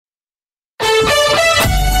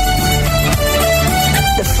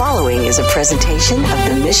following is a presentation of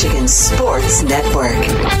the Michigan Sports Network.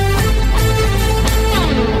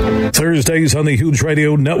 Thursdays on the Huge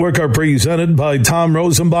Radio Network are presented by Tom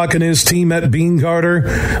Rosenbach and his team at Bean Carter.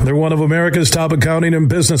 They're one of America's top accounting and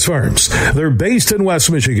business firms. They're based in West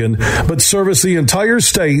Michigan, but service the entire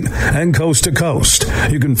state and coast to coast.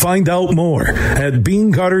 You can find out more at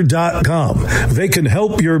beancarter.com. They can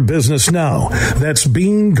help your business now. That's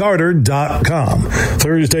beancarter.com.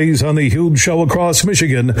 Thursdays on the Huge Show across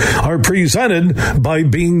Michigan are presented by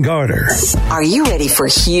Bean Carter. Are you ready for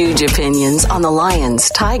huge opinions on the Lions,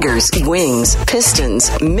 Tigers, Wings, Pistons,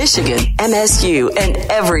 Michigan, MSU, and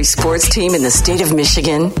every sports team in the state of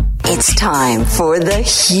Michigan? It's time for The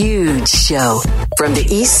Huge Show. From the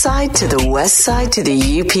east side to the west side to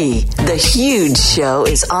the UP, The Huge Show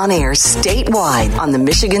is on air statewide on the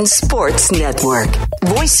Michigan Sports Network.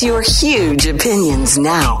 Voice your huge opinions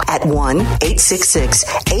now at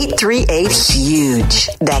 1-866-838-HUGE.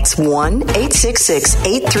 That's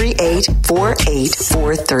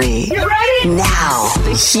 1-866-838-4843. You ready? Now,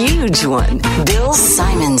 the huge one, Bill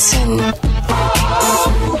Simonson.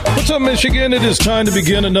 What's up, Michigan? It is time to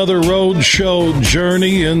begin another road show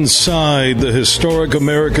journey inside the historic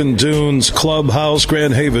American Dunes Clubhouse,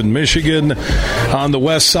 Grand Haven, Michigan, on the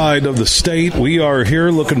west side of the state. We are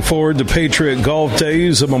here looking forward to Patriot Golf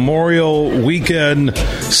Days, a Memorial Weekend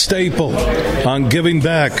staple on giving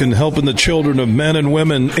back and helping the children of men and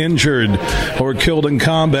women injured or killed in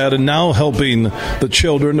combat, and now helping the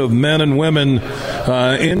children of men and women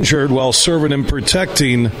injured while serving and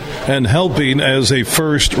protecting and helping as a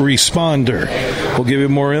first responder. We'll give you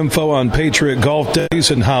more info on Patriot Golf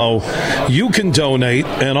Days and how you can donate.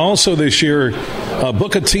 And also this year,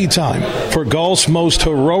 book a tee time for golf's most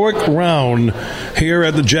heroic round here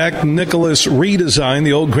at the Jack Nicklaus redesign,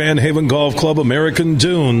 the old Grand Haven Golf Club, American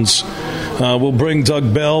Dunes. We'll bring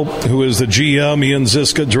Doug Bell, who is the GM, Ian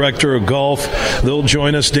Ziska, Director of Golf. They'll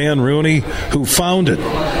join us, Dan Rooney, who founded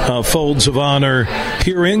Folds of Honor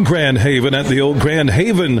here in Grand Haven at the old Grand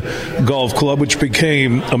Haven Golf Club, which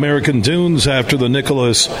became American Dunes after the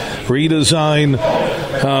Nicklaus redesign.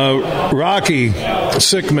 Rocky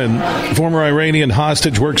Sickman, former Iranian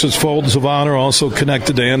hostage, works as Folds of Honor, also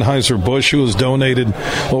connected to Anheuser-Busch, who has donated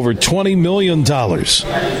over $20 million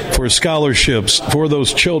for scholarships for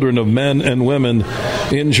those children of men and women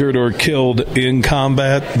injured or killed in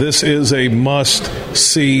combat. This is a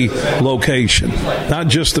must-see location. Not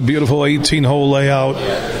just the beautiful 18-hole layout.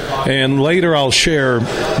 And later I'll share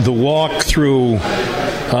the walk through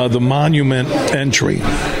the monument entry.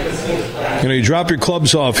 You know, you drop your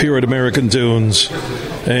clubs off here at American Dunes,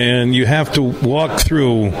 and you have to walk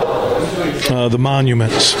through the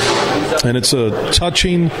monuments. And it's a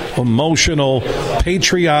touching, emotional,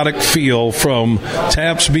 patriotic feel, from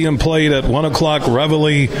taps being played at 1 o'clock,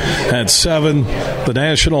 reveille at 7, the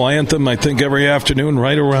national anthem, I think, every afternoon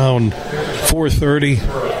right around 4:30.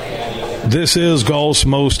 This is golf's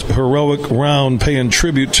most heroic round, paying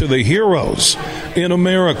tribute to the heroes in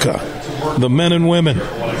America, the men and women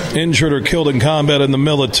injured or killed in combat in the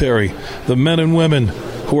military, the men and women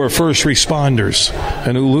who are first responders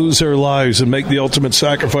and who lose their lives and make the ultimate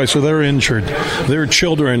sacrifice, or they're injured. Their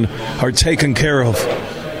children are taken care of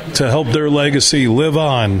to help their legacy live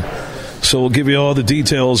on. So we'll give you all the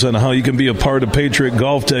details on how you can be a part of Patriot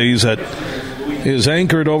Golf Days that is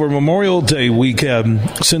anchored over Memorial Day weekend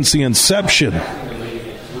since the inception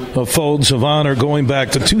of Folds of Honor, going back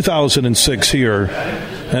to 2006 here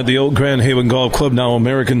at the old Grand Haven Golf Club, now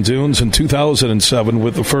American Dunes, in 2007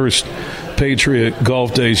 with the first Patriot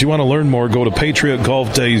Golf Days. You want to learn more, go to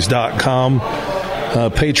patriotgolfdays.com,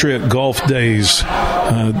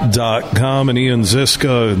 patriotgolfdays.com, and Ian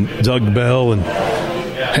Ziska and Doug Bell and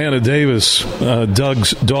Hannah Davis,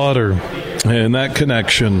 Doug's daughter, and that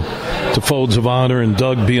connection to Folds of Honor and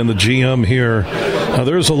Doug being the GM here.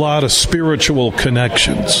 There's a lot of spiritual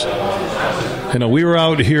connections. You know, we were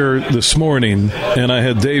out here this morning, and I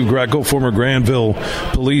had Dave Greco, former Granville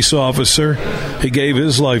police officer. He gave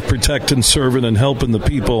his life protecting, serving, and helping the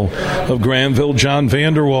people of Granville. John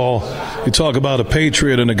Vanderwall, you talk about a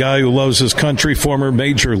patriot and a guy who loves his country, former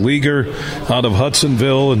major leaguer out of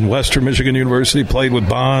Hudsonville and Western Michigan University, played with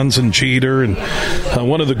Bonds and Jeter, and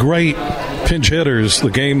one of the great pinch hitters the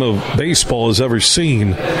game of baseball has ever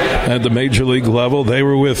seen at the major league level. They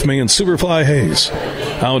were with me, and Superfly Hayes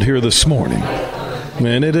out here this morning.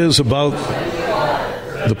 And it is about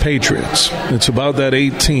the Patriots. It's about that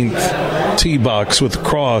 18th tee box with the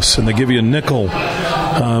cross, and they give you a nickel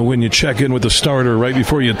when you check in with the starter right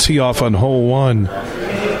before you tee off on hole 1.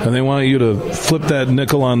 And they want you to flip that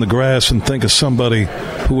nickel on the grass and think of somebody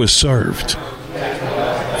who was served.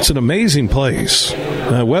 It's an amazing place.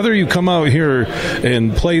 Whether you come out here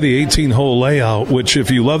and play the 18-hole layout, which if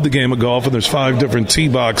you love the game of golf and there's 5 different tee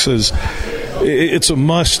boxes, it's a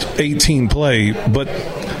must 18 play. But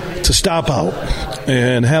to stop out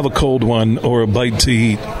and have a cold one or a bite to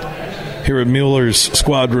eat here at Mueller's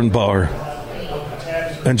Squadron Bar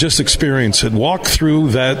and just experience it. Walk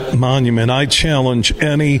through that monument. I challenge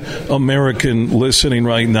any American listening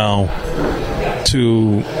right now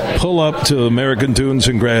to pull up to American Dunes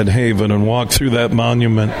in Grand Haven and walk through that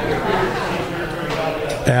monument.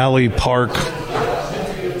 Alley, park,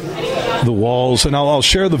 the walls. And I'll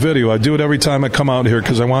share the video. I do it every time I come out here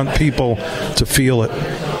because I want people to feel it.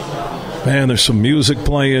 Man, there's some music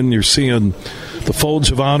playing. You're seeing the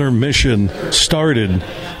Folds of Honor mission started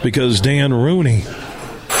because Dan Rooney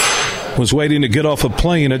was waiting to get off a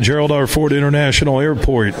plane at Gerald R. Ford International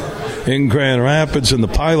Airport in Grand Rapids, and the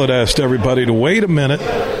pilot asked everybody to wait a minute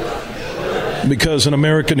because an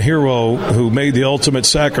American hero who made the ultimate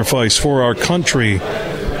sacrifice for our country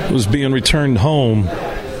was being returned home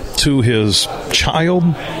to his child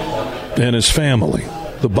and his family,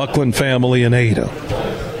 the Buckland family in Ada,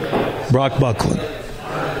 Brock Buckland.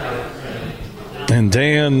 And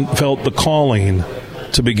Dan felt the calling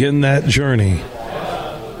to begin that journey.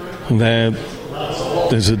 That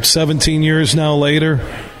is it 17 years now later,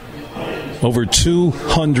 over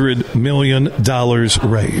 $200 million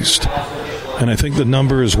raised. And I think the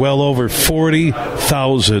number is well over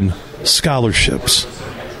 40,000 scholarships.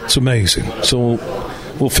 It's amazing. So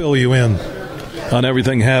we'll fill you in on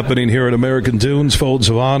everything happening here at American Dunes, Folds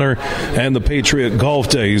of Honor, and the Patriot Golf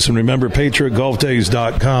Days. And remember,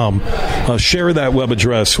 patriotgolfdays.com. Share that web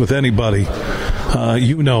address with anybody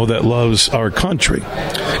you know that loves our country.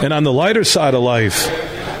 And on the lighter side of life,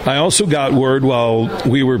 I also got word while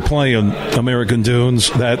we were playing American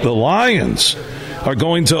Dunes that the Lions are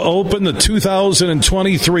going to open the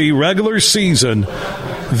 2023 regular season,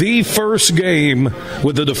 the first game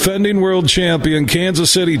with the defending world champion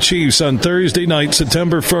Kansas City Chiefs on Thursday night,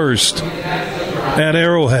 September 1st at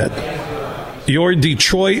Arrowhead. Your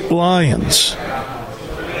Detroit Lions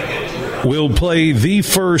will play the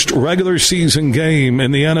first regular season game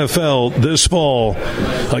in the NFL this fall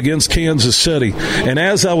against Kansas City. And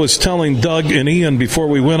as I was telling Doug and Ian before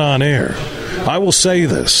we went on air, I will say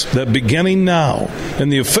this, that beginning now,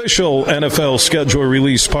 and the official NFL schedule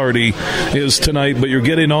release party is tonight, but you're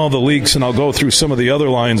getting all the leaks, and I'll go through some of the other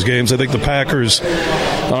Lions games. I think the Packers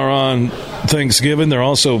are on Thanksgiving. They're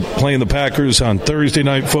also playing the Packers on Thursday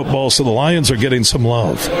Night Football, so the Lions are getting some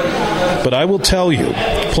love. But I will tell you,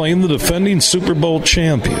 playing the defending Super Bowl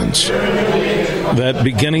champions, that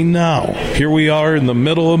beginning now, here we are in the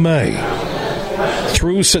middle of May,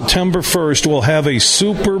 through September 1st, we'll have a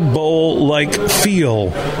Super Bowl-like feel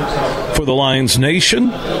for the Lions Nation,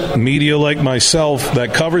 media like myself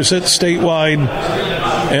that covers it statewide,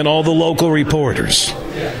 and all the local reporters.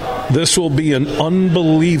 This will be an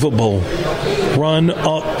unbelievable run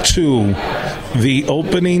up to the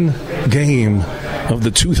opening game of the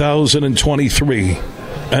 2023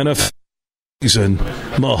 NFL season.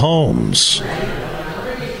 Mahomes,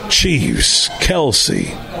 Chiefs,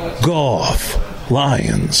 Kelsey, Goff,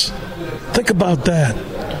 Lions. Think about that.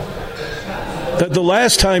 That the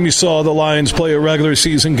last time you saw the Lions play a regular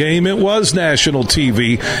season game, it was national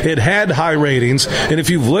TV. It had high ratings. And if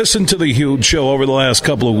you've listened to the Huge Show over the last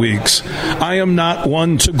couple of weeks, I am not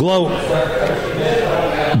one to gloat.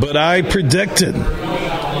 But I predicted,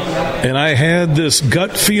 and I had this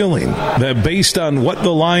gut feeling that based on what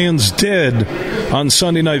the Lions did on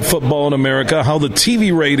Sunday Night Football in America, how the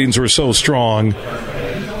TV ratings were so strong,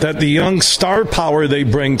 that the young star power they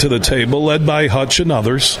bring to the table, led by Hutch and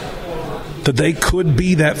others, that they could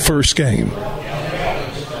be that first game.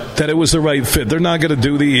 That it was the right fit. They're not going to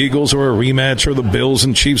do the Eagles or a rematch or the Bills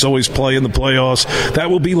and Chiefs always play in the playoffs. That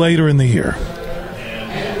will be later in the year.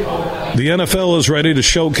 The NFL is ready to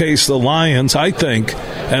showcase the Lions, I think,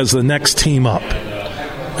 as the next team up.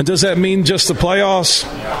 And does that mean just the playoffs?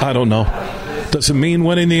 I don't know. Does it mean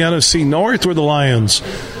winning the NFC North, where the Lions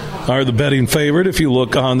are the betting favorite if you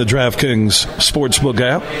look on the DraftKings Sportsbook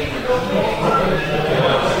app?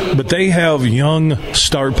 But they have young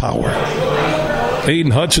star power.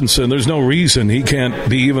 Aiden Hutchinson, there's no reason he can't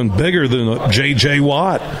be even bigger than J.J.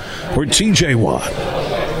 Watt or T.J. Watt.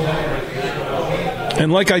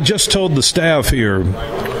 And like I just told the staff here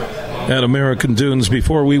at American Dunes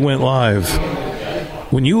before we went live,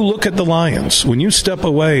 when you look at the Lions, when you step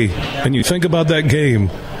away and you think about that game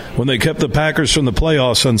when they kept the Packers from the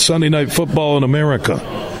playoffs on Sunday Night Football in America,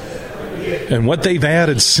 and what they've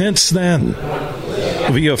added since then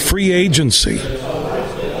via free agency,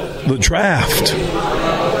 the draft,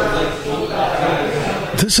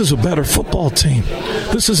 this is a better football team.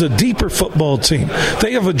 This is a deeper football team.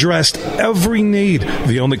 They have addressed every need.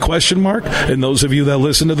 The only question mark, and those of you that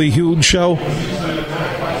listen to the Huge Show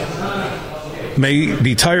may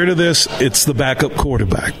be tired of this, it's the backup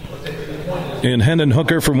quarterback. And Hendon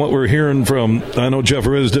Hooker, from what we're hearing from, I know Jeff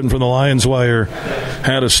Risdon from the Lions Wire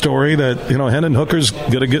had a story that, Hendon Hooker's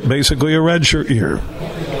going to get basically a redshirt year.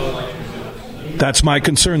 That's my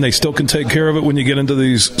concern. They still can take care of it when you get into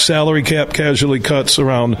these salary cap casualty cuts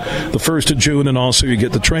around the 1st of June, and also you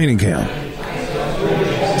get the training camp.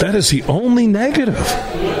 That is the only negative.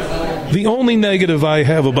 The only negative I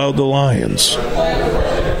have about the Lions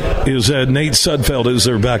is that Nate Sudfeld is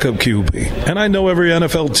their backup QB. And I know every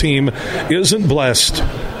NFL team isn't blessed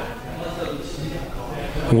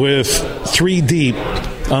with 3 deep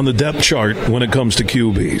on the depth chart when it comes to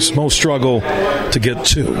QBs. Most struggle to get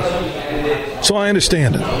 2. So I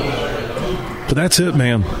understand it. But that's it,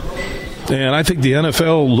 man. And I think the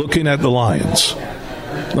NFL, looking at the Lions,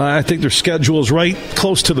 I think their schedule is right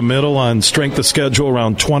close to the middle on strength of schedule,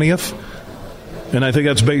 around 20th. And I think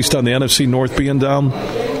that's based on the NFC North being down.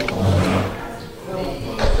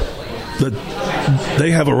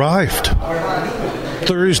 They have arrived.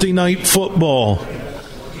 Thursday night football,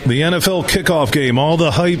 the NFL kickoff game, all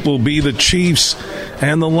the hype will be the Chiefs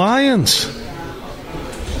and the Lions.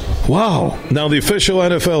 Wow. Now, the official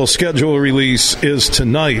NFL schedule release is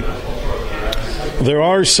tonight. There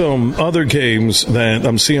are some other games that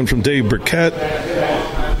I'm seeing from Dave Burkett,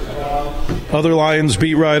 other Lions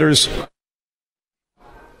beat writers.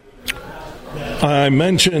 I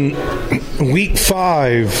mentioned Week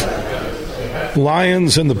 5,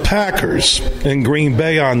 Lions and the Packers in Green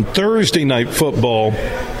Bay on Thursday night football.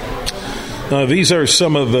 These are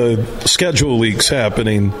some of the schedule leaks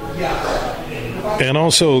happening. And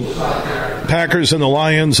also Packers and the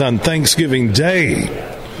Lions on Thanksgiving Day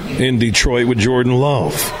in Detroit with Jordan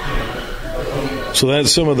Love. So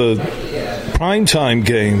that's some of the primetime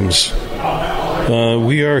games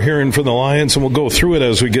we are hearing from the Lions, and we'll go through it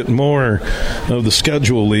as we get more of the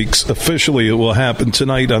schedule leaks. Officially, it will happen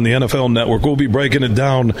tonight on the NFL Network. We'll be breaking it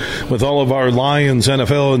down with all of our Lions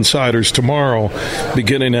NFL insiders tomorrow,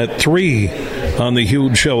 beginning at 3 on the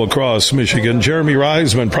Huge Show across Michigan. Jeremy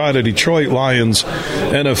Reisman, Pride of Detroit Lions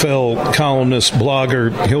NFL columnist,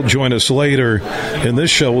 blogger. He'll join us later in this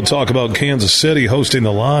show. We'll talk about Kansas City hosting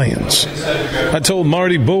the Lions. I told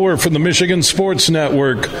Marty Boer from the Michigan Sports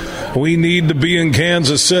Network we need to be in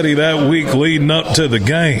Kansas City that week leading up to the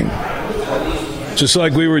game. Just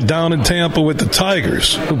like we were down in Tampa with the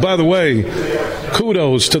Tigers. Who, by the way,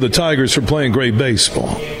 kudos to the Tigers for playing great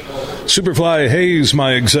baseball. Superfly Hayes,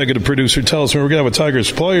 my executive producer, tells me we're going to have a Tigers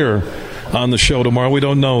player on the show tomorrow. We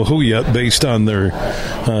don't know who yet based on their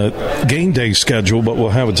game day schedule, but we'll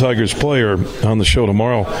have a Tigers player on the show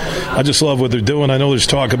tomorrow. I just love what they're doing. I know there's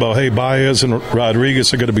talk about, hey, Baez and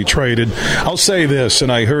Rodriguez are going to be traded. I'll say this, and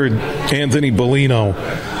I heard Anthony Bellino,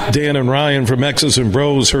 Dan and Ryan from X's and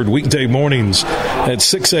Bros heard weekday mornings at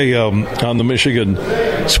 6 a.m. on the Michigan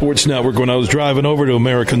Sports Network when I was driving over to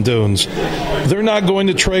American Dunes. They're not going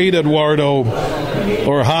to trade Eduardo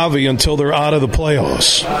or Javi until they're out of the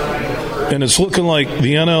playoffs. And it's looking like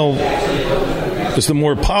the NL is the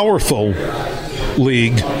more powerful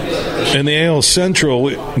league, and the AL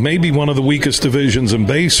Central may be one of the weakest divisions in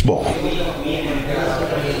baseball.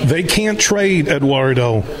 They can't trade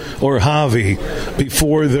Eduardo or Javi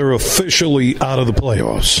before they're officially out of the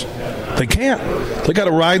playoffs. They can't. They got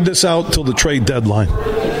to ride this out till the trade deadline.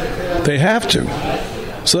 They have to.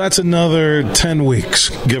 So that's another 10 weeks,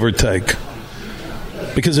 give or take.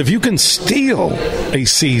 Because if you can steal a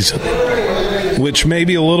season, which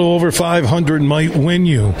maybe a little over 500 might win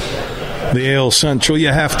you the AL Central, you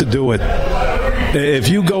have to do it. If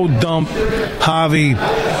you go dump Javi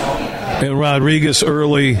and Rodriguez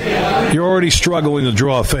early, you're already struggling to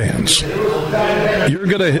draw fans. You're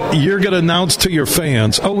gonna announce to your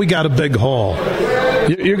fans, oh, we got a big haul.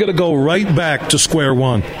 You're going to go right back to square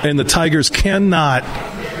one. And the Tigers cannot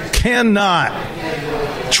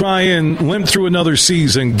try and limp through another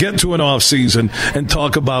season, get to an off season, and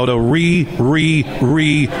talk about a rebuild.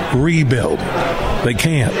 They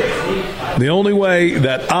can't. The only way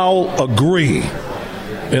that I'll agree,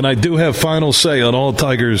 and I do have final say on all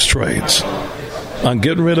Tigers trades, on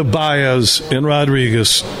getting rid of Baez and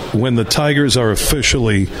Rodriguez when the Tigers are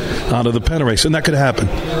officially out of the pennant race. And that could happen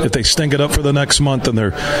if they stink it up for the next month and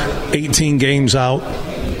they're 18 games out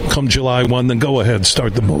come July 1, then go ahead,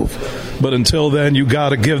 start the move. But until then, you got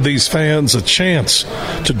to give these fans a chance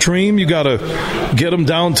to dream. You got to get them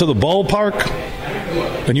down to the ballpark,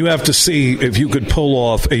 and you have to see if you could pull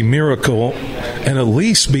off a miracle and at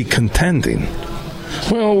least be contending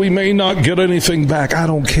Well, we may not get anything back. I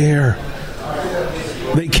don't care.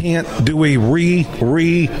 They can't do a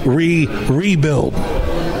rebuild.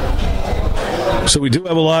 So we do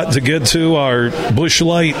have a lot to get to. Our Busch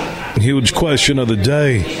Light huge question of the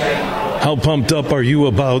day. How pumped up are you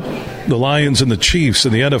about the Lions and the Chiefs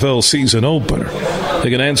in the NFL season opener?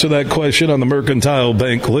 You can answer that question on the Mercantile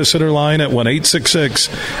Bank listener line at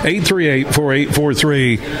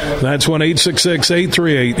 1-866-838-4843. That's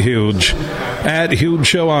 1-866-838-HUGE. At Huge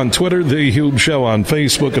Show on Twitter, The Huge Show on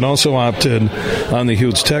Facebook, and also opt in on the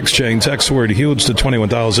Huge text chain. Text the word HUGE to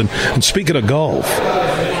 21,000. And speaking of golf,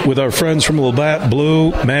 with our friends from Labatt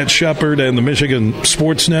Blue, Matt Shepard, and the Michigan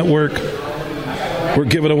Sports Network, we're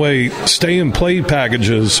giving away stay and play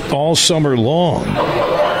packages all summer long,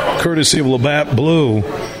 courtesy of Labatt Blue.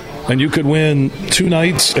 And you could win 2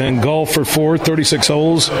 nights and golf for 36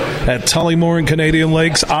 holes at Tullymore and Canadian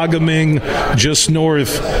Lakes, Agaming, just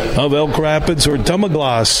north of Elk Rapids, or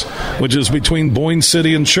Dumaglas, which is between Boyne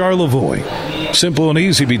City and Charlevoix. Simple and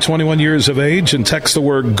easy. Be 21 years of age and text the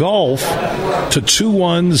word golf to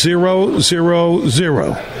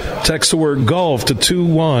 21000. Text the word golf to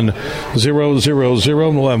 21000,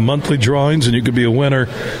 and we'll have monthly drawings, and you could be a winner,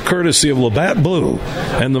 courtesy of Labatt Blue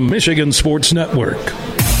and the Michigan Sports Network.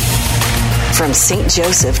 From St.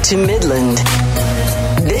 Joseph to Midland,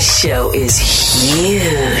 this show is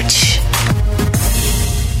huge.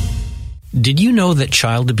 Did you know that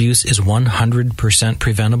child abuse is 100%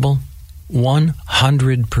 preventable?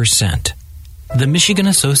 100%. The Michigan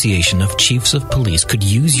Association of Chiefs of Police could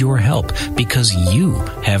use your help because you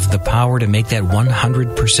have the power to make that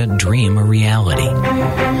 100% dream a reality.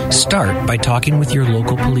 Start by talking with your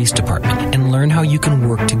local police department and learn how you can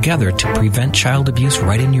work together to prevent child abuse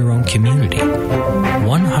right in your own community.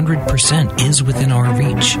 100% is within our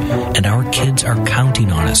reach, and our kids are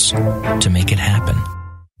counting on us to make it happen.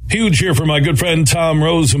 Huge here for my good friend Tom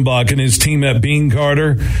Rosenbach and his team at Bean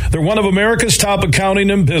Carter. They're one of America's top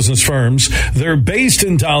accounting and business firms. They're based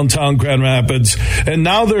in downtown Grand Rapids, and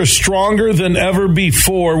now they're stronger than ever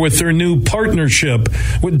before with their new partnership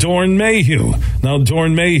with Dorn Mayhew. Now,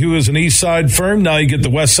 Dorn Mayhew is an east side firm. Now you get the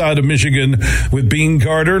west side of Michigan with Bean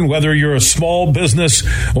Carter, and whether you're a small business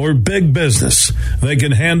or big business, they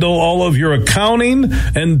can handle all of your accounting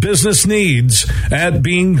and business needs at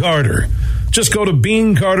Bean Carter. Just go to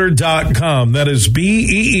beancarter.com. That is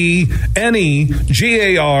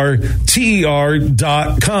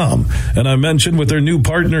BEENEGARTER.com. And I mentioned with their new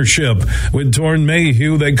partnership with Dorn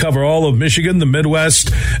Mayhew, they cover all of Michigan, the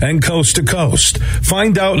Midwest, and coast to coast.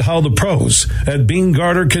 Find out how the pros at Bean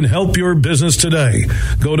Carter can help your business today.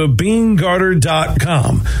 Go to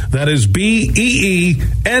beancarter.com. That is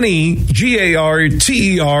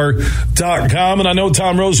BEENEGARTER.com. And I know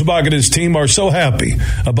Tom Rosenbach and his team are so happy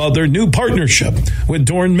about their new partnership with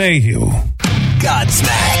Dorn Mayhew.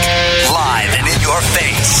 Godsmack, live and in your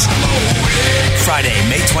face. Friday,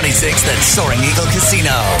 May 26th at Soaring Eagle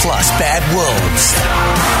Casino, plus Bad Wolves.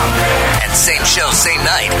 And same show, same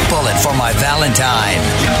night, Bullet for My Valentine.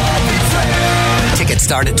 Tickets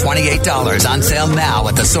start at $28, on sale now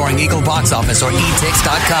at the Soaring Eagle box office or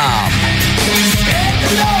etix.com.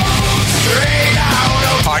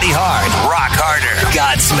 Party hard, rock harder.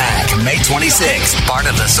 Godsmack, May 26th, part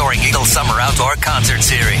of the Soaring Eagle Summer Outdoor Concert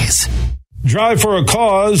Series. Drive for a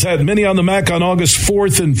Cause at Mini on the Mac on August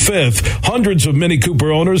 4th and 5th. Hundreds of Mini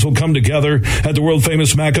Cooper owners will come together at the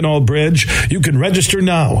world-famous Mackinac Bridge. You can register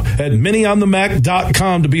now at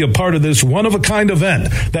minionthemac.com to be a part of this one-of-a-kind event.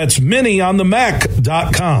 That's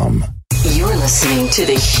minionthemac.com. You're listening to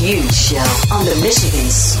The Huge Show on the Michigan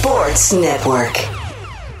Sports Network.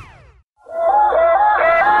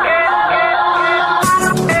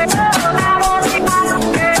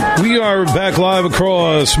 We are back live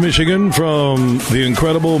across Michigan from the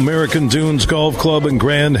incredible American Dunes Golf Club in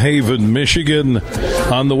Grand Haven, Michigan,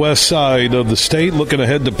 on the west side of the state, looking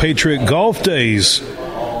ahead to Patriot Golf Days,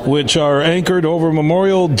 which are anchored over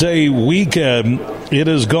Memorial Day weekend. It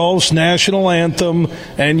is golf's national anthem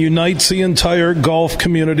and unites the entire golf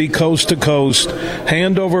community coast to coast,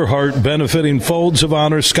 hand over heart, benefiting Folds of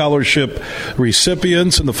Honor scholarship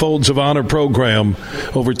recipients and the Folds of Honor program.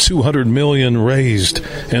 Over $200 million raised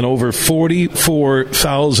and over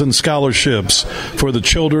 44,000 scholarships for the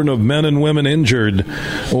children of men and women injured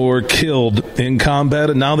or killed in combat.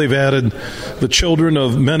 And now they've added the children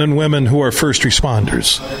of men and women who are first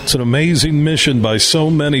responders. It's an amazing mission by so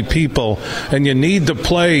many people, and you need to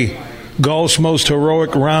play golf's most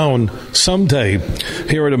heroic round someday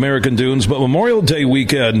here at American Dunes. But Memorial Day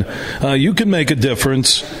weekend, you can make a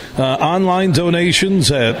difference. Online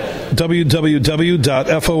donations at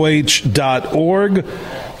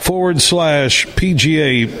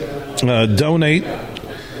www.foh.org/PGA donate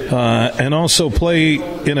and also play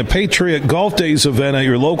in a Patriot Golf Days event at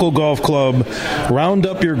your local golf club. Round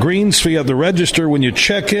up your greens fee at the register when you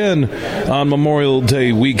check in on Memorial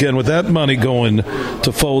Day weekend, with that money going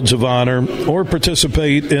to Folds of Honor, or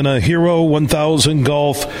participate in a Hero 1000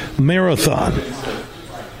 Golf Marathon.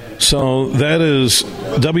 So that is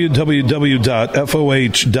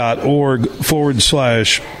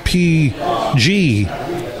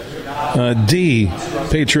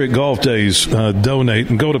www.foh.org/PGD, Patriot Golf Days. Donate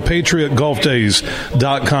and go to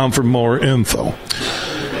patriotgolfdays.com for more info.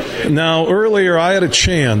 Now, earlier I had a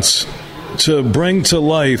chance to bring to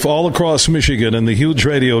life all across Michigan and the huge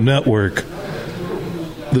radio network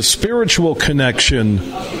the spiritual connection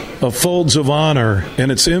of Folds of Honor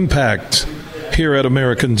and its impact here at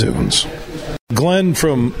American Dunes. Glenn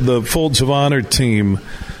from the Folds of Honor team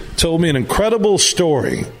told me an incredible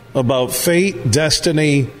story about fate,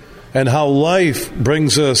 destiny, and how life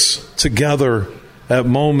brings us together at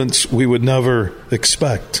moments we would never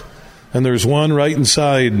expect. And there's one right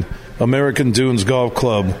inside American Dunes Golf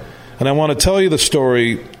Club. And I want to tell you the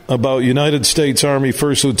story about United States Army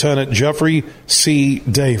First Lieutenant Jeffrey C.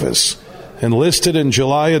 Davis, enlisted in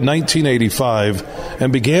July of 1985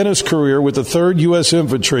 and began his career with the 3rd U.S.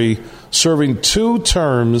 Infantry, serving 2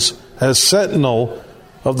 terms as sentinel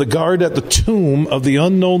of the guard at the Tomb of the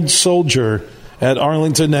Unknown Soldier at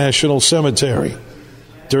Arlington National Cemetery.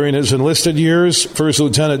 During his enlisted years, First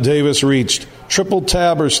Lieutenant Davis reached triple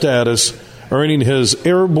tabber status, earning his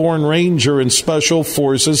Airborne Ranger and Special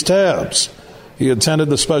Forces tabs. He attended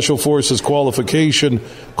the Special Forces qualification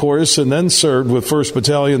course and then served with 1st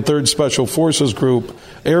Battalion, 3rd Special Forces Group,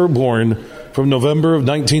 Airborne, from November of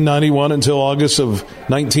 1991 until August of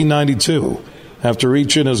 1992. After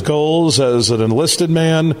reaching his goals as an enlisted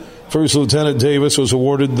man, First Lieutenant Davis was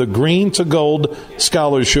awarded the Green to Gold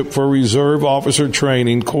Scholarship for Reserve Officer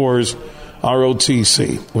Training Corps,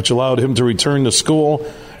 ROTC, which allowed him to return to school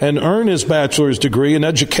and earn his bachelor's degree in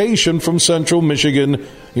education from Central Michigan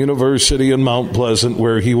University in Mount Pleasant,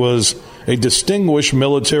 where he was a distinguished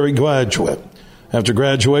military graduate. After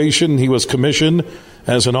graduation, he was commissioned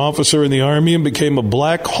as an officer in the Army and became a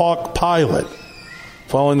Black Hawk pilot.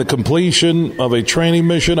 Following the completion of a training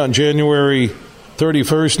mission on January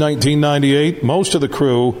 31st, 1998, most of the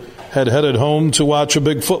crew had headed home to watch a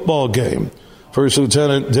big football game. First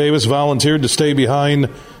Lieutenant Davis volunteered to stay behind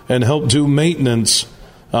and help do maintenance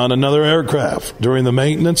on another aircraft. During the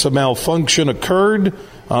maintenance, a malfunction occurred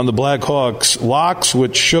on the Black Hawk's locks,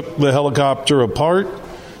 which shook the helicopter apart.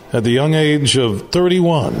 At the young age of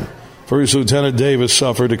 31, First Lieutenant Davis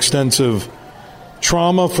suffered extensive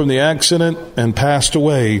trauma from the accident and passed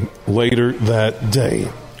away later that day.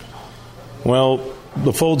 Well,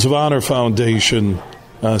 the Folds of Honor Foundation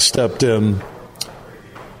stepped in,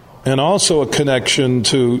 and also a connection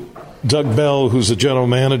to Doug Bell, who's the general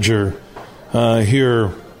manager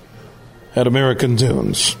here at American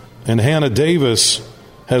Dunes. And Hannah Davis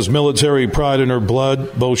has military pride in her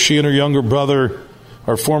blood. Both she and her younger brother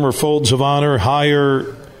are former Folds of Honor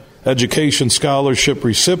higher education scholarship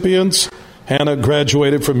recipients. Hannah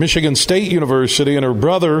graduated from Michigan State University and her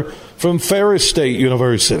brother from Ferris State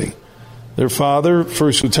University. Their father,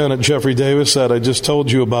 First Lieutenant Jeffrey Davis, that I just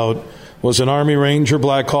told you about, was an Army Ranger,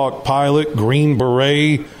 Black Hawk pilot, Green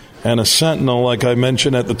Beret, and a sentinel, like I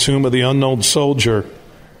mentioned, at the Tomb of the Unknown Soldier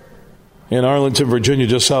in Arlington, Virginia,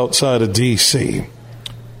 just outside of D.C.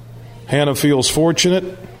 Hannah feels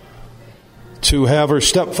fortunate to have her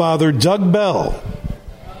stepfather, Doug Bell,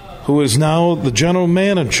 who is now the general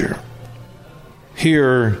manager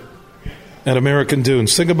here at American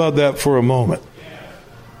Dunes. Think about that for a moment.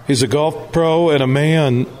 He's a golf pro and a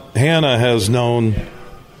man Hannah has known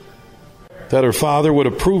that her father would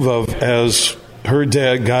approve of as her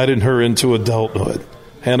dad guided her into adulthood.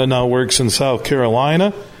 Hannah now works in South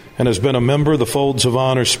Carolina and has been a member of the Folds of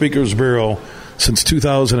Honor Speakers Bureau since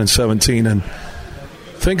 2017. And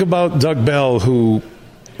think about Doug Bell, who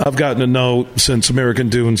I've gotten to know since American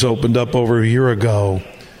Dunes opened up over a year ago,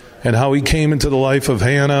 and how he came into the life of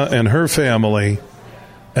Hannah and her family.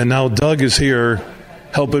 And now Doug is here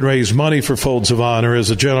helping raise money for Folds of Honor as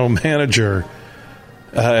a general manager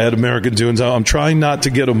at American Dunes. I'm trying not to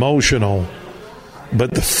get emotional,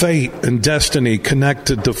 but the fate and destiny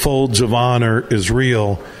connected to Folds of Honor is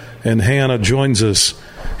real. And Hannah joins us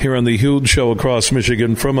here on the huge show across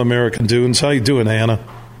Michigan from American Dunes. How you doing, Hannah?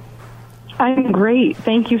 I'm great.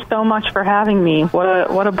 Thank you so much for having me.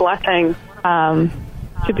 What a blessing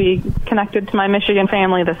to be connected to my Michigan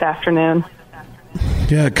family this afternoon.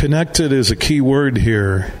 Yeah, connected is a key word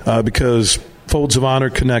here because Folds of Honor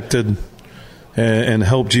connected and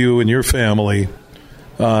helped you and your family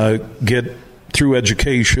get through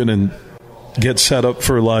education and get set up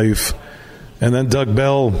for life. And then Doug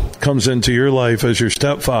Bell comes into your life as your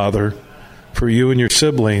stepfather for you and your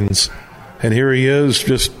siblings. And here he is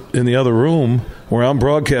just in the other room where I'm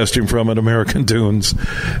broadcasting from at American Dunes.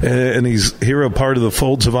 And he's here a part of the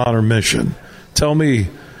Folds of Honor mission. Tell me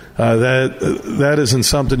that isn't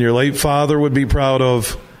something your late father would be proud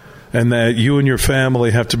of, and that you and your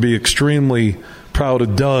family have to be extremely proud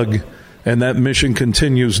of Doug, and that mission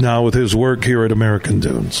continues now with his work here at American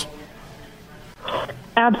Dunes.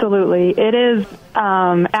 Absolutely. It is,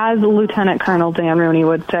 as Lieutenant Colonel Dan Rooney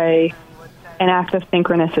would say, an act of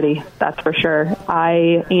synchronicity, that's for sure.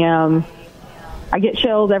 I get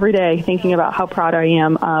chills every day thinking about how proud I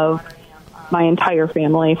am of my entire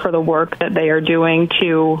family for the work that they are doing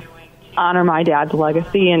to honor my dad's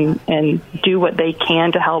legacy and do what they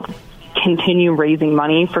can to help continue raising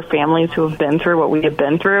money for families who have been through what we have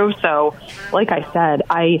been through. So, like I said,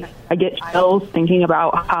 I get chills thinking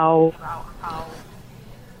about how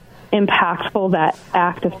impactful that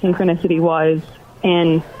act of synchronicity was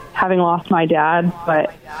in having lost my dad,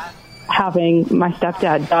 but having my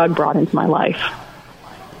stepdad, Doug, brought into my life.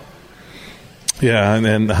 Yeah,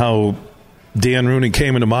 and how Dan Rooney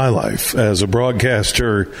came into my life as a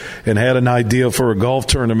broadcaster and had an idea for a golf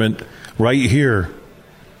tournament right here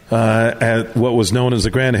at what was known as the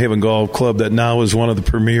Grand Haven Golf Club, that now is one of the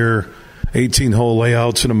premier 18-hole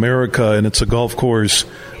layouts in America, and it's a golf course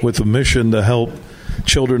with a mission to help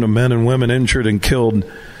children of men and women injured and killed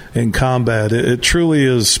in combat. It truly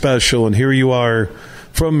is special, and here you are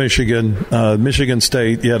from Michigan, Michigan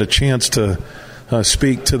State. You had a chance to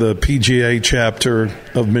speak to the PGA chapter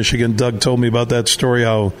of Michigan. Doug told me about that story,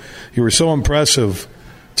 how you were so impressive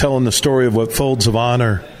telling the story of what Folds of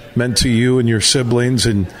Honor meant to you and your siblings,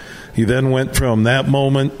 and you then went from that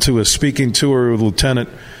moment to a speaking tour with Lieutenant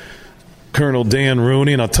Colonel Dan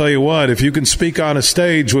Rooney. And I'll tell you what, if you can speak on a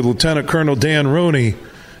stage with Lieutenant Colonel Dan Rooney,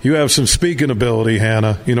 you have some speaking ability,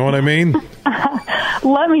 Hannah. You know what I mean?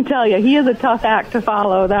 Let me tell you, he is a tough act to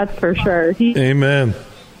follow, that's for sure. Amen.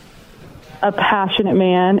 A passionate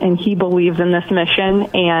man, and he believes in this mission,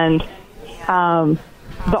 and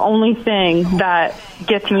the only thing that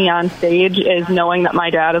gets me on stage is knowing that my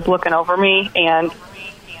dad is looking over me, and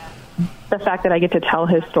the fact that I get to tell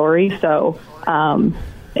his story. So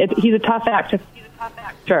he's a tough act,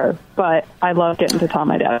 sure, but I love getting to tell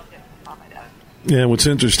my dad. Yeah, what's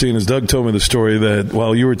interesting is Doug told me the story that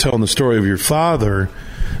while you were telling the story of your father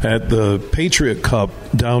at the Patriot Cup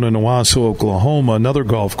down in Owasso, Oklahoma, another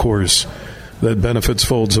golf course that benefits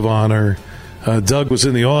Folds of Honor, Doug was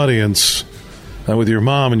in the audience with your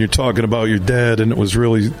mom, and you're talking about your dad, and it was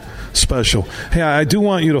really special. Hey, I do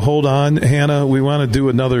want you to hold on, Hannah. We want to do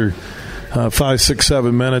another 5, 6,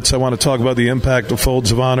 7 minutes. I want to talk about the impact of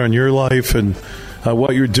Folds of Honor in your life and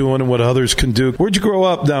what you're doing and what others can do. Where'd you grow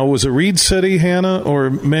up now? Was it Reed City, Hannah,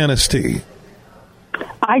 or Manistee?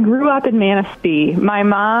 I grew up in Manistee. My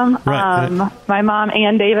mom, right. My mom,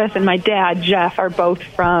 Ann Davis, and my dad, Jeff, are both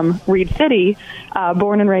from Reed City,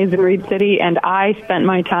 born and raised in Reed City, and I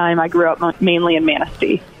grew up mainly in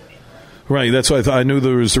Manistee. Right, that's why I knew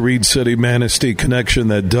there was a Reed City Manistee connection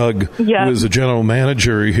that Doug, who is the general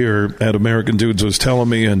manager here at American Dudes, was telling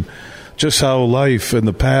me, and just how life and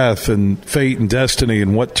the path and fate and destiny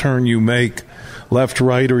and what turn you make, left,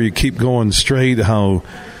 right, or you keep going straight, how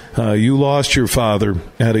you lost your father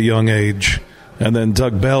at a young age, and then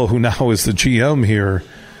Doug Bell, who now is the GM here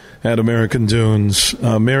at American Dunes,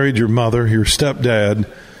 married your mother, your stepdad,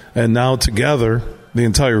 and now together, the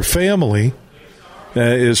entire family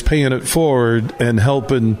is paying it forward and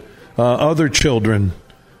helping other children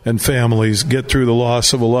and families get through the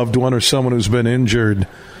loss of a loved one or someone who's been injured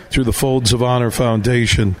through the Folds of Honor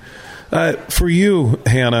Foundation. For you,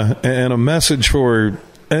 Hannah, and a message for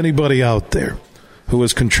anybody out there who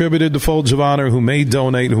has contributed to Folds of Honor, who may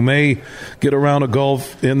donate, who may get a round of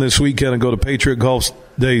golf in this weekend and go to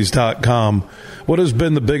PatriotGolfDays.com. What has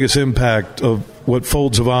been the biggest impact of what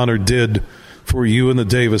Folds of Honor did for you and the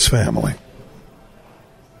Davis family?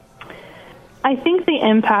 I think the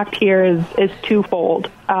impact here is twofold.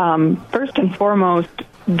 First and foremost,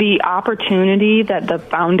 the opportunity that the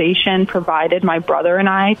foundation provided my brother and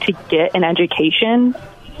I to get an education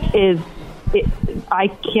I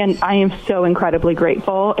am so incredibly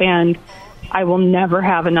grateful, and I will never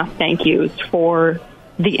have enough thank yous for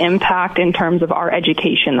the impact in terms of our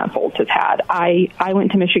education that Folds has had. I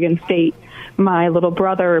went to Michigan State. My little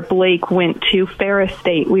brother, Blake, went to Ferris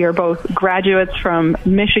State. We are both graduates from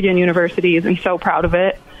Michigan universities and so proud of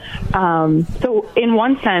it. So in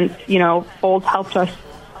one sense, Folds helped us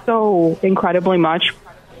so incredibly much,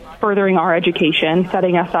 furthering our education,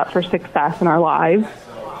 setting us up for success in our lives.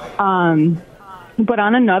 But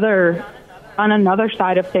on another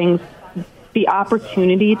side of things, the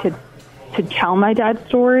opportunity to tell my dad's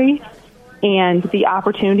story and the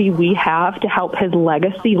opportunity we have to help his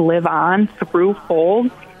legacy live on through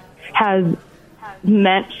Folds has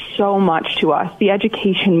meant so much to us. The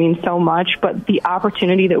education means so much, but the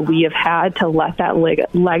opportunity that we have had to let that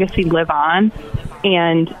legacy live on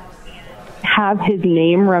and have his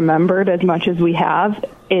name remembered as much as we have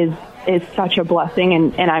is such a blessing,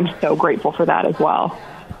 and I'm so grateful for that as well.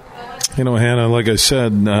 You know, Hannah, like I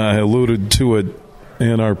said, I alluded to it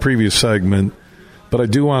in our previous segment, but I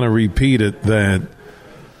do want to repeat it that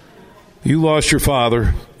you lost your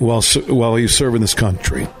father while he's serving this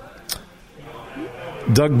country.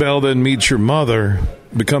 Doug Bell then meets your mother,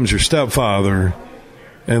 becomes your stepfather,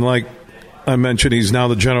 and like I mentioned, he's now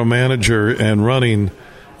the general manager and running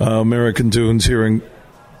American Dunes here in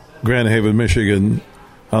Grand Haven, Michigan,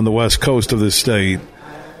 on the west coast of this state.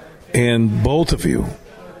 And both of you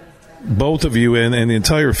and the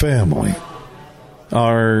entire family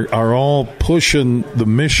are all pushing the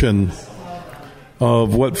mission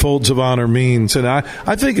of what Folds of Honor means. And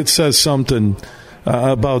I think it says something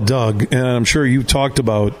about Doug, and I'm sure you talked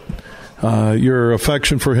about your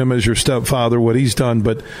affection for him as your stepfather, what he's done,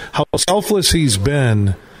 but how selfless he's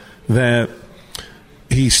been that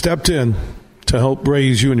he stepped in to help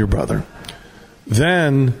raise you and your brother.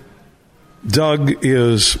 Then Doug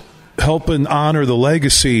is helping honor the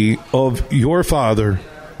legacy of your father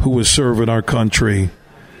who was serving our country.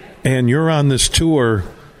 And you're on this tour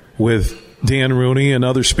with Dan Rooney and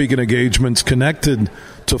other speaking engagements connected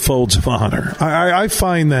to Folds of Honor. I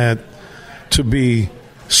find that to be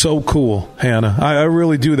so cool, Hannah. I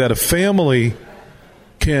really do. That a family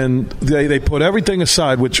they put everything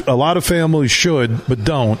aside, which a lot of families should but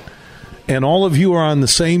don't, and all of you are on the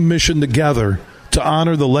same mission together to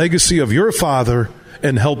honor the legacy of your father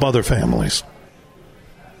and help other families.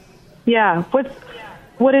 Yeah.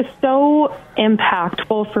 What is so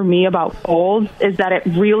impactful for me about Folds is that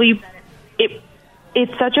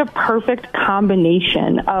it's such a perfect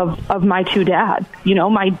combination of my two dads. You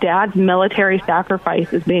know, my dad's military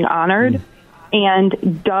sacrifice is being honored,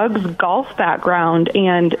 and Doug's golf background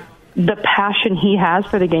and the passion he has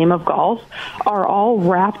for the game of golf are all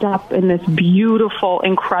wrapped up in this beautiful,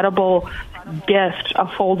 incredible gift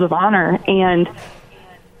of Folds of Honor. And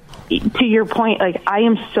to your point, like, I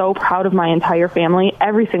am so proud of my entire family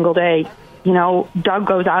every single day. You know, Doug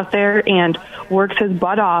goes out there and works his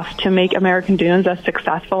butt off to make American Dunes as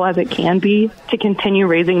successful as it can be, to continue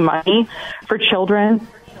raising money for children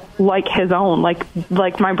like his own,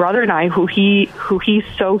 like my brother and I, who he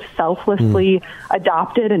so selflessly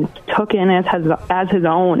adopted and took in as his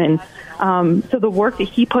own. And so the work that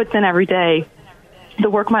he puts in every day, the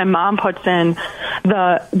work my mom puts in,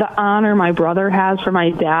 the honor my brother has for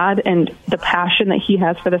my dad, and the passion that he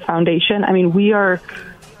has for the foundation. I mean, we are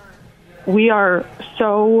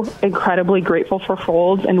so incredibly grateful for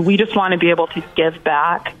Folds, and we just want to be able to give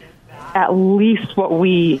back at least what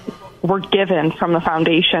we were given from the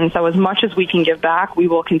foundation. So as much as we can give back, we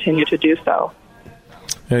will continue to do so.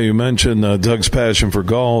 Yeah, you mentioned Doug's passion for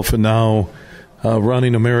golf, and now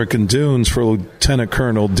running American Dunes for Lieutenant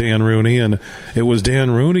Colonel Dan Rooney. And it was Dan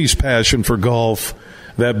Rooney's passion for golf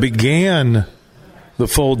that began the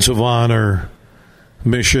Folds of Honor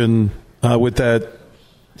mission with that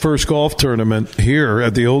first golf tournament here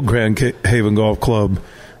at the old Grand Haven Golf Club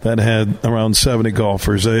that had around 70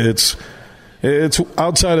 golfers. It's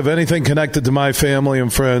outside of anything connected to my family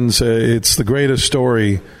and friends, it's the greatest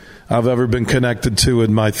story I've ever been connected to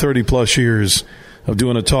in my 30-plus years of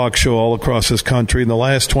doing a talk show all across this country, in the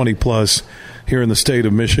last 20-plus here in the state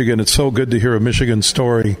of Michigan. It's so good to hear a Michigan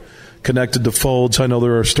story connected to Folds. I know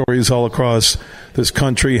there are stories all across this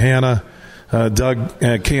country. Hannah, Doug,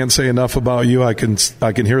 I can't say enough about you. I can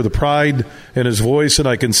hear the pride in his voice, and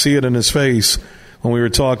I can see it in his face when we were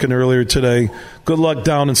talking earlier today. Good luck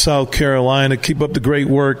down in South Carolina. Keep up the great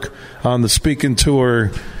work on the speaking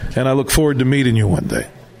tour, and I look forward to meeting you one day.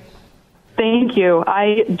 Thank you.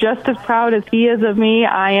 I just as proud as he is of me,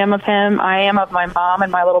 I am of him. I am of my mom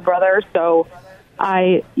and my little brother. So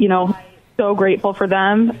so grateful for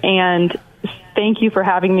them. And thank you for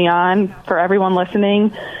having me on. For everyone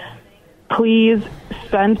listening, please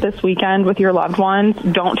spend this weekend with your loved ones.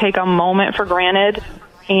 Don't take a moment for granted,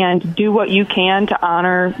 and do what you can to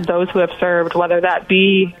honor those who have served, whether that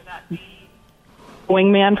be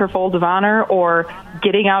wingman for Folds of Honor or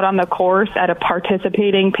getting out on the course at a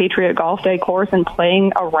participating Patriot Golf Day course and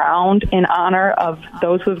playing a round in honor of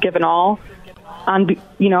those who have given all.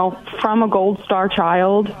 From a Gold Star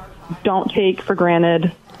child, don't take for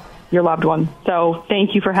granted your loved one. So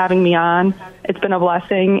thank you for having me on. It's been a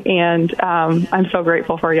blessing, and I'm so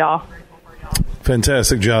grateful for y'all.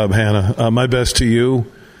 Fantastic job, Hannah. My best to you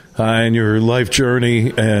and your life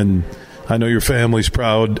journey, and I know your family's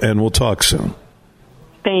proud, and we'll talk soon.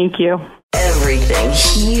 Thank you. Everything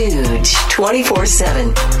huge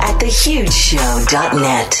 24/7 at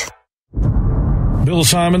thehugeshow.net. Bill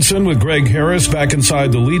Simonson with Greg Harris back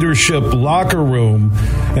inside the Leadership Locker Room.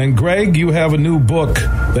 And Greg, you have a new book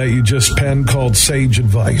that you just penned called Sage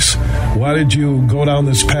Advice. Why did you go down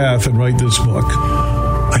this path and write this book?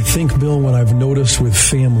 I think, Bill, what I've noticed with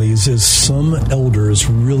families is some elders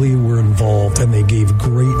really were involved and they gave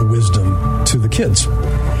great wisdom to the kids.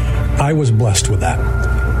 I was blessed with that.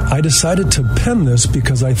 I decided to pen this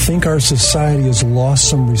because I think our society has lost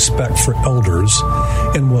some respect for elders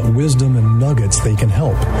and what wisdom and nuggets they can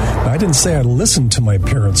help. I didn't say I listened to my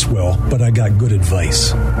parents well, but I got good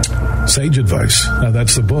advice. Sage Advice.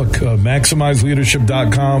 That's the book.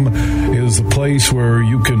 MaximizeLeadership.com is the place where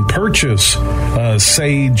you can purchase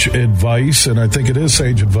Sage Advice, and I think it is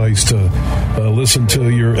Sage Advice to listen to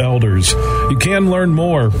your elders. You can learn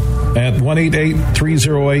more at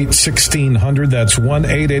 1-888-308-1600. That's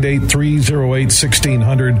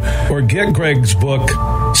 1-888-308-1600. Or get Greg's book,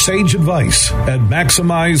 Sage Advice, at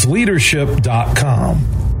MaximizeLeadership.com.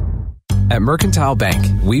 At Mercantile Bank,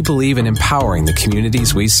 we believe in empowering the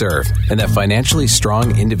communities we serve and that financially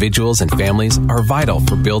strong individuals and families are vital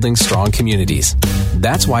for building strong communities.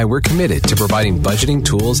 That's why we're committed to providing budgeting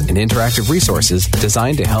tools and interactive resources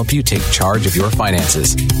designed to help you take charge of your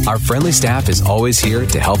finances. Our friendly staff is always here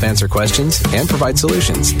to help answer questions and provide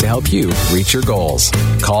solutions to help you reach your goals.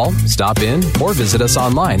 Call, stop in, or visit us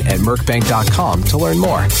online at mercbank.com to learn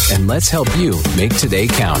more. And let's help you make today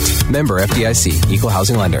count. Member FDIC, Equal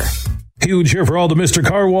Housing Lender. Huge here for all the Mr.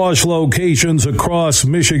 Car Wash locations across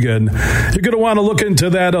Michigan. You're going to want to look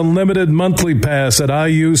into that unlimited monthly pass that I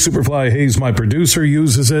use. Superfly Hayes, my producer,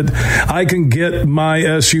 uses it. I can get my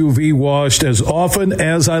SUV washed as often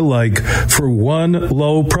as I like for one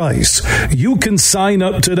low price. You can sign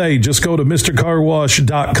up today. Just go to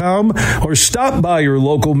MrCarWash.com or stop by your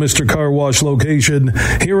local Mr. Car Wash location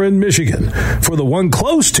here in Michigan for the one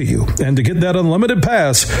close to you. And to get that unlimited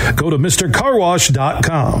pass, go to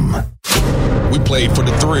MrCarWash.com. We played for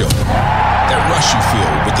the thrill, that rush you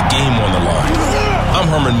feel with the game on the line. I'm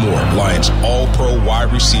Herman Moore, Lions All-Pro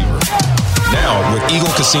wide receiver. Now, with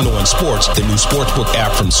Eagle Casino and Sports, the new sportsbook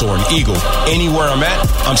app from Soaring Eagle, anywhere I'm at,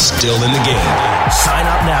 I'm still in the game. Sign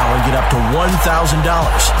up now and get up to $1,000.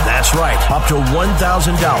 That's right, up to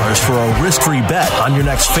 $1,000 for a risk-free bet on your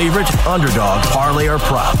next favorite underdog, parlay, or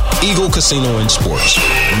prop. Eagle Casino and Sports.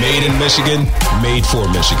 Made in Michigan, made for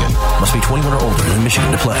Michigan. Must be 21 or older in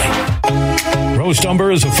Michigan to play. Roast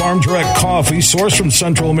Umber is a farm direct coffee sourced from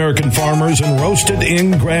Central American farmers and roasted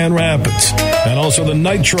in Grand Rapids. And also the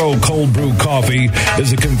Nitro Cold Brew Coffee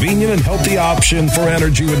is a convenient and healthy option for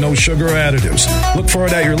energy with no sugar or additives. Look for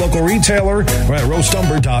it at your local retailer or at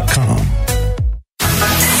roastumber.com.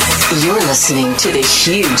 You're listening to The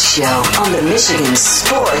Huge Show on the Michigan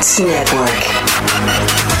Sports Network.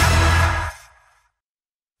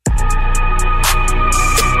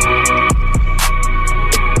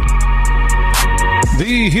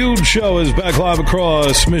 The Huge Show is back live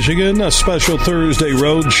across Michigan, a special Thursday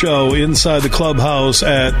road show inside the clubhouse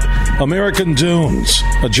at American Dunes,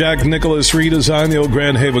 a Jack Nicklaus redesign, the old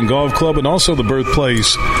Grand Haven Golf Club, and also the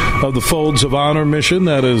birthplace of the Folds of Honor mission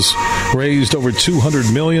that has raised over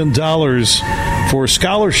 $200 million for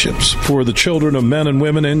scholarships for the children of men and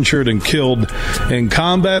women injured and killed in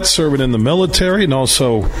combat, serving in the military, and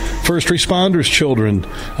also first responders' children,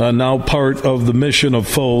 now part of the mission of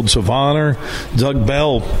Folds of Honor. Doug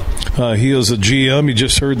Bell, he is a GM. You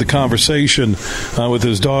just heard the conversation with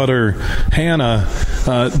his daughter, Hannah.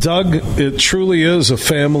 Doug, it truly is a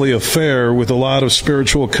family affair with a lot of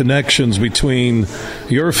spiritual connections between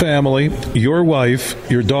your family, your wife,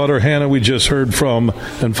 your daughter, Hannah, we just heard from,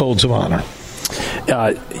 and Folds of Honor.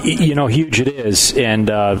 Huge it is. And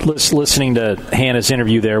listening to Hannah's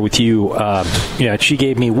interview there with you, she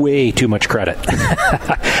gave me way too much credit.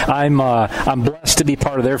 I'm blessed to be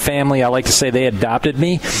part of their family. I like to say they adopted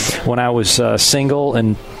me when I was single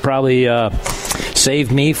and probably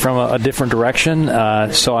saved me from a different direction.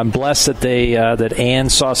 So I'm blessed that that Ann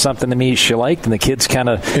saw something in me she liked, and the kids kind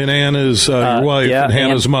of. And Ann is your wife, and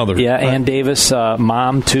Hannah's mother. Yeah, right? Ann Davis,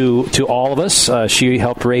 mom to all of us. She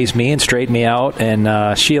helped raise me and straighten me out,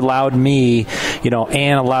 and she allowed me,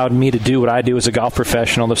 Ann allowed me to do what I do as a golf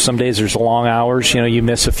professional. There's some days there's long hours. You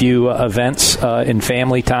miss a few events in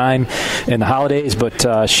family time in the holidays,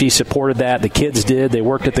 but she supported that. The kids did. They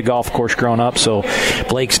worked at the golf course growing up. So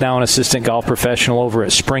Blake's now an assistant golf professional professional over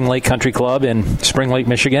at Spring Lake Country Club in Spring Lake,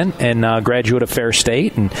 Michigan, and graduate of Fair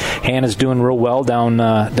State. And Hannah's doing real well down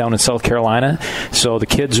in South Carolina. So the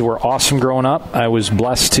kids were awesome growing up. I was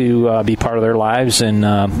blessed to be part of their lives, and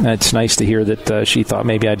it's nice to hear that she thought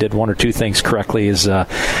maybe I did one or two things correctly as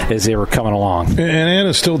they were coming along. And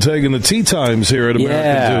Anna's still taking the tea times here at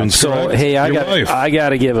American Dunes. So correct? hey, I got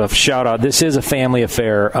to give a shout out. This is a family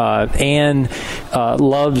affair. Ann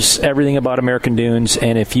loves everything about American Dunes,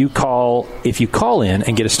 and if you call in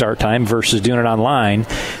and get a start time versus doing it online,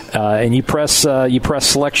 and you press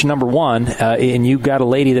selection number 1, and you got a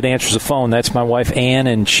lady that answers the phone. That's my wife Ann,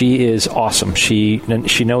 and she is awesome. She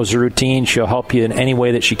knows the routine. She'll help you in any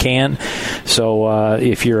way that she can. So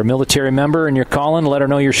if you're a military member and you're calling, let her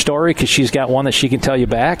know your story, because she's got one that she can tell you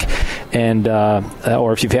back. And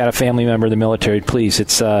or if you've had a family member in the military, please.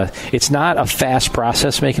 It's not a fast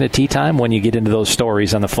process making a tea time when you get into those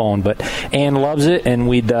stories on the phone, but Ann loves it, and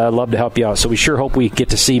we'd love to help you out. So we sure hope we get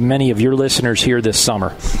to see many of your listeners here this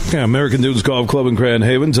summer. Yeah, American Dunes Golf Club in Grand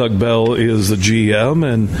Haven. Doug Bell is the GM,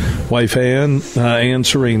 and wife Ann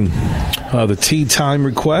answering the tea time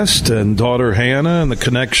request, and daughter Hannah, and the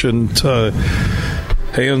connection to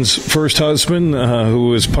Ann's first husband,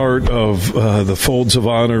 who is part of the Folds of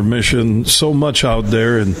Honor mission, so much out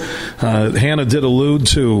there. And Hannah did allude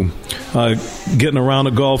to getting around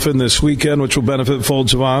to golfing this weekend, which will benefit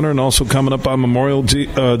Folds of Honor, and also coming up on Memorial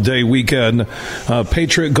Day weekend,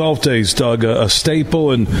 Patriot Golf Days, Doug, a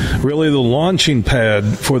staple and really the launching pad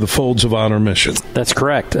for the Folds of Honor mission. That's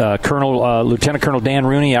correct. Lieutenant Colonel Dan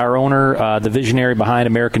Rooney, our owner, the visionary behind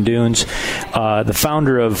American Dunes, the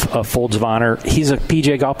founder of Folds of Honor, he's a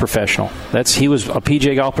PGA golf professional. He was a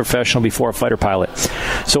PGA golf professional before a fighter pilot.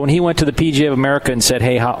 So when he went to the PGA of America and said,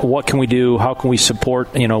 hey, what can we do? How can we support?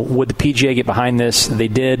 Would the PGA get behind this? They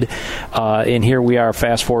did. And here we are,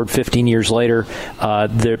 fast forward 15 years later.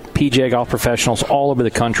 The PGA golf professionals all over the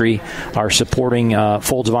country are supporting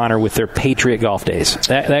Folds of Honor with their Patriot Golf Days.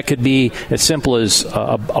 That could be as simple as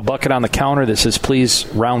a bucket on the counter that says, please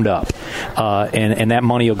round up. And that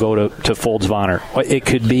money will go to Folds of Honor. It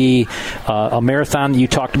could be a marathon you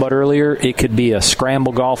talked about earlier. It could be a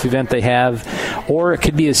scramble golf event they have. Or it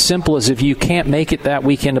could be as simple as, if you can't make it that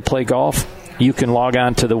weekend to play golf, you can log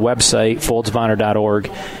on to the website,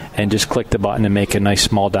 foldsofhonor.org, and just click the button and make a nice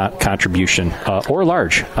small contribution, or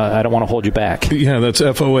large. I don't want to hold you back. Yeah, that's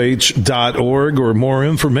FOH.org, or more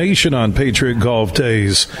information on Patriot Golf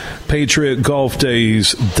Days,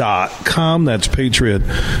 patriotgolfdays.com. That's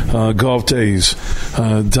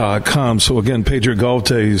patriotgolfdays.com. So again, Patriot Golf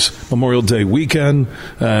Days, Memorial Day weekend,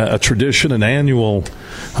 a tradition, an annual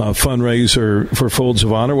fundraiser for Folds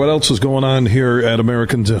of Honor. What else is going on here at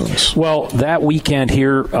American Dunes? Well, that weekend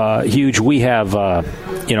here, huge. We have,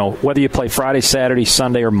 whether you play Friday, Saturday,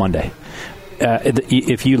 Sunday, or Monday.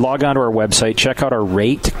 If you log on to our website, check out our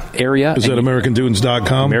rate area. Is that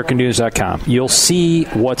AmericanDunes.com? AmericanDunes.com. You'll see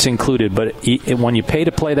what's included. But when you pay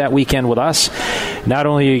to play that weekend with us, not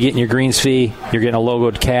only are you getting your greens fee, you're getting a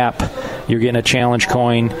logoed cap, you're getting a challenge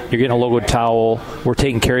coin, you're getting a logoed towel. We're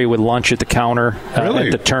taking care of you with lunch at the counter, really?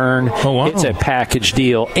 At the turn. Oh, wow. It's a package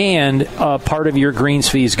deal. And part of your greens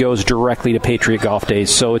fees goes directly to Patriot Golf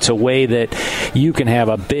Days. So it's a way that you can have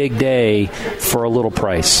a big day for a little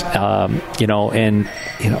price.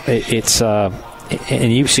 It's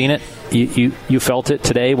and you've seen it. You felt it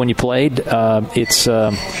today when you played. It's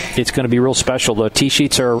going to be real special. The tee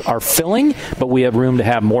sheets are filling, but we have room to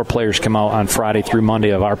have more players come out on Friday through Monday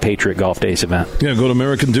of our Patriot Golf Days event. Yeah, go to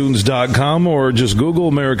AmericanDunes.com or just Google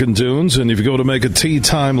American Dunes, and if you go to make a tee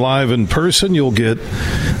time live in person, you'll get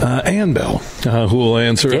Ann Bell, who will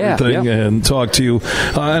answer everything and talk to you.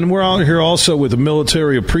 And we're out here also with the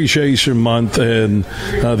Military Appreciation Month and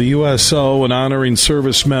the USO, and honoring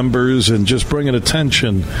service members and just bringing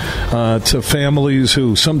attention to families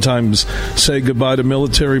who sometimes say goodbye to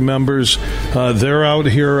military members. They're out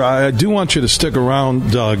here. I do want you to stick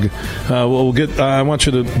around, Doug. I want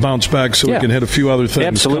you to bounce back so we can hit a few other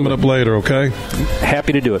things coming up later, okay?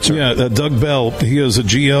 Happy to do it, sir. Yeah, Doug Bell, he is a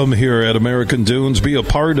GM here at American Dunes. Be a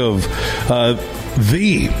part of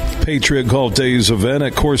the Patriot Golf Days event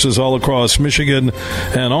at courses all across Michigan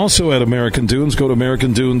and also at American Dunes. Go to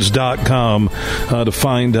AmericanDunes.com to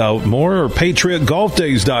find out more, or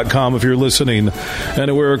PatriotGolfDays.com if you're listening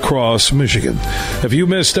anywhere across Michigan. If you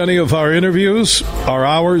missed any of our interviews, our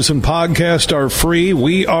hours and podcast are free.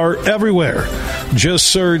 We are everywhere. Just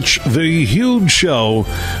search The Huge Show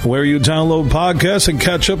where you download podcasts and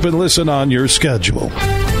catch up and listen on your schedule.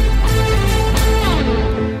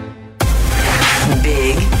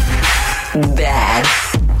 Big, bad,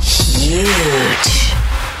 huge.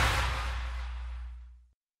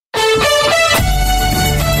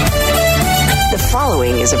 The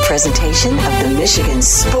following is a presentation of the Michigan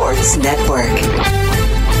Sports Network.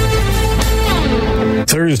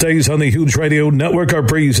 Thursdays on the Huge Radio Network are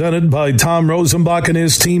presented by Tom Rosenbach and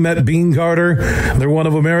his team at Bean Carter. They're one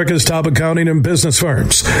of America's top accounting and business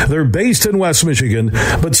firms. They're based in West Michigan,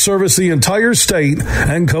 but service the entire state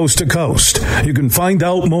and coast to coast. You can find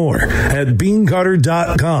out more at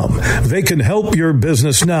beancarter.com. They can help your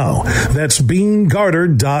business now. That's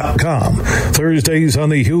beancarter.com. Thursdays on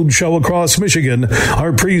the Huge Show across Michigan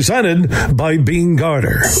are presented by Bean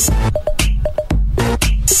Carter.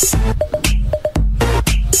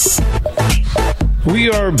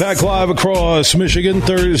 We are back live across Michigan.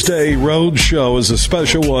 Thursday Road Show is a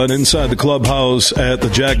special one inside the clubhouse at the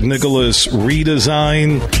Jack Nicklaus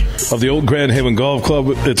redesign of the old Grand Haven Golf Club.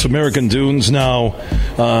 It's American Dunes now.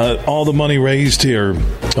 All the money raised here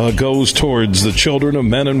goes towards the children of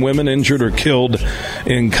men and women injured or killed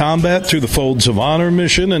in combat through the Folds of Honor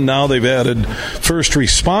mission, and now they've added first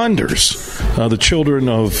responders, the children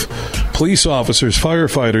of police officers,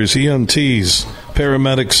 firefighters, EMTs,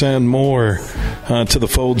 paramedics, and more to the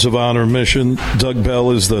Folds of Honor mission. Doug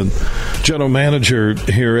Bell is the general manager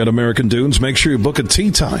here at American Dunes. Make sure you book a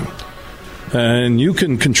tee time, and you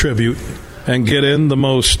can contribute and get in the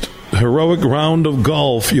most heroic round of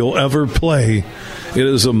golf you'll ever play. It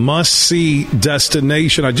is a must-see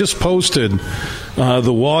destination. I just posted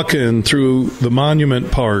the walk-in through the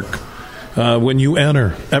Monument Park. When you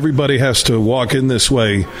enter, everybody has to walk in this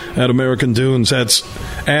way at American Dunes. That's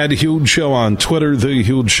 @Huge Show on Twitter, The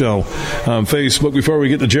Huge Show on Facebook. Before we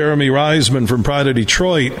get to Jeremy Reisman from Pride of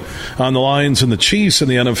Detroit on the Lions and the Chiefs in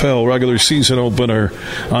the NFL regular season opener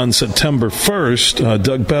on September 1st,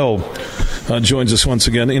 Doug Bell joins us once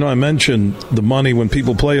again. You know, I mentioned the money when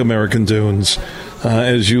people play American Dunes.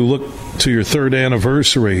 As you look to your third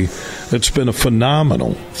anniversary, it's been a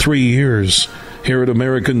phenomenal 3 years here at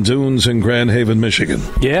American Dunes in Grand Haven, Michigan.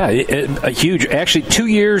 Yeah, a huge. Actually, 2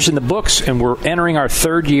 years in the books, and we're entering our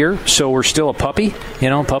third year, so we're still a puppy. You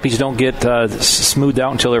know, puppies don't get smoothed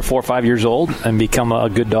out until they're 4 or 5 years old and become a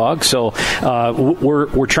good dog. So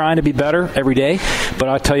we're trying to be better every day. But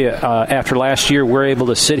I'll tell you, after last year, we're able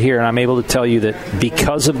to sit here, and I'm able to tell you that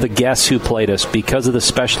because of the guests who played us, because of the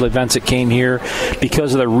special events that came here,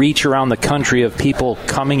 because of the reach around the country of people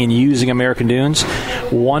coming and using American Dunes,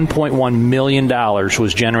 $1.1 million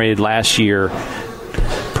was generated last year,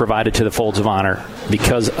 provided to the Folds of Honor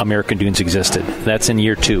because American Dunes existed. That's in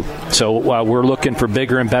year 2. So we're looking for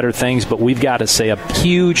bigger and better things, but we've got to say a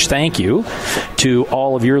huge thank you to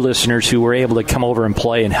all of your listeners who were able to come over and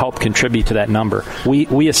play and help contribute to that number.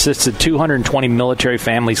 We assisted 220 military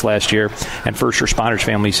families last year and first responders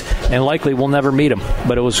families, and likely we'll never meet them,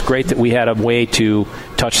 but it was great that we had a way to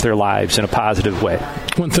touch their lives in a positive way.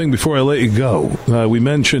 One thing before I let you go, we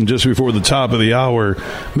mentioned just before the top of the hour,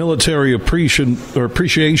 Military Appreciation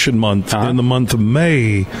Month in the month of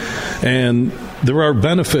May, and there are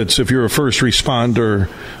benefits if you're a first responder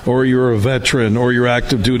or you're a veteran or you're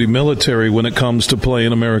active duty military when it comes to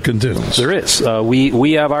playing American Dunes. There is.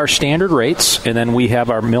 We have our standard rates, and then we have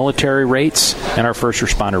our military rates and our first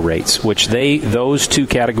responder rates, which those two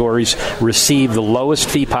categories receive the lowest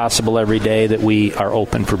fee possible every day that we are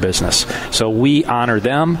open for business. So we honor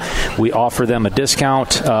them. We offer them a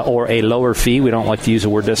discount or a lower fee. We don't like to use the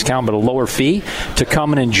word discount, but a lower fee to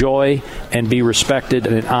come and enjoy and be respected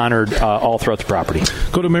and honored all throughout the property.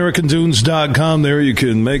 Go to AmericanDunes.com. There you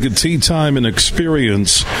can make a tee time and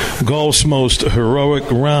experience golf's most heroic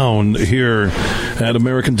round here at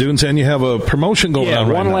American Dunes. And you have a promotion going on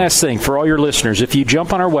right now. One last thing for all your listeners. If you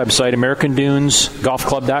jump on our website,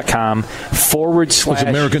 AmericanDunesGolfClub.com /It's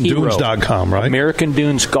AmericanDunes.com, right? American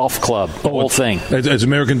Dunes Golf Club, the whole thing. It's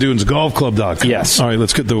AmericanDunesGolfClub.com. Yes. All right,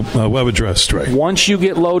 let's get the web address straight. Once you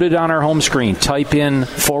get loaded on our home screen, type in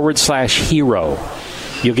 /hero.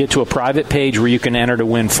 You'll get to a private page where you can enter to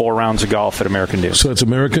win 4 rounds of golf at American Dunes. So it's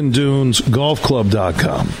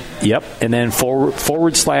AmericanDunesGolfClub.com. Yep, and then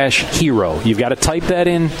 /hero. You've got to type that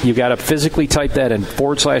in. You've got to physically type that in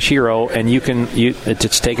 /hero, and you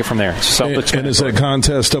just take it from there. And is that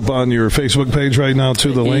contest up on your Facebook page right now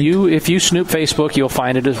too? The link. If you snoop Facebook, you'll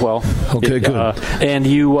find it as well. Okay, good. And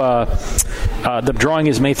the drawing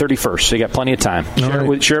is May 31st, so you got plenty of time.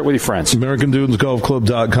 Share it with your friends.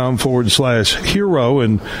 AmericanDunesGolfClub.com /hero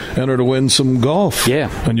and enter to win some golf.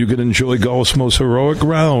 Yeah, and you can enjoy golf's most heroic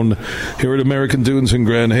round here at American Dunes in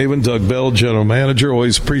Grand Haven. Doug Bell, general manager.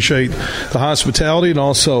 Always appreciate the hospitality and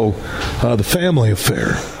also the family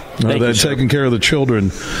affair That taking care of the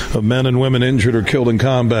children of men and women injured or killed in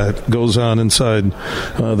combat goes on inside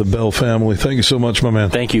the Bell family. Thank you so much, my man.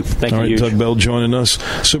 Thank you. All right, Doug Bell joining us.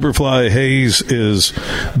 Superfly Hayes is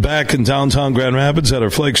back in downtown Grand Rapids at our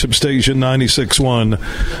flagship station,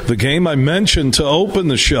 96.1. The game I mentioned to open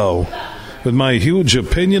the show with my huge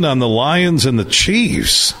opinion on the Lions and the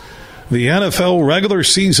Chiefs. The NFL regular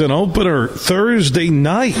season opener Thursday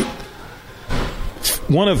night.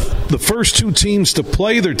 One of the first two teams to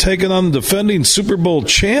play, they're taking on the defending Super Bowl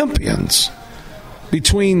champions.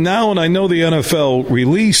 Between now and I know the NFL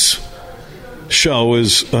release show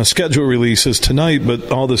is schedule release is tonight, but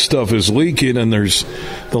all this stuff is leaking, and there's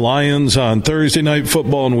the Lions on Thursday Night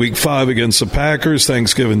Football in Week 5 against the Packers,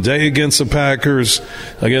 Thanksgiving Day against the Packers.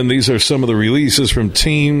 Again, these are some of the releases from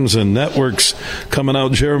teams and networks coming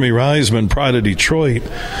out. Jeremy Reisman, Pride of Detroit,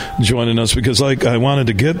 joining us because, like I wanted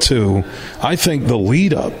to get to, I think the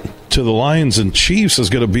lead up to the Lions and Chiefs is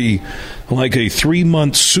going to be like a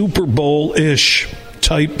 3-month Super Bowl-ish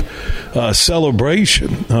type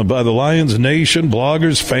celebration by the Lions Nation,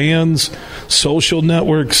 bloggers, fans, social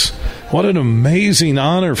networks. What an amazing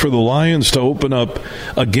honor for the Lions to open up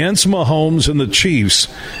against Mahomes and the Chiefs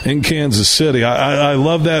in Kansas City. I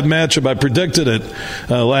love that matchup. I predicted it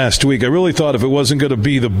last week. I really thought if it wasn't going to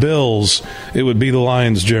be the Bills, it would be the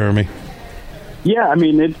Lions, Jeremy. Yeah, I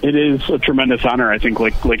mean, it is a tremendous honor, I think,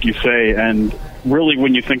 like you say, and really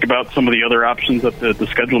when you think about some of the other options that the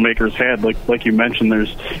schedule makers had, like you mentioned,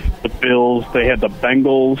 there's the Bills, they had the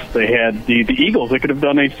Bengals, they had the Eagles. They could have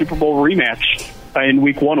done a Super Bowl rematch in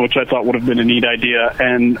Week 1, which I thought would have been a neat idea,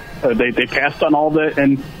 and they passed on all that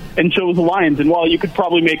and chose the Lions. And while you could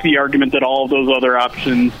probably make the argument that all of those other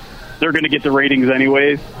options, they're going to get the ratings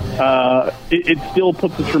anyways, it still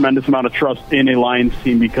puts a tremendous amount of trust in a Lions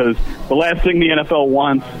team, because the last thing the NFL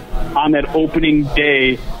wants on that opening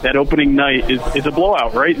day, that opening night, is a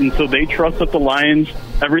blowout, right? And so they trust that the Lions,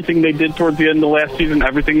 everything they did towards the end of last season,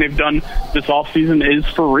 everything they've done this offseason is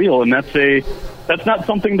for real. And that's not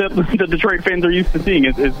something that the Detroit fans are used to seeing,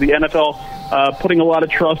 is the NFL putting a lot of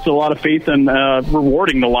trust, a lot of faith, and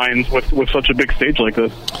rewarding the Lions with such a big stage like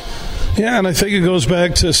this. Yeah, and I think it goes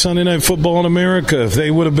back to Sunday Night Football in America. If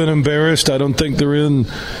they would have been embarrassed, I don't think they're in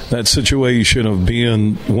that situation of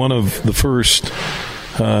being one of the first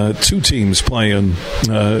two teams playing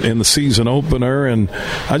in the season opener. And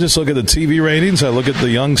I just look at the TV ratings. I look at the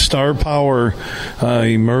young star power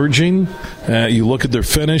emerging. You look at their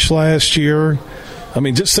finish last year. I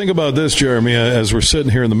mean, just think about this, Jeremy, as we're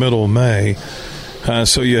sitting here in the middle of May.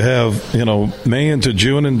 So you have, May into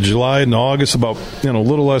June and July and August, about, a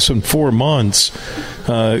little less than 4 months.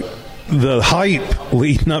 The hype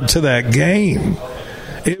leading up to that game,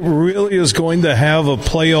 it really is going to have a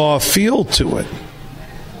playoff feel to it.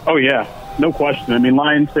 Oh, yeah, no question. I mean,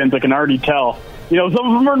 Lions fans, I can already tell. Some of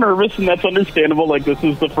them are nervous, and that's understandable. Like, this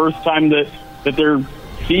is the first time that they're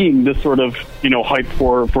seeing this sort of, hype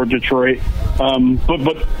for Detroit.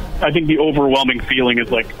 But I think the overwhelming feeling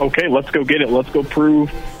is like, okay, let's go get it. Let's go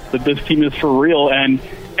prove that this team is for real. And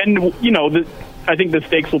I think the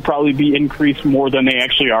stakes will probably be increased more than they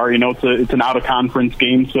actually are. It's an out-of-conference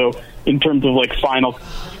game. So in terms of, like, final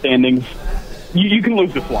standings, you can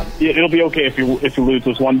lose this one. It'll be okay if you lose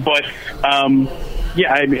this one. But,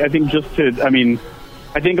 yeah, I think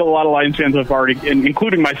I think a lot of Lions fans have already,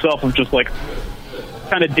 including myself, have just, like,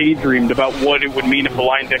 kind of daydreamed about what it would mean if the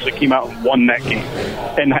Lions actually came out and won that game,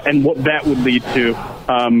 and what that would lead to,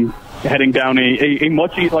 heading down a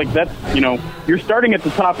much, like, that's, you're starting at the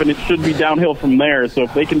top and it should be downhill from there. So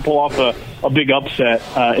if they can pull off a big upset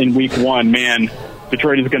in Week 1, man,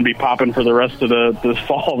 Detroit is going to be popping for the rest of the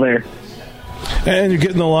fall there. And you're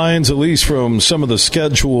getting the Lions, at least from some of the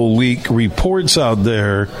schedule leak reports out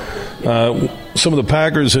there. Some of the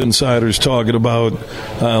Packers insiders talking about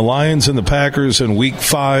Lions and the Packers in Week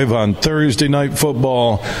 5 on Thursday Night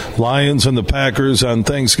Football, Lions and the Packers on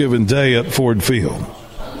Thanksgiving Day at Ford Field.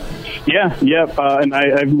 Yeah, and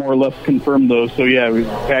I've more or less confirmed those. So, yeah,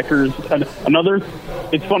 Packers. Another,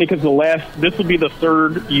 it's funny because this will be the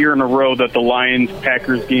third year in a row that the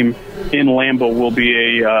Lions-Packers game in Lambeau will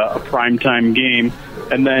be a primetime game,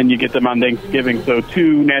 and then you get them on Thanksgiving. So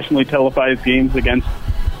 2 nationally televised games against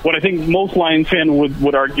what I think most Lions fans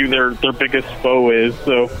would argue their biggest foe is.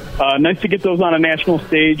 So nice to get those on a national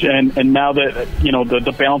stage, and now that,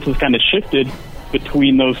 the balance has kind of shifted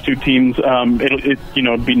between those two teams,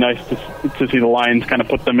 it'd be nice to see the Lions kind of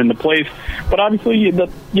put them into place. But obviously,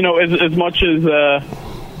 as much as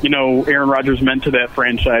Aaron Rodgers meant to that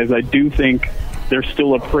franchise, I do think they're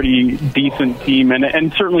still a pretty decent team,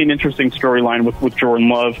 and certainly an interesting storyline with Jordan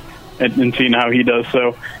Love and seeing how he does.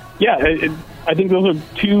 So, yeah, I think those are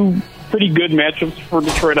 2 pretty good matchups for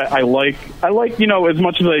Detroit. I like, as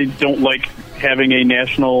much as I don't like having a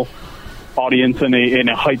national audience in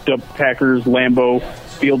a hyped up Packers Lambeau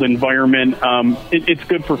Field environment. It's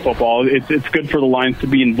good for football. It's good for the Lions to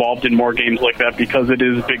be involved in more games like that because it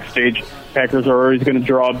is a big stage. Packers are always going to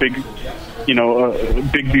draw a big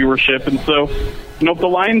viewership, and so if the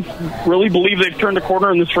Lions really believe they've turned a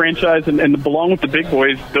corner in this franchise and belong with the big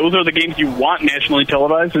boys, those are the games you want nationally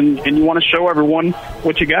televised, and you want to show everyone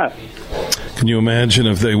what you got. Can you imagine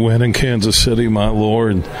if they win in Kansas City, my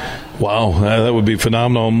Lord? Wow, that would be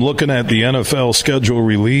phenomenal. I'm looking at the NFL schedule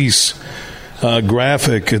release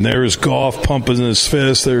graphic, and there's Goff pumping his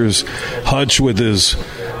fist. There's Hutch with his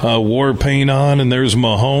war paint on, and there's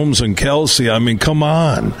Mahomes and Kelsey. I mean, come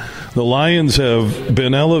on. The Lions have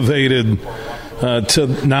been elevated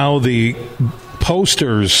to now the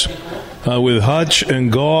posters with Hutch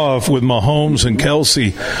and Goff, with Mahomes and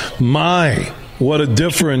Kelsey. My, what a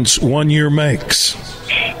difference 1 year makes.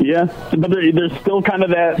 Yeah, but there's still kind of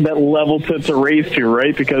that level to raise to,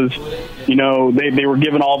 right? Because, they were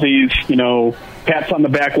given all these, pats on the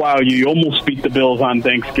back. Wow, you almost beat the Bills on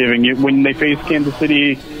Thanksgiving. When they faced Kansas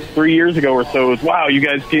City 3 years ago or so, it was, wow, you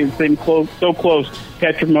guys came so close.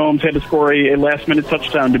 Patrick Mahomes had to score a last-minute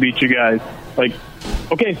touchdown to beat you guys. Like,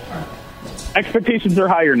 okay, expectations are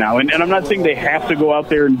higher now. And I'm not saying they have to go out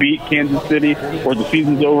there and beat Kansas City or the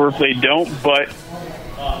season's over if they don't, but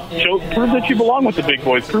prove that you belong with the big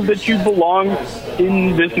boys. Prove that you belong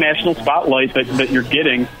in this national spotlight that you're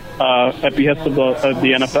getting at behest of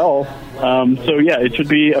the NFL. It should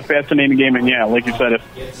be a fascinating game. And, yeah, like you said,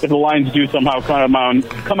 if the Lions do somehow come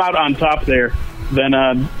out on top there,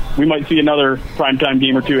 then we might see another primetime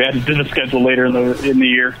game or two added to the schedule later in the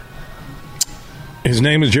year. His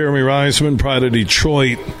name is Jeremy Reisman, Pride of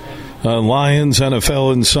Detroit. Lions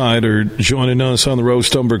NFL Insider joining us on the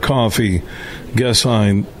Roast Umber Coffee guest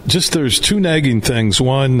line. Just there's two nagging things.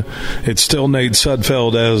 One, it's still Nate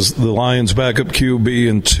Sudfeld as the Lions backup QB,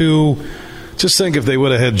 and two, just think if they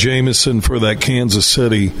would have had Jameson for that Kansas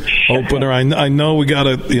City opener. I know we got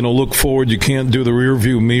to look forward. You can't do the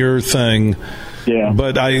rearview mirror thing. Yeah.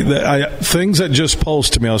 But I things that just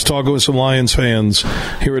pulsed to me. I was talking with some Lions fans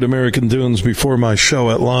here at American Dunes before my show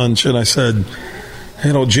at lunch, and I said,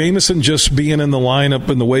 Jameson just being in the lineup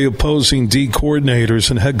and the way opposing D coordinators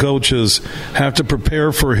and head coaches have to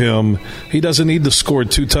prepare for him, he doesn't need to score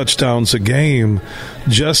 2 touchdowns a game,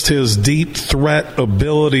 just his deep threat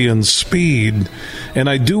ability and speed. And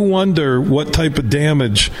I do wonder what type of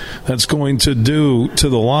damage that's going to do to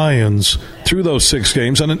the Lions through those 6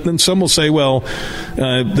 games. And some will say, well,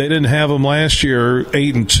 they didn't have him last year,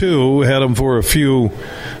 8-2, had him for a few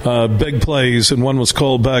big plays, and one was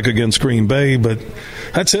called back against Green Bay, but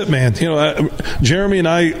that's it, man. Jeremy and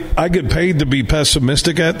I get paid to be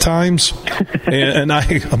pessimistic at times, and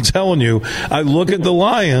I'm telling you, I look at the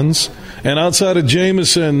Lions, and outside of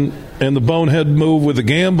Jameson and the bonehead move with the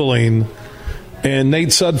gambling, and Nate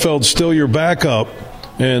Sudfeld's still your backup,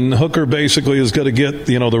 and Hooker basically is going to get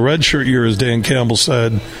the red shirt year, as Dan Campbell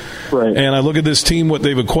said. Right. And I look at this team, what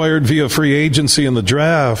they've acquired via free agency in the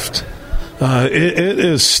draft. It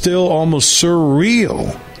is still almost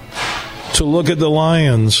surreal to look at the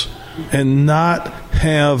Lions and not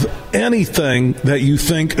have anything that you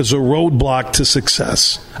think is a roadblock to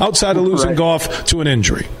success outside of losing Goff to an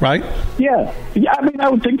injury, right? Yeah. I mean, I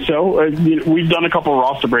would think so. We've done a couple of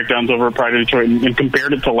roster breakdowns over at Pride of Detroit and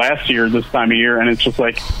compared it to last year this time of year, and it's just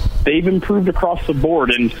like they've improved across the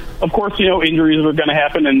board. And, of course, injuries are going to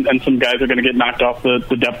happen, and some guys are going to get knocked off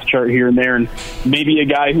the depth chart here and there. And maybe a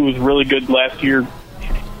guy who was really good last year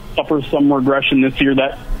suffers some regression this year.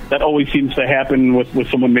 That always seems to happen with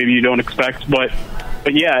someone maybe you don't expect. But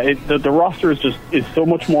yeah, the roster is so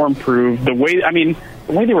much more improved. The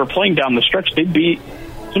way they were playing down the stretch, they beat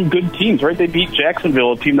some good teams, right? They beat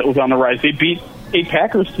Jacksonville, a team that was on the rise. They beat a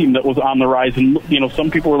Packers team that was on the rise. And,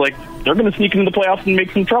 some people were like, they're going to sneak into the playoffs and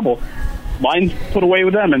make some trouble. Lions put away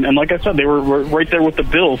with them. And like I said, they were right there with the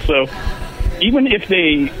Bills. So even if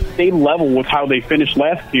they stay level with how they finished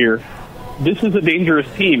last year, this is a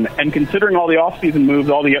dangerous team. And considering all the offseason moves,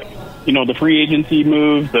 all the, the free agency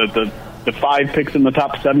moves, the 5 picks in the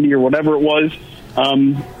top 70 or whatever it was,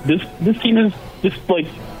 this team is just like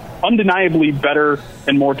undeniably better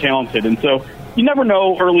and more talented. And so you never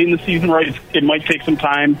know early in the season, right? It might take some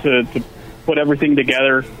time to put everything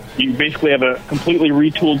together. You basically have a completely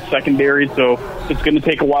retooled secondary, so it's going to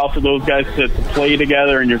take a while for those guys to play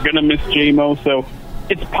together, and you're going to miss J-Mo. So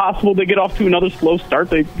it's possible they get off to another slow start.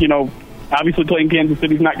 They, obviously playing Kansas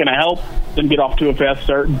City is not going to help them get off to a fast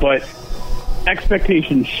start, but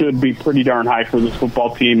expectations should be pretty darn high for this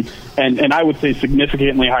football team, and I would say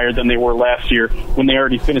significantly higher than they were last year when they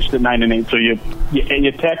already finished at 9-8. So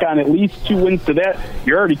you tack on at least 2 wins to that,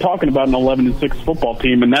 you're already talking about an 11-6 football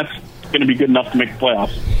team, and that's going to be good enough to make the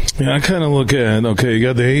playoffs. Yeah, I kind of look at, okay, you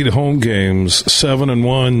got the 8 home games,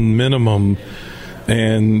 7-1 minimum,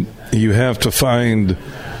 and you have to find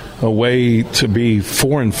a way to be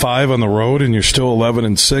 4-5 on the road, and you're still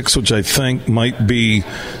 11-6, which I think might be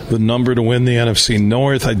the number to win the NFC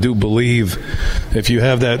North. I do believe if you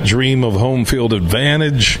have that dream of home field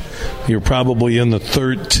advantage, you're probably in the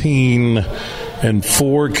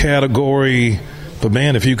 13-4 category. But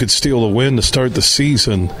man, if you could steal a win to start the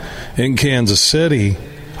season in Kansas City,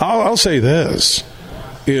 I'll say this: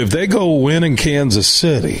 if they go win in Kansas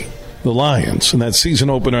City, the Lions, in that season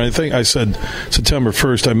opener, I think I said September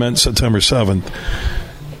 1st, I meant September 7th,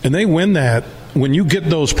 and they win that, when you get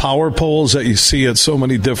those power polls that you see at so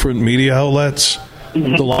many different media outlets,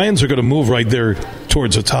 the Lions are going to move right there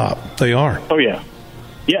towards the top. They are. Oh, yeah.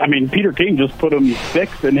 Yeah, I mean, Peter King just put them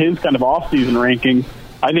 6th in his kind of off-season ranking.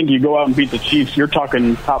 I think you go out and beat the Chiefs, you're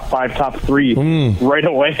talking top 5, top 3 right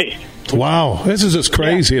away. Wow, this is just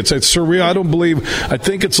crazy. Yeah. It's surreal. I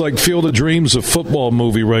think it's like Field of Dreams, a football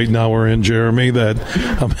movie right now we're in, Jeremy, that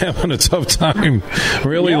I'm having a tough time.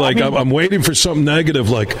 Really, I'm waiting for something negative,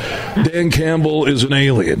 like Dan Campbell is an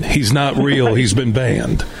alien. He's not real. He's been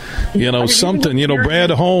banned. Something. Brad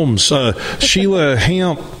Holmes, Sheila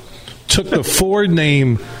Hamp took the Ford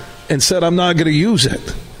name and said, I'm not going to use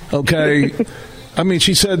it. Okay? I mean,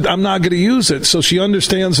 she said, I'm not going to use it. So she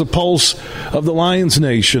understands the pulse of the Lions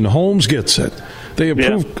Nation. Holmes gets it.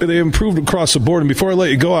 They improved across the board. And before I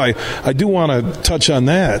let you go, I do want to touch on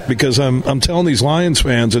that, because I'm telling these Lions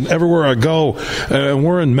fans, and everywhere I go, and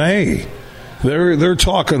we're in May, they're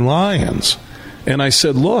talking Lions. And I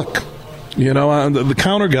said, look, the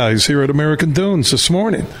counter guys here at American Dunes this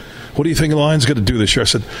morning, what do you think the Lions going to do this year? I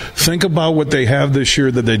said, think about what they have this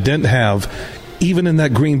year that they didn't have, even in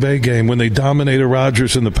that Green Bay game when they dominated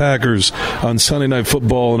Rodgers and the Packers on Sunday Night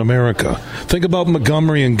Football in America. Think about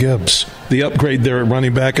Montgomery and Gibbs, the upgrade there at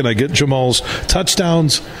running back, and I get Jamal's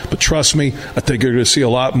touchdowns, but trust me, I think you're going to see a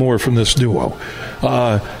lot more from this duo.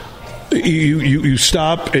 You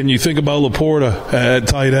stop and you think about Laporta at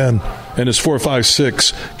tight end and his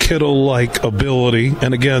 4.56 Kittle-like ability.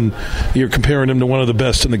 And again, you're comparing him to one of the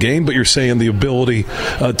best in the game, but you're saying the ability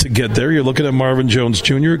to get there. You're looking at Marvin Jones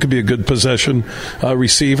Jr. It could be a good possession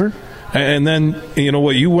receiver. And then,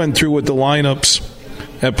 what you went through with the lineups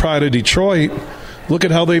at Pride of Detroit, look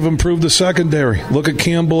at how they've improved the secondary. Look at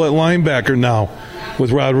Campbell at linebacker now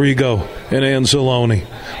with Rodrigo and Anzalone.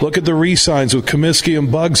 Look at the re-signs with Comiskey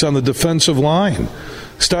and Buggs on the defensive line.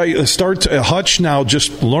 Start Hutch now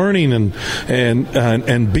just learning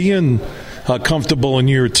and being comfortable in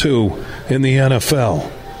year 2 in the NFL.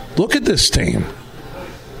 Look at this team.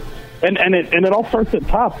 And it all starts at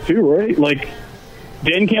top too, right? Like,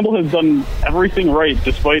 Dan Campbell has done everything right,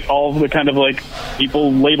 despite all of the kind of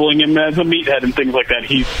people labeling him as a meathead and things like that.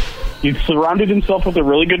 He's surrounded himself with a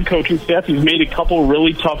really good coaching staff. He's made a couple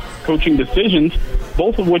really tough coaching decisions,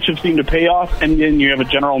 both of which have seemed to pay off. And then you have a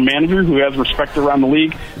general manager who has respect around the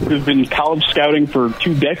league, who's been college scouting for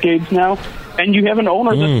 2 decades now. And you have an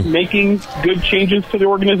owner that's making good changes to the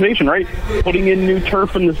organization, right? Putting in new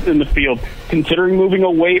turf in the field, considering moving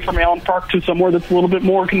away from Allen Park to somewhere that's a little bit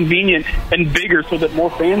more convenient and bigger so that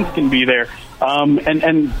more fans can be there.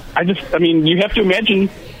 And you have to imagine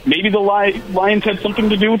maybe the Lions had something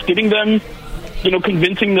to do with getting them,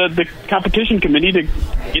 convincing the competition committee to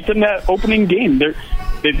get them that opening game. They're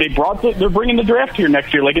bringing the draft here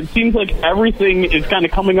next year. It seems like everything is kind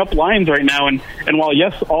of coming up Lions right now. And while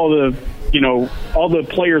yes, all the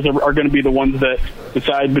players are going to be the ones that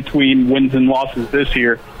decide between wins and losses this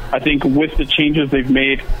year, I think with the changes they've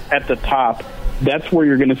made at the top, that's where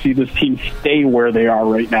you're going to see this team stay where they are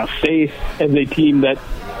right now. Stay as a team that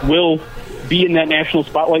will be in that national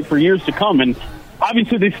spotlight for years to come. And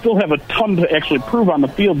obviously they still have a ton to actually prove on the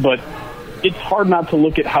field, but it's hard not to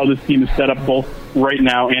look at how this team is set up both right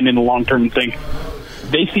now and in the long term and think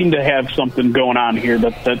they seem to have something going on here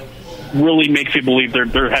that really makes you believe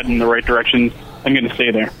they're heading in the right direction. I'm going to stay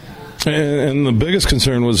there. And the biggest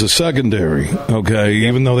concern was the secondary, okay?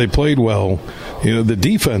 Even though they played well, the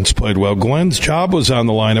defense played well. Glenn's job was on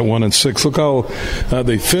the line at 1-6. Look how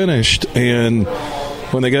they finished. And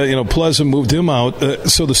when they got, Pleasant moved him out.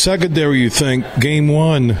 So the secondary, you think, game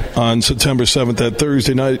 1 on September 7th, that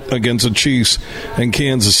Thursday night against the Chiefs and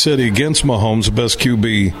Kansas City against Mahomes, the best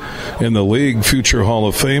QB in the league, future Hall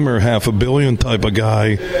of Famer, $500 million type of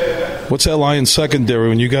guy. What's that Lions secondary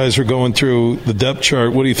when you guys are going through the depth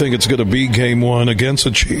chart? What do you think it's going to be game 1 against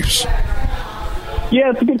the Chiefs?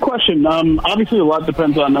 Yeah, it's a good question. Obviously, a lot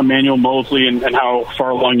depends on Emmanuel Mosley and how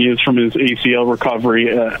far along he is from his ACL recovery.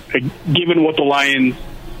 Given what the Lions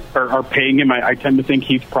are paying him, I tend to think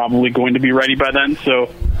he's probably going to be ready by then. So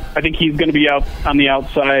I think he's going to be out on the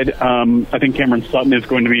outside. I think Cameron Sutton is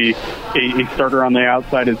going to be a starter on the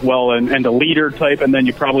outside as well, and a leader type. And then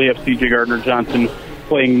you probably have C.J. Gardner-Johnson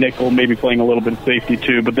playing nickel, maybe playing a little bit of safety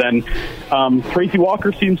too. But then Tracy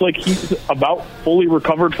Walker seems like he's about fully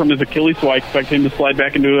recovered from his Achilles, so I expect him to slide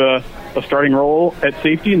back into a starting role at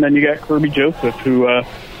safety. And then you got Kirby Joseph, who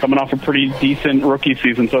coming off a pretty decent rookie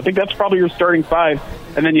season. So I think that's probably your starting five.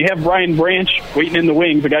 And then you have Brian Branch waiting in the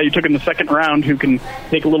wings, a guy you took in the second round who can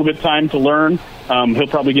take a little bit of time to learn. He'll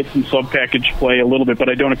probably get some sub-package play a little bit, but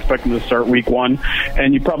I don't expect him to start week one.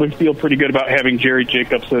 And you probably feel pretty good about having Jerry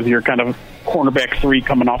Jacobs as your kind of cornerback 3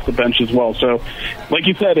 coming off the bench as well. So, like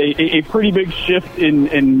you said, a pretty big shift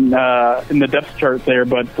in the depth chart there,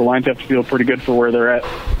 but the Lions have to feel pretty good for where they're at.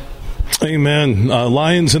 Amen.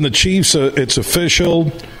 Lions and the Chiefs, it's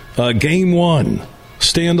official. Game 1,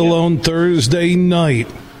 standalone Thursday night.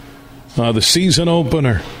 The season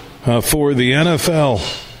opener for the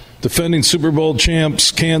NFL. Defending Super Bowl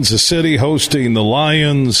champs Kansas City hosting the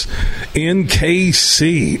Lions in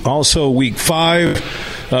KC. Also, Week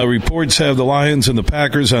 5. Reports have the Lions and the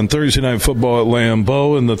Packers on Thursday Night Football at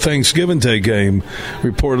Lambeau, and the Thanksgiving Day game,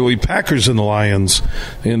 reportedly Packers and the Lions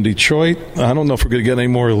in Detroit. I don't know if we're going to get any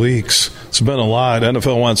more leaks. It's been a lot.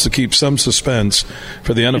 NFL wants to keep some suspense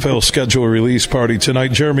for the NFL schedule release party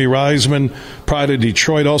tonight. Jeremy Reisman, Pride of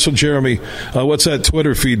Detroit. Also, Jeremy, what's that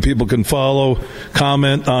Twitter feed people can follow,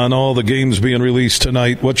 comment on all the games being released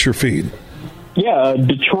tonight? What's your feed? Yeah,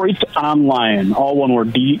 Detroit Online, all one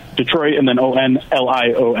word, Detroit and then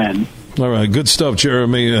ONLION. All right, good stuff,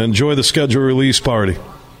 Jeremy. Enjoy the schedule release party.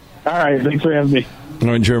 All right, thanks for having me. All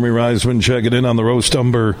right, Jeremy Reisman checking in on the Roast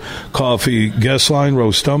Umber Coffee guest line.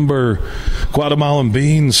 Roast Umber, Guatemalan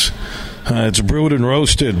beans. It's brewed and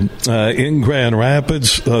roasted in Grand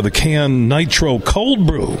Rapids. The canned Nitro Cold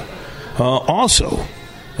Brew also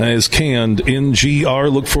is canned in GR.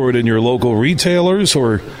 Look for it in your local retailers,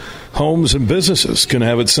 or homes and businesses can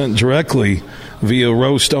have it sent directly via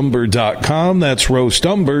roastumber.com. That's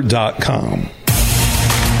roastumber.com.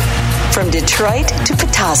 From Detroit to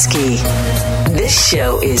Petoskey, this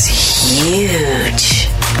show is huge.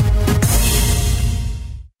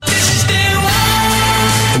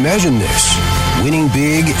 Imagine this, winning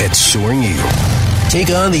big at Soaring Eagle. Take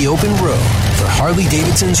on the open road for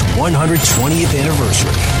Harley-Davidson's 120th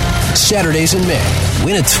anniversary. Saturdays in May,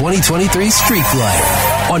 win a 2023 Street Glider.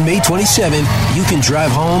 On May 27th, you can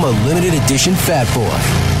drive home a limited edition Fat Boy.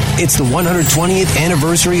 It's the 120th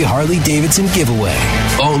anniversary Harley-Davidson giveaway.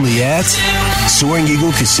 Only at Soaring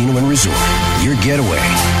Eagle Casino and Resort. Your getaway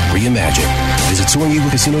reimagined. Visit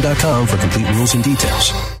SoaringEagleCasino.com for complete rules and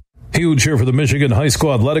details. Huge here for the Michigan High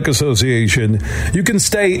School Athletic Association. You can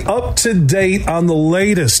stay up to date on the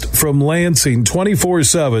latest from Lansing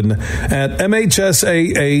 24/7 at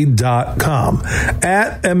MHSAA.com,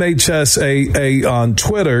 at MHSAA on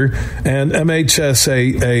Twitter, and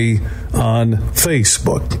MHSAA on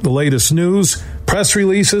Facebook. The latest news, press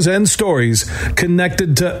releases, and stories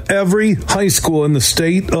connected to every high school in the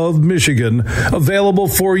state of Michigan, available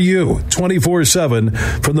for you 24/7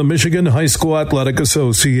 from the Michigan High School Athletic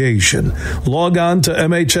Association. Log on to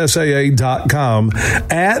MHSAA.com,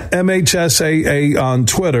 at MHSAA on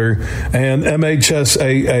Twitter, and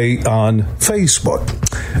MHSAA on Facebook.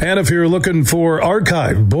 And if you're looking for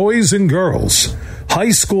archived boys and girls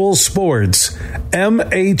high school sports,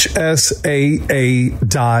 MHSAA.TV.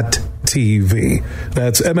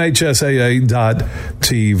 That's MHSAA.TV.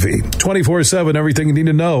 24/7, everything you need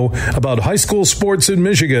to know about high school sports in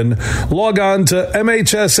Michigan. Log on to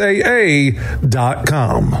MHSAA.com.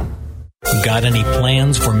 Got any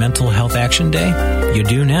plans for Mental Health Action Day? You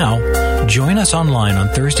do now. Join us online on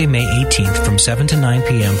Thursday, May 18th from 7 to 9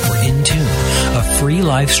 p.m. for In Tune, a free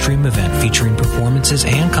live stream event featuring performances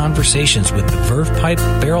and conversations with the Verve Pipe,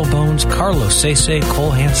 Barrel Bones, Carlos Sese,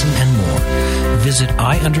 Cole Hansen, and more. Visit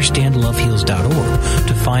IUnderstandLoveHeals.org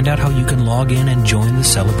to find out how you can log in and join the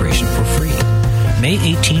celebration for free. May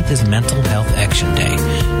 18th is Mental Health Action Day.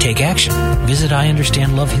 Take action. Visit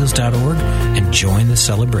IUnderstandLoveHeals.org and join the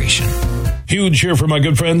celebration. Huge here for my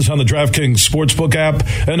good friends on the DraftKings Sportsbook app,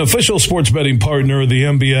 an official sports betting partner of the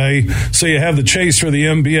NBA. So you have the chase for the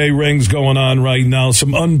NBA rings going on right now,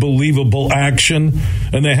 some unbelievable action.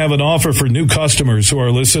 And they have an offer for new customers who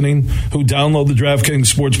are listening, who download the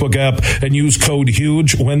DraftKings Sportsbook app and use code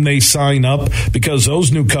HUGE when they sign up, because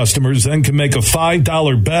those new customers then can make a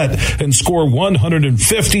 $5 bet and score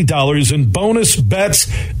 $150 in bonus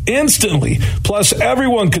bets instantly. Plus,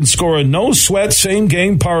 everyone can score a no-sweat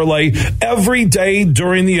same-game parlay every day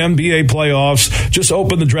during the NBA playoffs. Just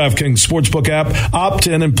open the DraftKings Sportsbook app, opt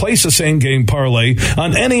in, and place a same-game parlay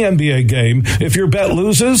on any NBA game. If your bet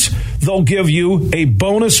loses, they'll give you a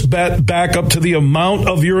bonus bet back up to the amount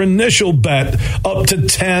of your initial bet, up to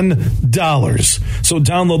 $10. So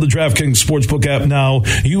download the DraftKings Sportsbook app now.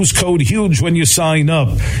 Use code HUGE when you sign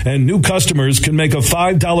up. And new customers can make a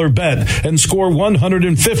 $5 bet and score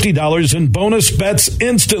 $150 in bonus bets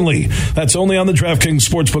instantly. That's only on the DraftKings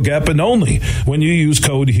Sportsbook app and only when you use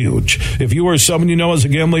code HUGE. If you or someone you know has a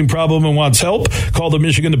gambling problem and wants help, call the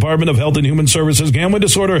Michigan Department of Health and Human Services Gambling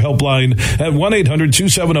Disorder Helpline at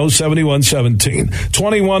 1-800-270-7117.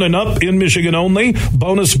 21 and up in Michigan only.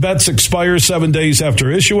 Bonus bets expire 7 days after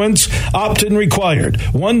issuance. Opt-in required.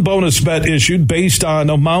 One bonus bet issued based on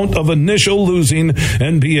amount of initial losing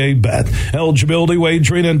NBA bet. Eligibility,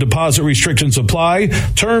 wagering, and deposit restrictions apply.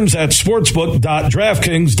 Terms at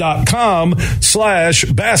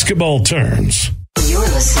sportsbook.draftkings.com/basketball terms. You're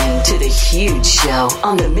listening to The Huge Show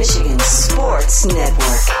on the Michigan Sports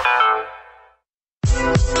Network.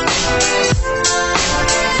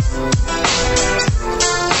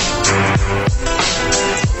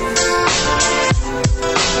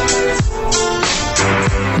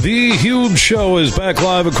 The Huge Show is back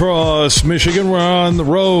live across Michigan. We're on the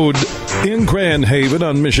road in Grand Haven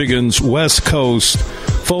on Michigan's West Coast.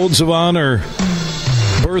 Folds of Honor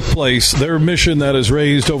birthplace, their mission that has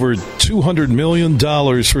raised over $200 million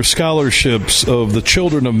for scholarships of the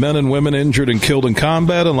children of men and women injured and killed in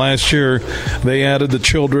combat. And last year, they added the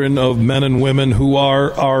children of men and women who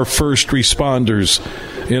are our first responders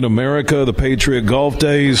in America. The Patriot Golf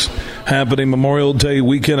Days happening Memorial Day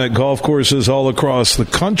weekend at golf courses all across the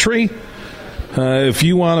country. If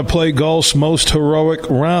you want to play golf's most heroic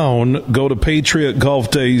round, go to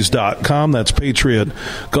PatriotGolfDays.com. That's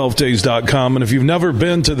PatriotGolfDays.com. And if you've never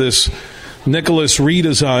been to this Nicholas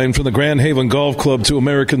redesign from the Grand Haven Golf Club to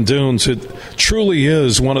American Dunes, it truly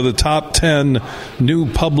is one of the top 10 new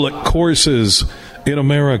public courses in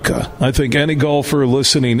America. I think any golfer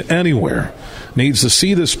listening anywhere needs to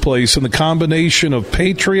see this place, and the combination of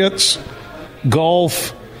Patriots,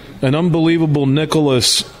 golf, an unbelievable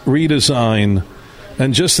Nicholas redesign,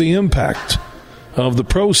 and just the impact of the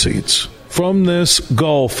proceeds from this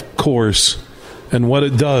golf course and what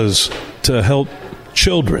it does to help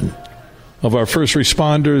children of our first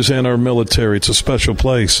responders and our military. It's a special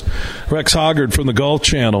place. Rex Hoggard from the Golf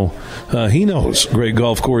Channel, he knows great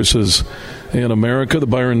golf courses in America. The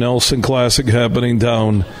Byron Nelson Classic happening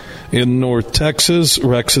down in North Texas.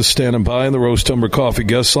 Rex is standing by in the Roast Umber Coffee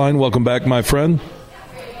guest line. Welcome back, my friend.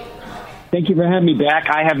 Thank you for having me back.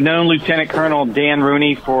 I have known Lieutenant Colonel Dan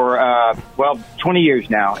Rooney for, 20 years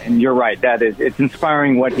now. And you're right. It's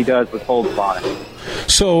inspiring what he does with Folds of Honor.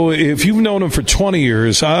 So if you've known him for 20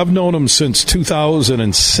 years, I've known him since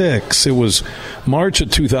 2006. It was March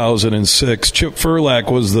of 2006. Chip Furlack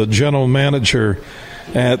was the general manager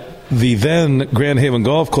at the then Grand Haven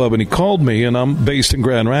Golf Club, and he called me, and I'm based in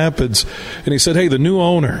Grand Rapids, and he said, hey, the new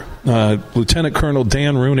owner, Lieutenant Colonel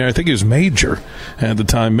Dan Rooney, I think he was Major at the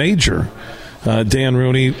time, Major Dan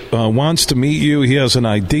Rooney wants to meet you. He has an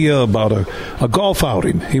idea about a golf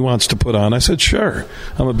outing he wants to put on. I said, sure.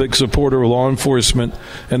 I'm a big supporter of law enforcement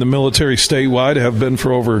and the military statewide. I have been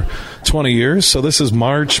for over 20 years. So this is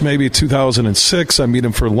March, maybe 2006. I meet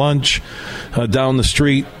him for lunch down the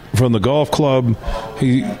street from the golf club.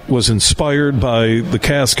 He was inspired by the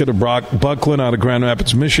casket of Brock Buckland out of Grand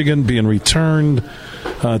Rapids, Michigan, being returned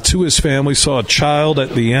to his family. Saw a child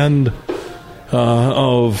at the end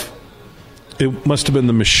of, it must have been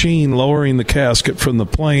the machine lowering the casket from the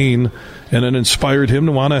plane, and it inspired him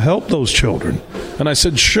to want to help those children. And I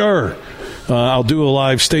said, sure, I'll do a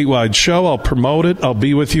live statewide show. I'll promote it. I'll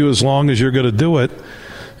be with you as long as you're going to do it.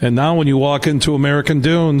 And now when you walk into American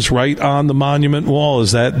Dunes, right on the monument wall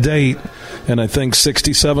is that date. And I think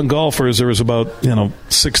 67 golfers. There was about,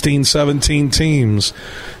 16, 17 teams.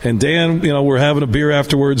 And Dan, we're having a beer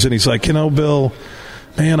afterwards, and he's like, Bill,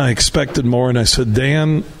 man, I expected more. And I said,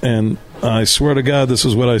 Dan, and I swear to God, this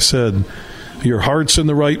is what I said. Your heart's in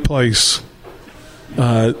the right place.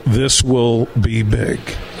 This will be big.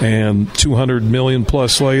 And 200 million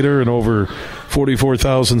plus later and over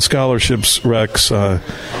 44,000 scholarships, Rex.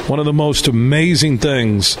 One of the most amazing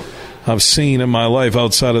things I've seen in my life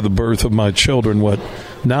outside of the birth of my children, what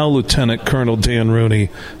now Lieutenant Colonel Dan Rooney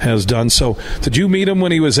has done. So did you meet him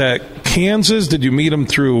when he was at Kansas? Did you meet him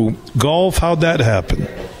through golf? How'd that happen?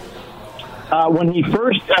 When he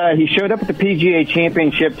first he showed up at the PGA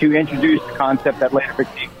Championship to introduce the concept that later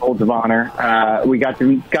became Folds of Honor. We got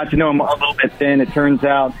to know him a little bit then. It turns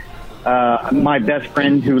out my best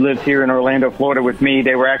friend who lives here in Orlando, Florida with me,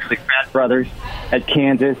 they were actually frat brothers at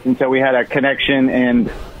Kansas, and so we had a connection,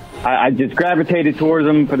 and I just gravitated towards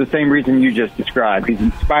him for the same reason you just described. He's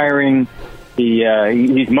inspiring.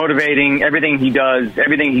 He's motivating. Everything he does,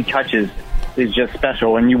 everything he touches is just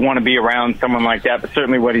special, and you want to be around someone like that, but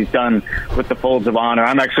certainly what he's done with the Folds of Honor.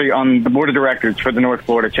 I'm actually on the board of directors for the North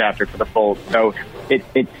Florida chapter for the Folds, so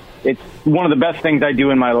it's one of the best things I do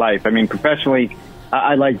in my life. I mean, professionally,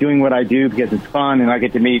 I like doing what I do because it's fun, and I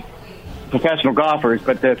get to meet professional golfers,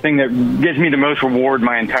 but the thing that gives me the most reward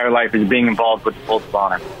my entire life is being involved with the Folds of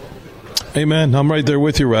Honor. Amen. I'm right there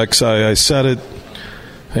with you, Rex. I said it,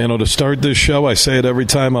 to start this show. I say it every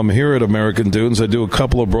time I'm here at American Dunes. I do a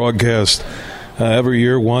couple of broadcasts every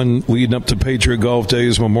year, one leading up to Patriot Golf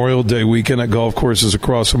Days, Memorial Day weekend at golf courses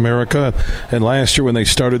across America. And last year when they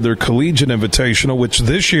started their Collegiate Invitational, which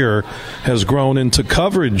this year has grown into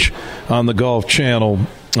coverage on the Golf Channel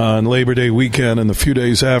on Labor Day weekend and the few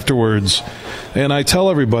days afterwards. And I tell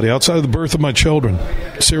everybody, outside of the birth of my children,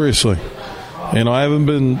 seriously, I haven't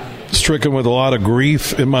been stricken with a lot of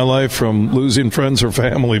grief in my life from losing friends or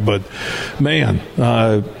family, but man,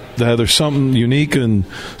 there's something unique and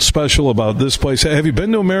special about this place. Have you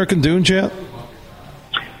been to American Dunes yet?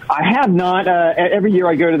 I have not. Every year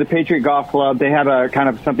I go to the Patriot Golf Club. They have a kind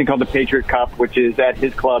of something called the Patriot Cup, which is at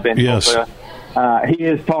his club in Tulsa. He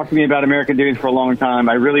has talked to me about American Dunes for a long time.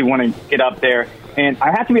 I really want to get up there. And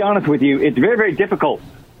I have to be honest with you, it's very, very difficult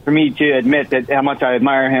for me to admit that how much I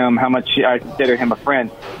admire him, how much I consider him a friend.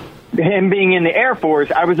 Him being in the Air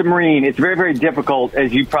Force, I was a Marine. It's very, very difficult,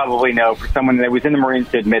 as you probably know, for someone that was in the Marines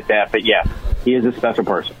to admit that. But, yeah, he is a special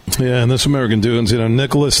person. Yeah, and this American Dunes,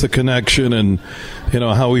 Nicholas the Connection, and,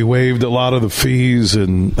 how he waived a lot of the fees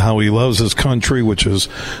and how he loves his country, which is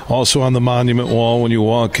also on the monument wall when you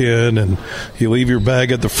walk in. And you leave your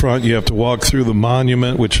bag at the front. You have to walk through the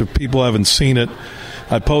monument, which if people haven't seen it,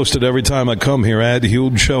 I post it every time I come here.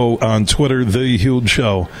 @Huge Show on Twitter, The Huge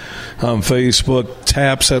Show on Facebook.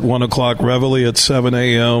 Taps at 1 o'clock, Reveille at 7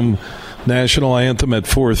 a.m., National Anthem at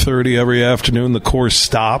 4:30 every afternoon. The course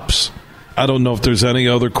stops. I don't know if there's any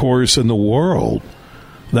other course in the world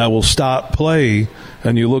that will stop play.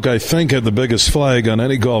 And you look, I think, at the biggest flag on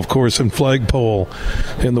any golf course and flagpole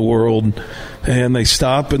in the world, and they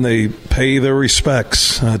stop and they pay their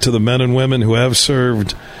respects to the men and women who have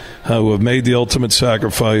served, who have made the ultimate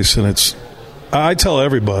sacrifice. And I tell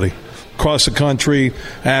everybody across the country,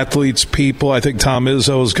 athletes, people, I think Tom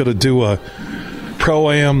Izzo is going to do a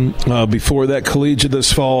Pro-Am before that collegiate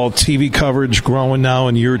this fall. TV coverage growing now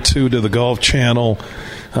in year 2 to the Golf Channel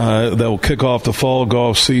that will kick off the fall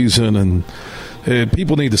golf season. And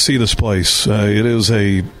people need to see this place. It is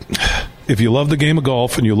if you love the game of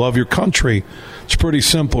golf and you love your country, it's pretty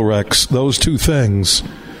simple, Rex. Those two things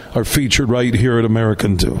are featured right here at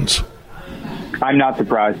American Dunes. I'm not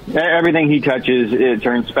surprised. Everything he touches, it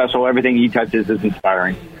turns special. Everything he touches is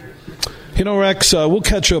inspiring. Rex, we'll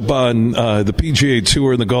catch up on the PGA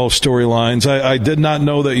Tour and the golf storylines. I did not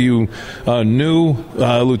know that you knew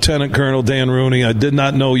Lieutenant Colonel Dan Rooney. I did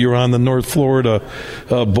not know you're on the North Florida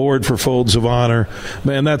board for Folds of Honor.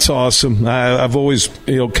 Man, that's awesome. I've always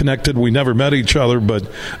connected. We never met each other, but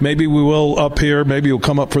maybe we will up here. Maybe you'll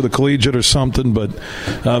come up for the collegiate or something.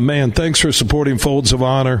 But, man, thanks for supporting Folds of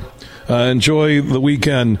Honor. Enjoy the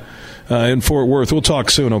weekend in Fort Worth. We'll talk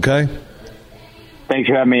soon, okay? Thanks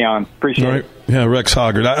for having me on. Appreciate it. Yeah, Rex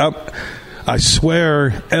Hoggard. I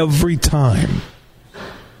swear every time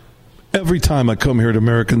I come here to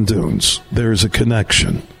American Dunes, there's a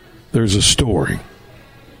connection. There's a story.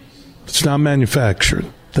 It's not manufactured.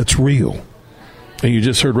 That's real. And you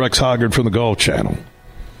just heard Rex Hoggard from the Golf Channel.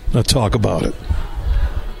 Let's talk about it.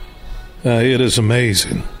 It is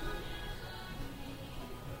amazing.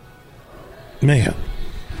 Man,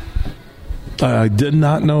 I did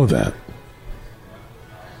not know that.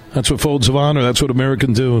 That's what Folds of Honor, that's what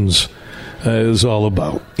American Dunes is all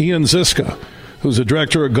about. Ian Ziska, who's the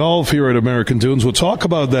director of golf here at American Dunes, will talk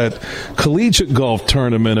about that collegiate golf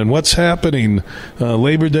tournament and what's happening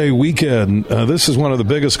Labor Day weekend. This is one of the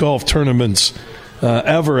biggest golf tournaments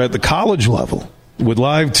ever at the college level with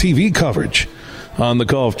live TV coverage on the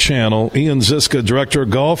Golf Channel. Ian Ziska, director of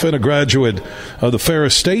golf and a graduate of the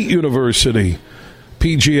Ferris State University.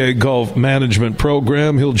 PGA Golf Management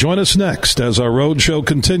Program. He'll join us next as our road show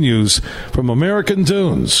continues from American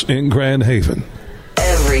Dunes in Grand Haven.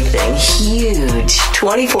 Everything huge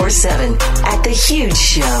 24/7 at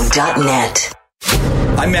thehugeshow.net.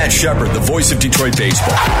 I'm Matt Shepard, the voice of Detroit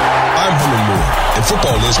baseball. I'm Herman Moore, and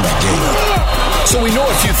football is my game. So we know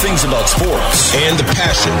a few things about sports. And the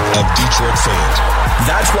passion of Detroit fans.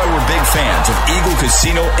 That's why we're big fans of Eagle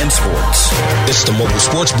Casino and Sports. It's the mobile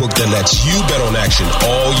sports book that lets you bet on action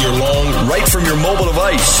all year long. Right from your mobile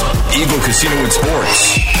device. Eagle Casino and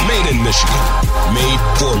Sports. Made in Michigan. Made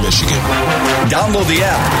for Michigan. Download the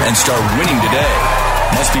app and start winning today.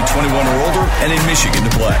 Must be 21 or older and in Michigan to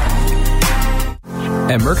play.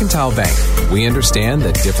 At Mercantile Bank, we understand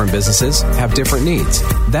that different businesses have different needs.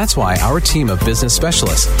 That's why our team of business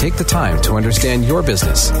specialists take the time to understand your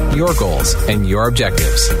business, your goals, and your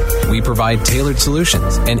objectives. We provide tailored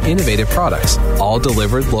solutions and innovative products, all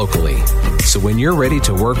delivered locally. So when you're ready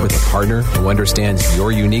to work with a partner who understands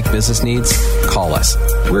your unique business needs, call us.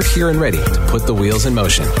 We're here and ready to put the wheels in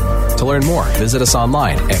motion. To learn more, visit us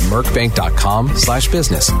online at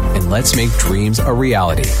mercbank.com/business and let's make dreams a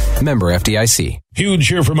reality. Member FDIC. Huge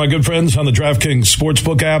here for my good friends on the DraftKings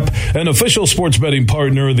Sportsbook app, an official sports betting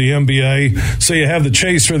partner of the NBA. So you have the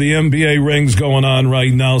chase for the NBA rings going on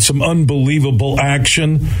right now, some unbelievable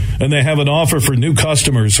action. And they have an offer for new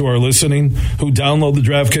customers who are listening, who download the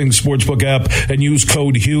DraftKings Sportsbook app and use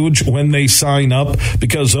code HUGE when they sign up,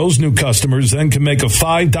 because those new customers then can make a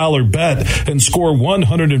 $5 bet and score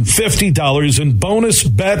 $150 in bonus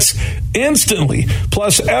bets instantly.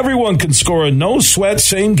 Plus, everyone can score a no-sweat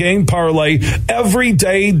same-game parlay every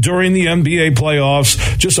day during the NBA playoffs.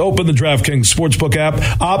 Just open the DraftKings Sportsbook app,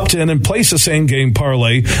 opt in, and place a same-game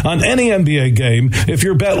parlay on any NBA game. If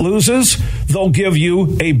your bet loses, they'll give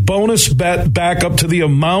you a bonus bet back up to the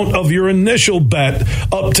amount of your initial bet,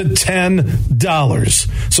 up to $10.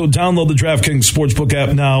 So download the DraftKings Sportsbook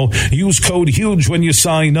app now. Use code HUGE when you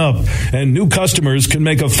sign up. And new customers can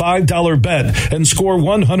make a $5 bet and score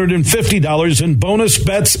 $150 in bonus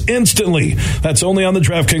bets instantly. That's only on the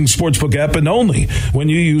DraftKings Sportsbook app and only when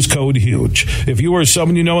you use code HUGE. If you or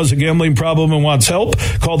someone you know has a gambling problem and wants help,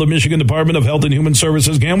 call the Michigan Department of Health and Human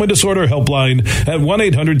Services Gambling Disorder Helpline at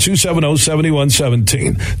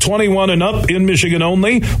 1-800-270-7117. 21 and up in Michigan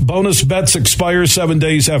only. Bonus bets expire 7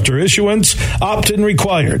 days after issuance. Opt-in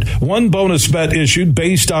required. One bonus bet issued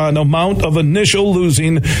based on amount of initial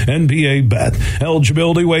losing NBA bet.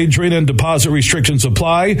 Eligibility, wagering, and deposit restrictions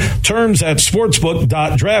apply. Terms at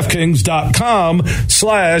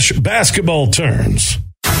sportsbook.draftkings.com/basketball terms.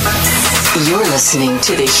 You're listening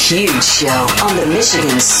to The Huge Show on the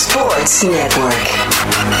Michigan Sports Network.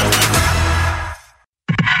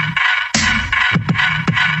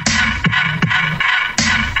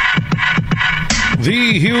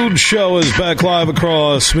 The Huge Show is back live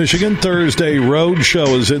across Michigan. Thursday Road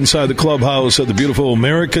Show is inside the clubhouse at the beautiful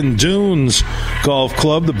American Dunes Golf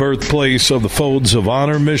Club, the birthplace of the Folds of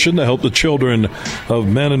Honor mission to help the children of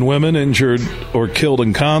men and women injured or killed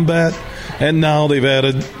in combat. And now they've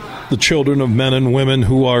added the children of men and women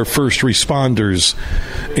who are first responders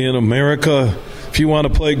in America. If you want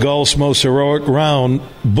to play golf's most heroic round,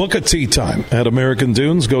 book a tee time at American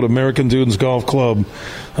Dunes. Go to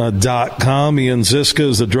AmericanDunesGolfClub.com. Ian Ziska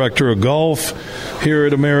is the director of golf here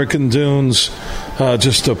at American Dunes.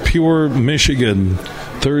 Just a pure Michigan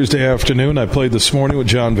Thursday afternoon. I played this morning with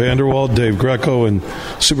John Vanderwald, Dave Greco, and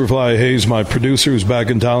Superfly Hayes, my producer, who's back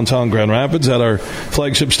in downtown Grand Rapids at our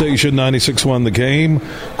flagship station, 96.1 The Game.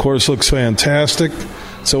 Course looks fantastic.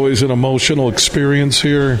 It's always an emotional experience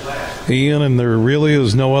here, Ian, and there really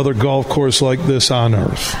is no other golf course like this on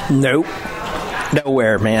earth. Nope.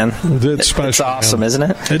 Nowhere, man. It's special. It's awesome, man. Isn't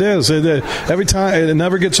it? It is. Every time, it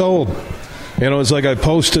never gets old. You know, it's like I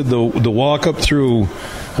posted the walk up through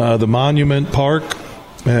the Monument Park,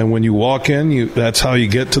 and when you walk in, that's how you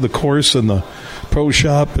get to the course and the pro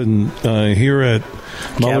shop, and here at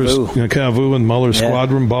Muller's Cavu and Muller's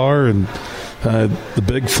Squadron Bar, and the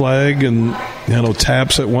big flag, and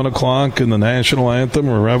taps at 1 o'clock, and the national anthem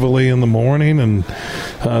or reveille in the morning, and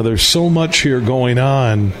there's so much here going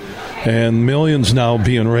on, and millions now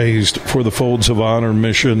being raised for the Folds of Honor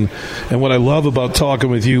mission. And what I love about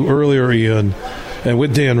talking with you earlier, Ian, and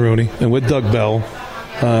with Dan Rooney and with Doug Bell,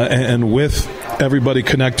 and with everybody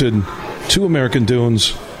connected to American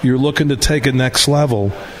Dunes, you're looking to take a next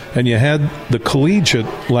level. And you had the collegiate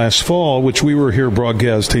last fall, which we were here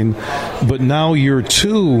broadcasting, but now year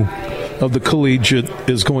 2 of the collegiate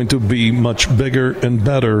is going to be much bigger and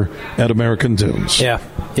better at American Dunes. Yeah.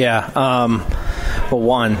 Well,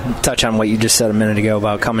 one, touch on what you just said a minute ago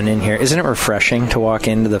about coming in here. Isn't it refreshing to walk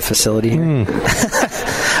into the facility here?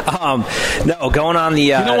 No, going on the...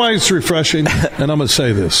 You know why it's refreshing? And I'm going to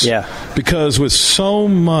say this. Yeah. Because with so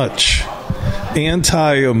much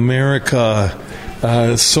anti-America,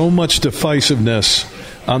 so much divisiveness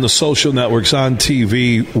on the social networks, on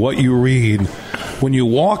TV, what you read, when you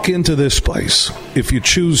walk into this place, if you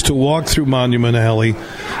choose to walk through Monument Alley,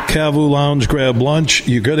 Cavu Lounge, grab lunch,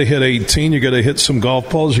 you got to hit 18, you got to hit some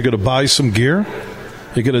golf balls, you got to buy some gear,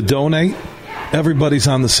 you got to donate. Everybody's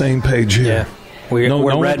on the same page here. Yeah.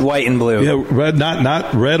 We're red, white, and blue. Yeah, red,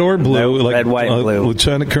 not red or blue. No, red, white, and blue.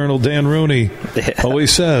 Lieutenant Colonel Dan Rooney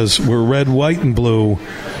always says, we're red, white, and blue,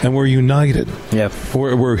 and we're united. Yep.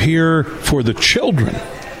 We're here for the children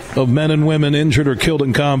of men and women injured or killed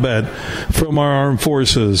in combat from our armed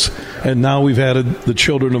forces. And now we've added the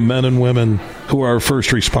children of men and women who are our first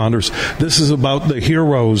responders. This is about the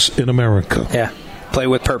heroes in America. Yeah. Play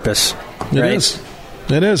with purpose. It right? is.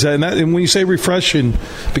 It is. And when you say refreshing,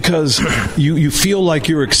 because you feel like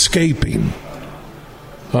you're escaping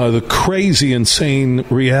the crazy, insane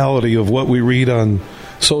reality of what we read on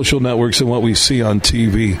social networks and what we see on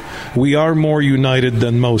TV. We are more united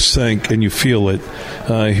than most think, and you feel it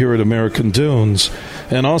here at American Dunes.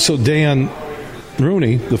 And also Dan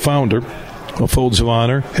Rooney, the founder of Folds of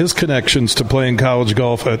Honor, his connections to playing college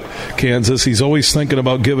golf at Kansas. He's always thinking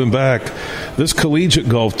about giving back. This collegiate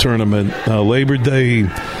golf tournament, Labor Day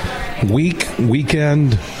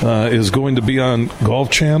weekend, is going to be on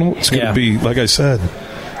Golf Channel. It's going to be, like I said,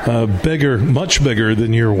 bigger, much bigger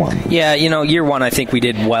than year one. Yeah, year one I think we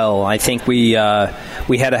did well. I think we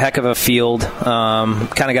had a heck of a field,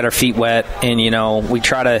 kind of got our feet wet, and, we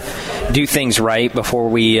try to do things right before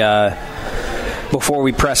we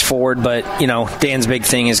press forward. But, Dan's big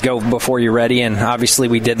thing is go before you're ready, and obviously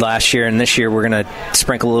we did last year, and this year we're going to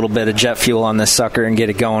sprinkle a little bit of jet fuel on this sucker and get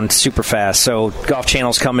it going super fast. So Golf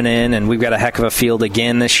Channel's coming in, and we've got a heck of a field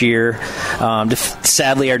again this year.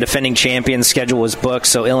 Sadly, our defending champion schedule was booked,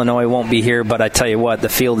 so Illinois won't be here, but I tell you what, the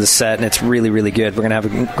field is set, and it's really, really good. We're going to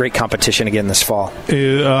have a great competition again this fall.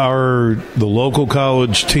 Are the local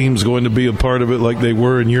college teams going to be a part of it like they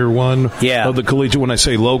were in year one of the collegiate? When I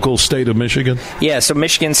say local, state of Michigan? Yeah, so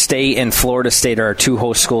Michigan State and Florida State are our two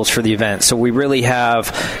host schools for the event. So we really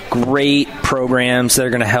have great programs that are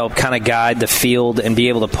going to help kind of guide the field and be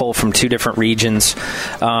able to pull from two different regions.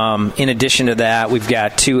 In addition to that, we've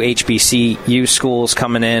got two HBCU schools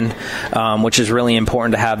coming in, which is really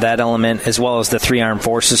important to have that element, as well as the three Armed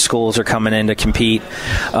Forces schools are coming in to compete.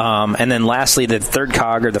 And then lastly, the third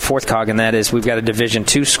cog, or the fourth cog, and that is we've got a Division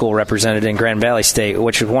II school represented in Grand Valley State,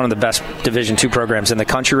 which is one of the best Division II programs in the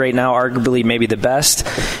country right now, arguably maybe the best.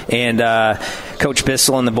 And Coach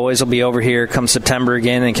Bissell and the boys will be over here come September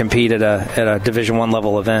again and compete at a Division I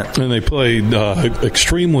level event. And they played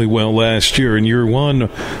extremely well last year in year one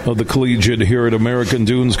of the collegiate here at American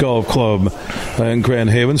Dunes Golf Club in Grand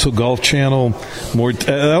Haven. So Golf Channel,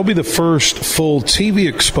 that'll be the first full TV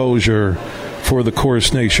exposure for the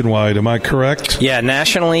course nationwide. Am I correct? Yeah,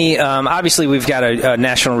 nationally. Obviously, we've got a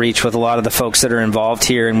national reach with a lot of the folks that are involved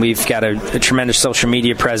here, and we've got a tremendous social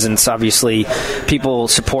media presence. Obviously, people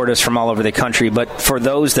support us from all over the country, but for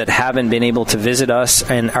those that haven't been able to visit us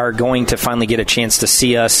and are going to finally get a chance to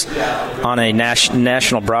see us on a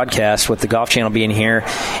national broadcast with the Golf Channel being here,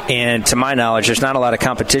 and to my knowledge, there's not a lot of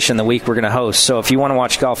competition the week we're going to host. So if you want to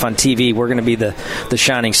watch golf on TV, we're going to be the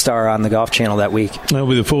shining star on the Golf Channel that week. That'll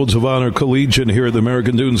be the Folds of Honor Collegiate here at the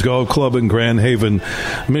American Dunes Golf Club in Grand Haven,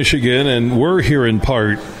 Michigan, and we're here in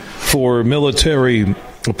part for Military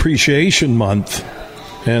Appreciation Month,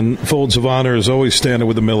 and Folds of Honor is always standing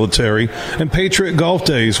with the military, and Patriot Golf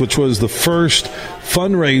Days, which was the first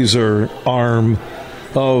fundraiser arm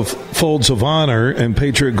of Folds of Honor and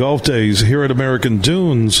Patriot Golf Days here at American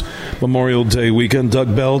Dunes Memorial Day weekend.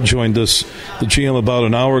 Doug Bell joined us, the GM, about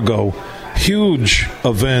an hour ago. Huge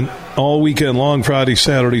event all weekend long, Friday,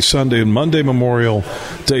 Saturday, Sunday, and Monday Memorial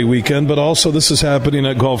Day weekend. But also this is happening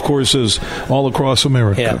at golf courses all across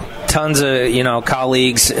America. Yeah, tons of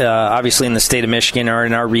colleagues, obviously in the state of Michigan or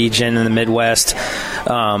in our region in the Midwest.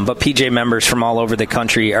 But PJ members from all over the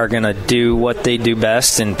country are going to do what they do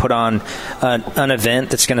best and put on an event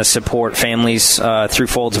that's going to support families through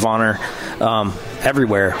Folds of Honor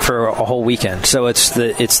everywhere for a whole weekend. So it's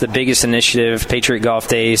the biggest initiative, Patriot Golf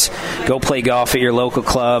Days. Go play golf at your local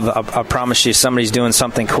club. I promise you somebody's doing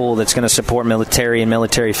something cool that's going to support military and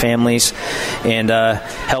military families and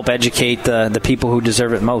help educate the people who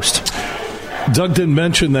deserve it most. Doug didn't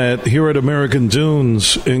mention that here at American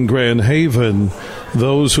Dunes in Grand Haven,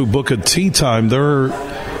 those who book a tee time, they're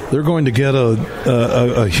going to get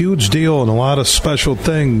a huge deal and a lot of special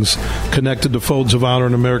things connected to Folds of Honor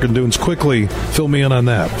and American Dunes. Quickly, fill me in on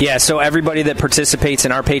that. Yeah, so everybody that participates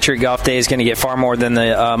in our Patriot Golf Day is going to get far more than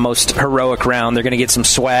the most heroic round. They're going to get some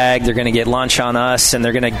swag, they're going to get lunch on us, and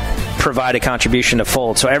they're going to provide a contribution to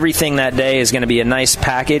Fold. So everything that day is going to be a nice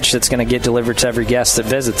package that's going to get delivered to every guest that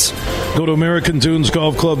visits. Go to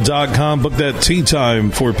AmericanDunesGolfClub.com. Book that tee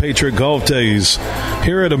time for Patriot Golf Days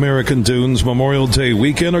here at American Dunes Memorial Day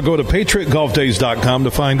weekend, or go to PatriotGolfDays.com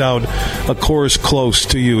to find out a course close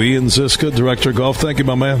to you. Ian Ziska, Director of Golf. Thank you,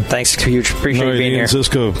 my man. Thanks, huge. Appreciate being Ian here.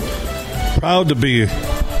 Ziska, proud to be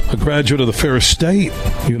a graduate of the Ferris State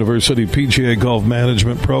University PGA Golf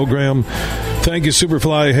Management Program. Thank you,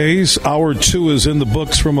 Superfly Hayes. Hour 2 is in the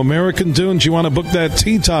books from American Dunes. You want to book that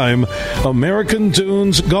tee time?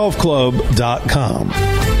 AmericanDunesGolfClub.com.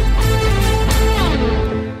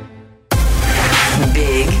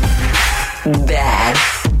 Big, bad,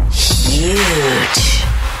 huge.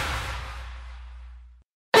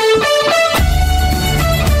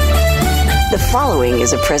 The following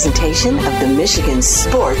is a presentation of the Michigan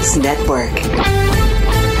Sports Network.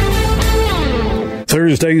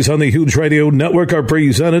 Thursdays on the Huge Radio Network are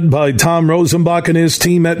presented by Tom Rosenbach and his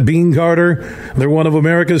team at Bean Carter. They're one of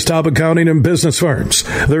America's top accounting and business firms.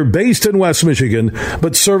 They're based in West Michigan,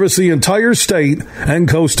 but service the entire state and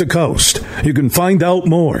coast to coast. You can find out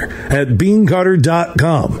more at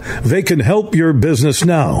BeanCarter.com. They can help your business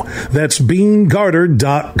now. That's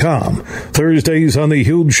BeanCarter.com. Thursdays on the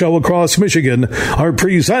Huge Show across Michigan are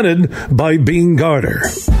presented by Bean Carter.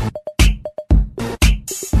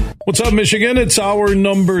 What's up, Michigan? It's hour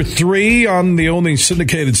number 3 on the only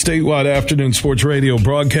syndicated statewide afternoon sports radio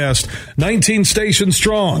broadcast, 19 stations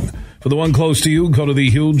strong. For the one close to you, go to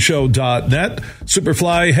thehugeshow.net.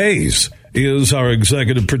 Superfly Hayes is our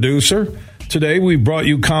executive producer. Today, we brought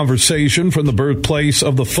you conversation from the birthplace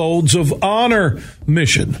of the Folds of Honor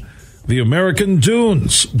mission, the American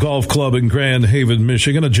Dunes Golf Club in Grand Haven,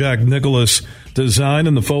 Michigan, a Jack Nicklaus design,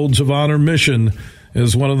 and the Folds of Honor mission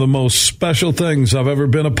is one of the most special things I've ever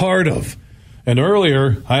been a part of. And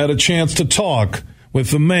earlier, I had a chance to talk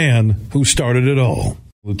with the man who started it all.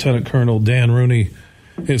 Lieutenant Colonel Dan Rooney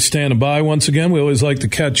is standing by once again. We always like to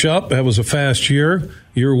catch up. That was a fast year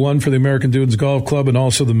 1 for the American Dunes Golf Club, and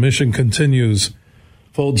also the mission continues.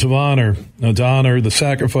 Folds of Honor, to honor the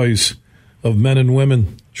sacrifice of men and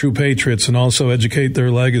women, true patriots, and also educate their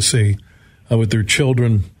legacy with their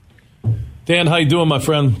children. Dan, how you doing, my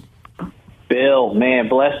friend? Bill, man,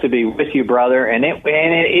 blessed to be with you, brother. And it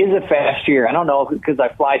is a fast year. I don't know because I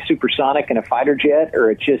fly supersonic in a fighter jet,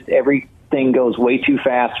 or it's just everything goes way too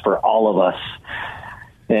fast for all of us.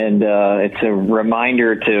 And it's a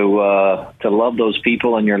reminder to love those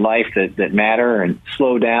people in your life that matter, and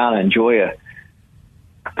slow down, enjoy a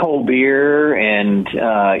cold beer and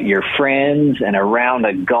your friends and a round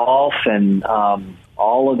of golf, and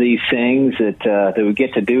all of these things that we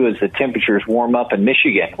get to do as the temperatures warm up in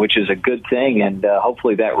Michigan, which is a good thing, and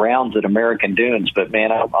hopefully that rounds at American Dunes. But,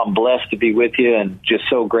 man, I'm blessed to be with you and just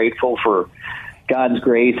so grateful for God's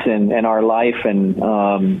grace and our life,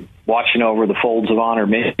 and watching over the Folds of Honor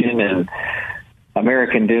mission and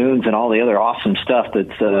American Dunes and all the other awesome stuff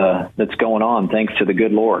that's going on, thanks to the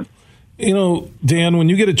good Lord. You know, Dan, when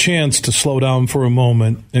you get a chance to slow down for a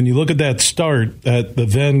moment and you look at that start at the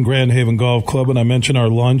then Grand Haven Golf Club, and I mentioned our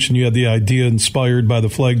lunch, and you had the idea inspired by the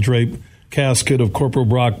flag drape casket of Corporal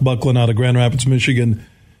Brock Buckland out of Grand Rapids, Michigan,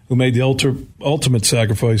 who made the ultimate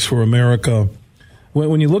sacrifice for America.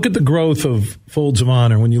 When you look at the growth of Folds of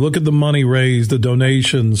Honor, when you look at the money raised, the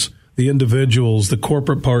donations, the individuals, the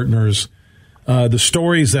corporate partners, the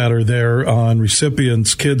stories that are there on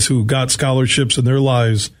recipients, kids who got scholarships in their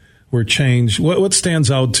lives were changed. What stands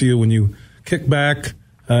out to you when you kick back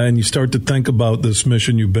and you start to think about this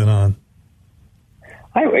mission you've been on?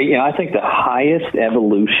 I think the highest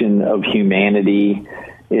evolution of humanity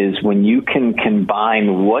is when you can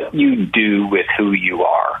combine what you do with who you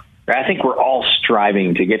are. I think we're all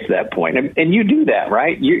striving to get to that point. And you do that,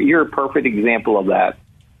 right? You're a perfect example of that.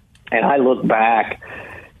 And I look back,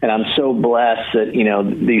 and I'm so blessed that,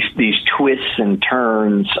 these twists and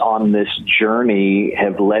turns on this journey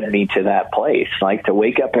have led me to that place. Like, to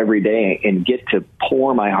wake up every day and get to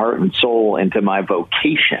pour my heart and soul into my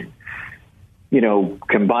vocation.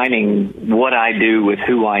 Combining what I do with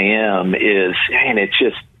who I am it's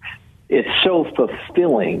so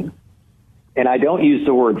fulfilling. And I don't use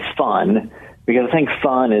the word fun, because I think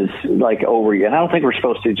fun is like over. And I don't think we're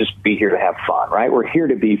supposed to just be here to have fun, right? We're here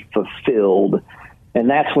to be fulfilled And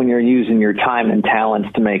that's when you're using your time and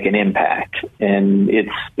talents to make an impact. And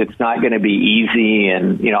it's not going to be easy.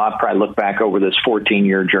 And, I probably look back over this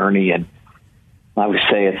 14-year journey, and I would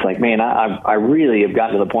say it's like, man, I really have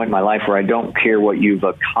gotten to the point in my life where I don't care what you've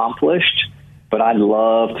accomplished, but I'd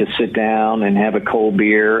love to sit down and have a cold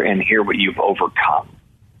beer and hear what you've overcome.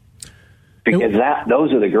 Because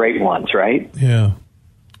those are the great ones, right? Yeah.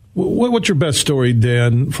 What's your best story,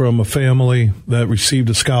 Dan, from a family that received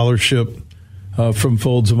a scholarship from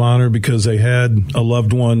Folds of Honor because they had a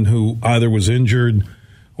loved one who either was injured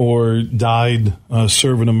or died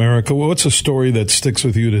serving America? What's a story that sticks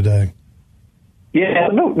with you today? Yeah,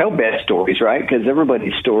 no best stories, right? Because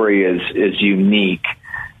everybody's story is unique.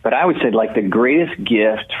 But I would say, like, the greatest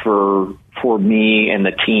gift for me and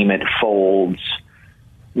the team at Folds,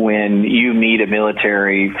 when you meet a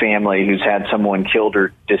military family who's had someone killed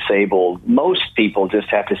or disabled, most people just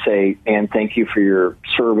have to say, "Man, thank you for your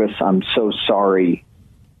service. I'm so sorry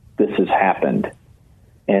this has happened."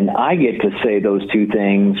 And I get to say those two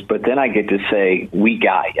things, but then I get to say, "We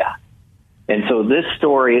got ya." And so this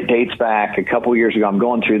story, it dates back a couple years ago. I'm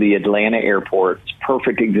going through the Atlanta airport. It's a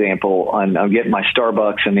perfect example. I'm getting my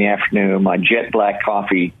Starbucks in the afternoon, my jet black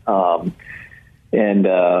coffee, and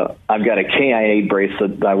I've got a KIA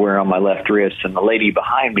bracelet that I wear on my left wrist. And the lady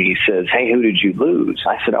behind me says, "Hey, who did you lose?"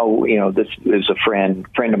 I said, "Oh, this is a friend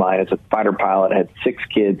of mine. Is a fighter pilot, had 6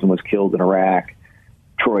 kids and was killed in Iraq,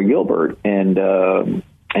 Troy Gilbert."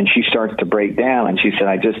 And she starts to break down, and she said,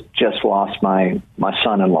 "I just lost my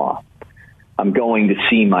son-in-law. I'm going to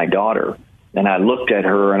see my daughter." And I looked at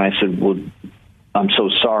her and I said, "Well, I'm so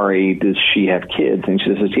sorry. Does she have kids?" And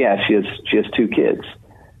she says, "Yeah, she has 2 kids."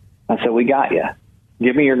 I said, "We got you.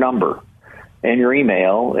 Give me your number and your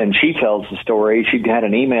email." And she tells the story. She had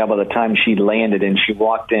an email by the time she landed, and she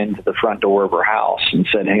walked into the front door of her house and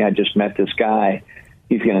said, "Hey, I just met this guy.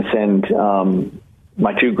 He's going to send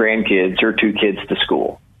my 2 grandkids, her 2 kids, to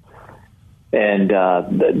school." And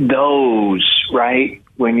those, right?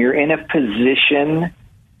 When you're in a position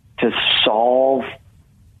to solve,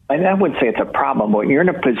 and I wouldn't say it's a problem, but you're in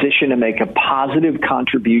a position to make a positive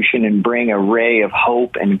contribution and bring a ray of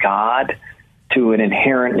hope and God to an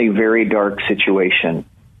inherently very dark situation.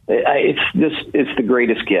 It's the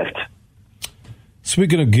greatest gift.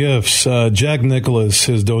 Speaking of gifts, Jack Nicklaus,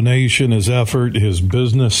 his donation, his effort, his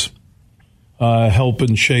business,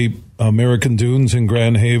 helping shape American Dunes in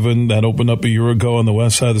Grand Haven that opened up a year ago on the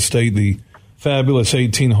west side of the state, the fabulous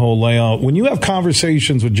 18-hole layout. When you have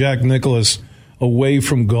conversations with Jack Nicklaus away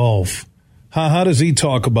from golf, how does he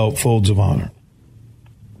talk about Folds of Honor?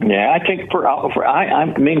 Yeah, I think for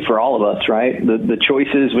all of us, right? The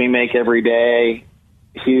choices we make every day,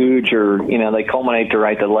 huge, or they culminate to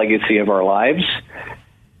write the legacy of our lives.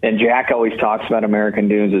 And Jack always talks about American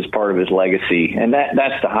Dunes as part of his legacy, and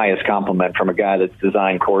that's the highest compliment from a guy that's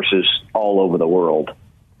designed courses all over the world.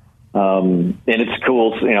 And it's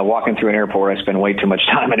cool, walking through an airport. I spend way too much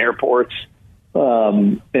time in airports.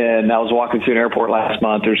 And I was walking through an airport last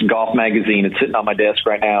month. There's a golf magazine. It's sitting on my desk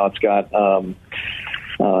right now. It's got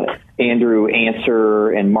Andrew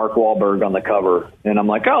Answer and Mark Wahlberg on the cover. And I'm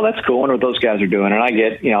like, oh, that's cool. I wonder what those guys are doing. And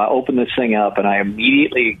I open this thing up, and I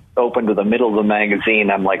immediately open to the middle of the magazine.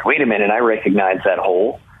 I'm like, wait a minute, I recognize that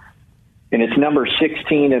hole. And it's number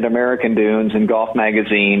 16 at American Dunes in Golf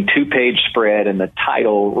Magazine, 2-page spread, and the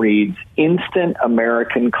title reads, "Instant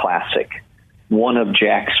American Classic, one of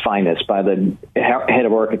Jack's finest," by the head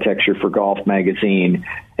of architecture for Golf Magazine.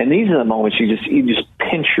 And these are the moments you just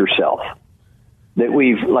pinch yourself that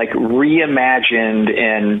we've reimagined.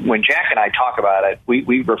 And when Jack and I talk about it,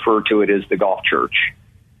 we refer to it as the golf church.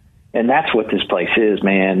 And that's what this place is,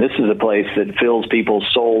 man. This is a place that fills people's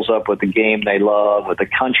souls up with the game they love, with the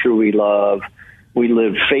country we love. We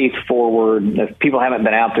live faith forward. If people haven't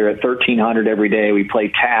been out there at 1300 every day, we play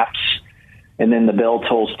taps, and then the bell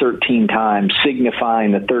tolls 13 times,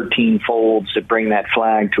 signifying the 13 folds that bring that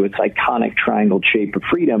flag to its iconic triangle shape of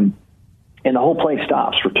freedom. And the whole place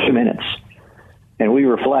stops for 2 minutes. And we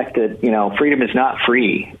reflect that, freedom is not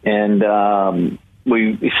free. And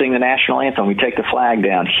we sing the national anthem. We take the flag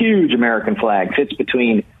down. Huge American flag. Sits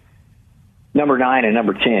between number 9 and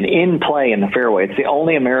number 10. In play in the fairway. It's the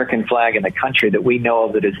only American flag in the country that we know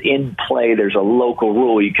of that is in play. There's a local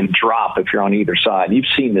rule you can drop if you're on either side. You've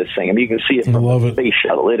seen this thing. I mean, you can see it from the space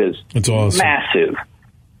shuttle. It's awesome. Massive.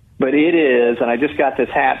 But it is, and I just got this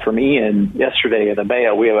hat from Ian yesterday in the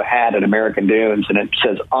mail. We have a hat at American Dunes, and it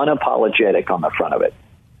says unapologetic on the front of it.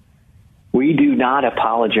 We do not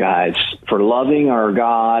apologize for loving our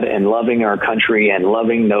God and loving our country and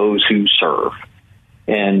loving those who serve.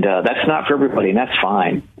 And that's not for everybody, and that's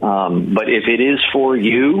fine. But if it is for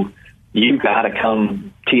you, you got to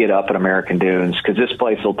come tee it up at American Dunes, because this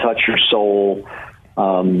place will touch your soul.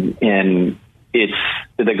 And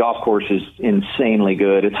the golf course is insanely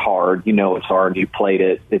good. It's hard. It's hard. You played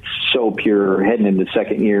it. It's so pure. Heading into the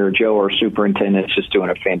second year, Joe, our superintendent, is just doing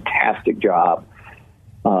a fantastic job.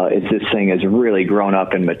 This thing has really grown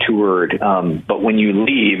up and matured. But when you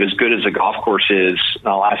leave, as good as the golf course is,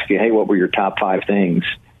 I'll ask you, hey, what were your top 5 things?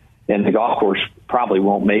 And the golf course probably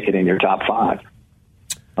won't make it in your top 5.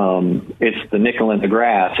 It's the nickel in the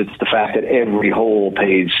grass. It's the fact that every hole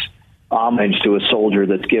pays homage to a soldier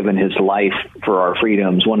that's given his life for our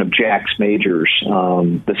freedoms, one of Jack's majors.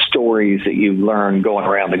 The stories that you learn going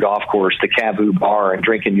around the golf course, the Cabu bar and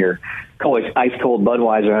drinking your ice-cold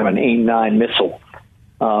Budweiser on an AIM-9 missile.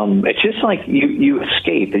 It's just like you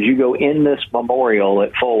escape as you go in this memorial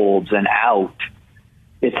at Folds and out.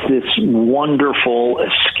 It's this wonderful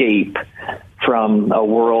escape from a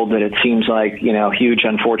world that it seems like, huge,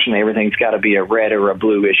 unfortunately, everything's got to be a red or a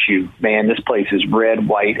blue issue. Man, this place is red,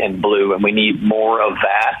 white, and blue, and we need more of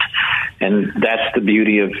that. And that's the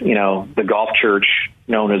beauty of, the golf church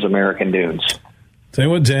known as American Dunes. Tell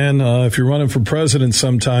you what, Dan, if you're running for president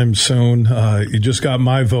sometime soon, you just got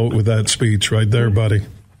my vote with that speech right there, buddy.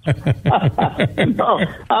 No,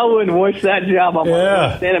 I wouldn't wish that job on my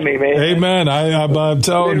worst enemy, man. Amen. I'm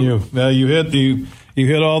telling you, you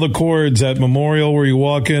hit all the chords at Memorial where you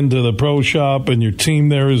walk into the pro shop, and your team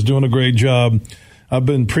there is doing a great job. I've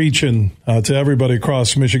been preaching to everybody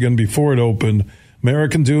across Michigan before it opened.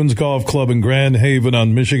 American Dunes Golf Club in Grand Haven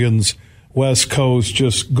on Michigan's West Coast.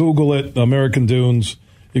 Just Google it, American Dunes.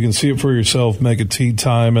 You can see it for yourself. Make it tee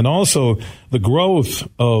time. And also the growth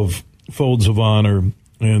of Folds of Honor.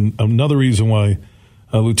 And another reason why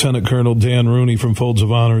Lieutenant Colonel Dan Rooney from Folds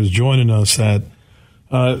of Honor is joining us, that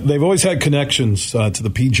they've always had connections to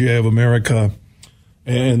the PGA of America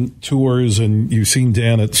and tours, and you've seen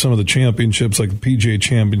Dan at some of the championships like the PGA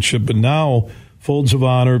Championship, but now Folds of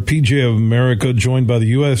Honor, PGA of America, joined by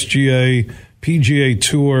the USGA, PGA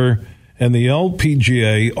Tour, and the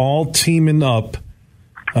LPGA, all teaming up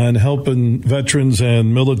and helping veterans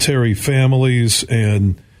and military families,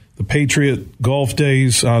 and the Patriot Golf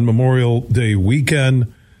Days on Memorial Day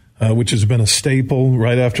weekend, which has been a staple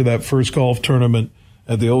right after that first golf tournament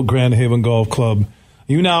at the old Grand Haven Golf Club.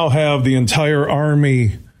 You now have the entire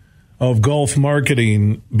army of golf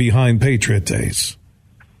marketing behind Patriot Days.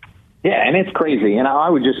 Yeah, and it's crazy. And I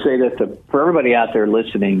would just say this for everybody out there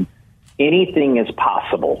listening, anything is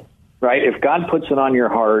possible, right? If God puts it on your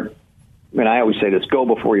heart, and I always say this, go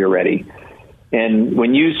before you're ready. And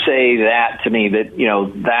when you say that to me,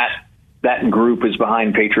 that that group is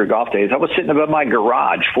behind Patriot Golf Days, I was sitting above my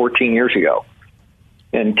garage 14 years ago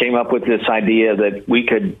and came up with this idea that we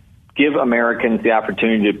could give Americans the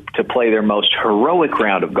opportunity to play their most heroic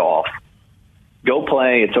round of golf. Go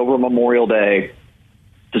play. It's over Memorial Day,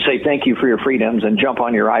 to say thank you for your freedoms, and jump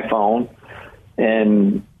on your iPhone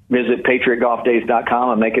and visit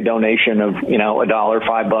patriotgolfdays.com and make a donation of, $1,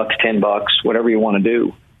 $5, $10, whatever you want to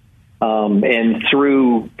do. And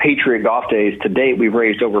through Patriot Golf Days to date, we've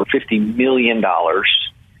raised over $50 million.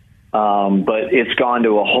 But it's gone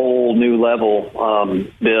to a whole new level,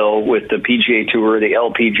 Bill, with the PGA Tour, the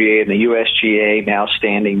LPGA, and the USGA now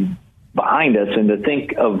standing behind us. And to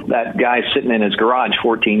think of that guy sitting in his garage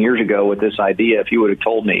 14 years ago with this idea, if you would have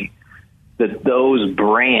told me that those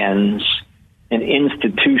brands and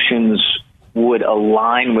institutions would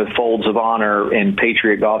align with Folds of Honor and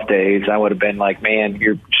Patriot Golf Days, I would have been like, man,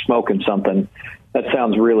 you're smoking something. That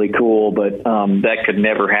sounds really cool, but that could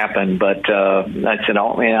never happen. But I said,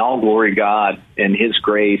 all glory God and His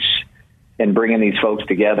grace and bringing these folks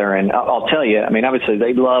together. And I'll tell you, obviously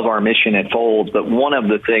they love our mission at Folds, but one of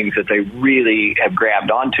the things that they really have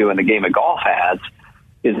grabbed onto in the game of golf has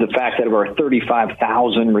is the fact that of our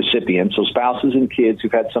 35,000 recipients, so spouses and kids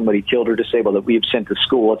who've had somebody killed or disabled that we have sent to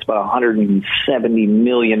school, it's about $170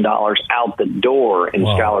 million out the door in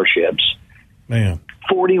scholarships. Man.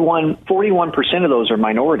 41% of those are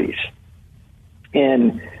minorities.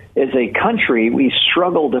 And as a country, we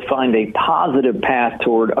struggle to find a positive path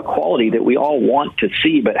toward equality that we all want to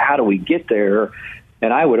see, but how do we get there?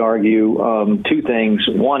 And I would argue two things.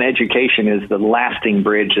 One, education is the lasting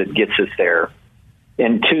bridge that gets us there.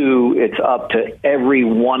 And two, it's up to every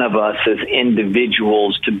one of us as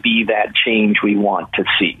individuals to be that change we want to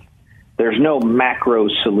see. There's no macro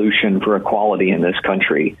solution for equality in this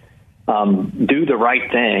country. Do the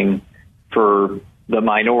right thing for the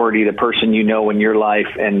minority, the person you know in your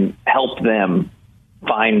life, and help them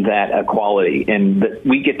find that equality. And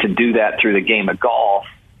we get to do that through the game of golf,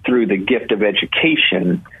 through the gift of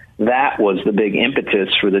education. That was the big impetus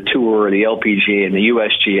for the Tour, the LPGA, and the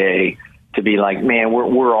USGA to be like, man,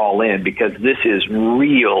 we're all in, because this is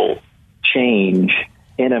real change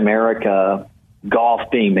in America. Golf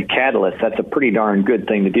being the catalyst, that's a pretty darn good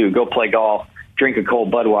thing to do. Go play golf, drink a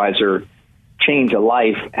cold Budweiser, change a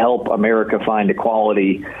life, help America find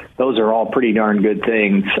equality. Those are all pretty darn good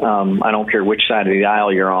things. I don't care which side of the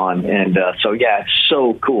aisle you're on. And so, yeah, it's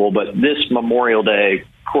so cool. But this Memorial Day,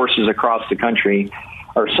 courses across the country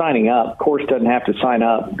are signing up. Course doesn't have to sign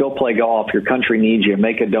up. Go play golf. Your country needs you.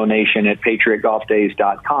 Make a donation at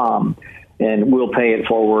patriotgolfdays.com. And we'll pay it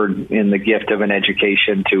forward in the gift of an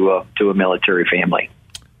education to a military family.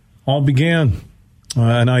 All began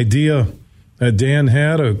an idea that Dan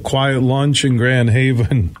had, a quiet lunch in Grand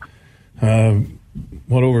Haven,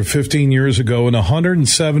 over 15 years ago, and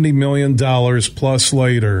 $170 million plus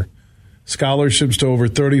later, scholarships to over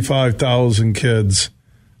 35,000 kids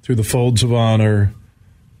through the Folds of Honor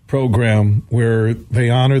program, where they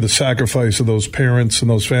honor the sacrifice of those parents and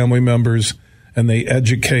those family members, and they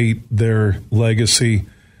educate their legacy.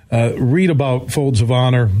 Read about Folds of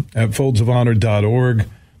Honor at foldsofhonor.org.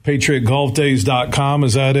 PatriotGolfDays.com,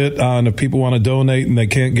 is that it? And if people want to donate and they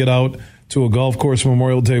can't get out to a golf course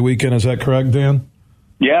Memorial Day weekend, is that correct, Dan?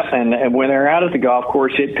 Yeah, and when they're out at the golf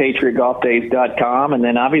course, hit PatriotGolfDays.com, and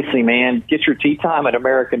then obviously, man, get your tee time at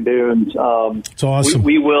American Dunes. It's awesome.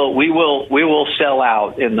 We will sell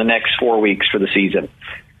out in the next 4 weeks for the season.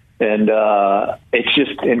 And it's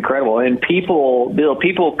just incredible. And people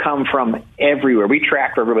come from everywhere. We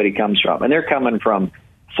track where everybody comes from. And they're coming from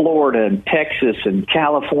Florida and Texas and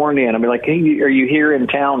California. And I'm like, hey, are you here in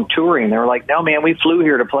town touring? They were like, no, man, we flew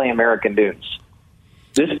here to play American Dunes.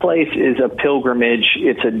 This place is a pilgrimage.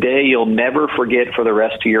 It's a day you'll never forget for the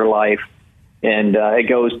rest of your life. And it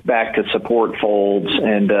goes back to support Folds.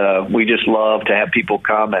 And we just love to have people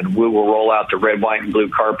come. And we will roll out the red, white, and blue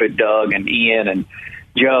carpet. Doug and Ian and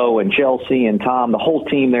Joe and Chelsea and Tom, the whole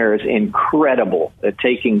team there is incredible at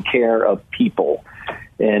taking care of people,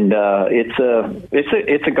 and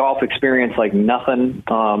it's a golf experience like nothing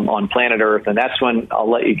on planet Earth. And that's when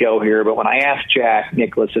I'll let you go here. But when I asked Jack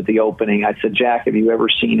Nicklaus at the opening, I said, Jack, have you ever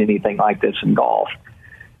seen anything like this in golf?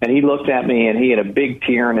 And he looked at me and he had a big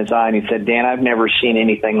tear in his eye and he said, Dan, I've never seen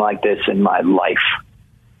anything like this in my life.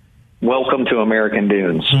 Welcome to American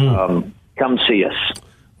Dunes. Come see us.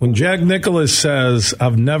 When Jack Nicklaus says,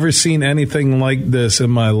 I've never seen anything like this in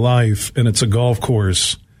my life, and it's a golf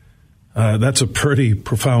course, that's a pretty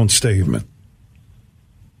profound statement.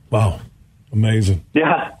 Wow. Amazing.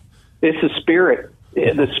 Yeah. It's a spirit.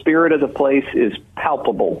 The spirit of the place is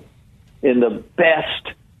palpable in the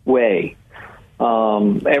best way.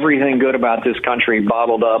 Everything good about this country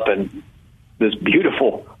bottled up in this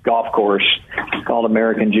beautiful golf course called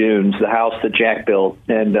American Dunes, the house that Jack built.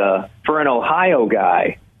 And for an Ohio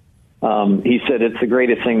guy, he said it's the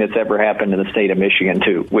greatest thing that's ever happened in the state of Michigan,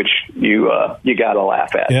 too, which you got to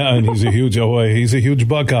laugh at. Yeah, and he's a huge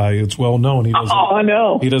Buckeye. It's well known. I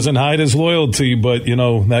know. He doesn't hide his loyalty, but,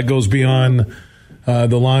 that goes beyond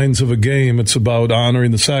the lines of a game. It's about honoring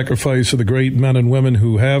the sacrifice of the great men and women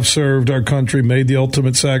who have served our country, made the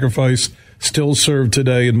ultimate sacrifice, still serve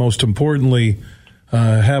today, and most importantly,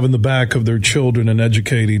 having the back of their children and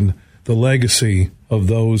educating the legacy of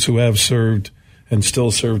those who have served and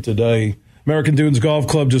still serve today. American Dunes Golf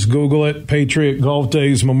Club, just Google it. Patriot Golf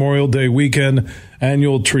Days, Memorial Day weekend,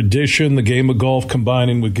 annual tradition, the game of golf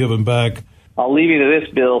combining with giving back. I'll leave you to this,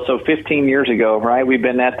 Bill. So 15 years ago, right, we've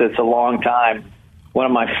been at this a long time. One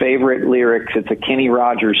of my favorite lyrics, it's a Kenny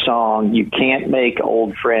Rogers song, you can't make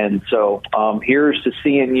old friends. So here's to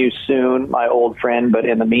seeing you soon, my old friend. But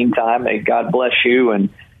in the meantime, may God bless you and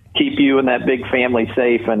keep you and that big family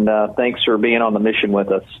safe. And thanks for being on the mission with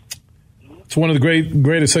us. It's one of the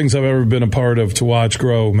greatest things I've ever been a part of to watch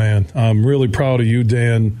grow, man. I'm really proud of you,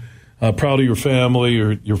 Dan. Proud of your family,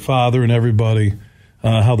 your father and everybody.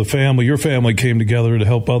 How your family came together to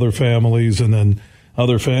help other families, and then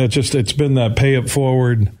other fans. It's been that pay it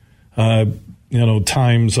forward, times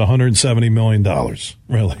 $170 million.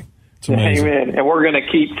 Really, it's amazing. Amen. And we're going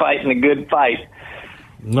to keep fighting the good fight.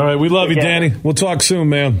 All right, we love you, Danny. We'll talk soon,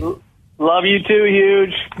 man. Love you too,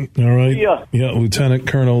 Huge. All right. See ya. Yeah, Lieutenant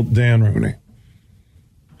Colonel Dan Rooney.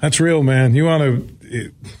 That's real, man. You want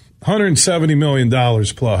 $170 million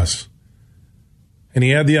plus. And he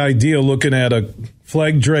had the idea looking at a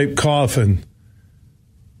flag-draped coffin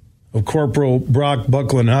of Corporal Brock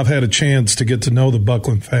Buckland. I've had a chance to get to know the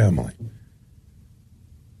Buckland family.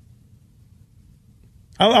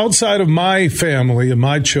 Outside of my family and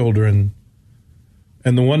my children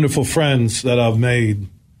and the wonderful friends that I've made,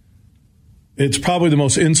 it's probably the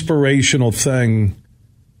most inspirational thing,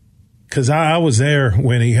 because I was there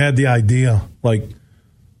when he had the idea, like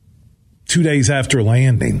 2 days after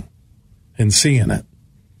landing. and seeing it.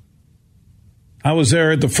 I was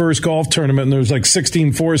there at the first golf tournament, and there's like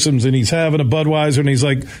 16 foursomes, and he's having a Budweiser, and he's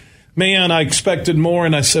like, man, I expected more.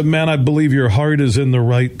 And I said, man, I believe your heart is in the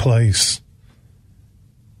right place.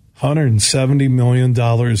 $170 million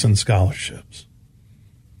in scholarships.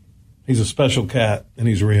 He's a special cat, and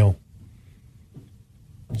he's real.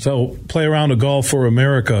 So play around a Golf for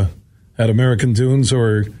America at American Dunes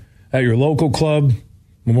or at your local club.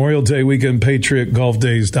 Memorial Day weekend,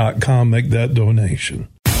 PatriotGolfDays.com. Make that donation.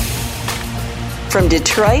 From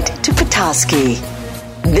Detroit to Petoskey,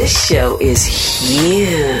 this show is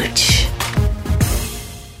huge.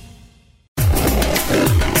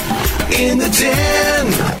 In the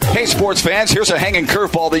Den. Hey, sports fans, here's a hanging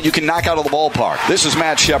curveball that you can knock out of the ballpark. This is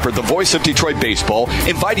Matt Shepard, the voice of Detroit baseball,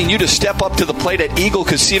 inviting you to step up to the plate at Eagle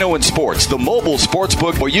Casino and Sports, the mobile sports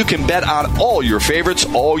book where you can bet on all your favorites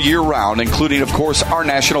all year round, including, of course, our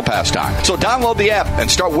national pastime. So download the app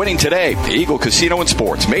and start winning today. Eagle Casino and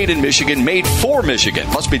Sports, made in Michigan, made for Michigan.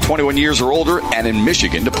 Must be 21 years or older and in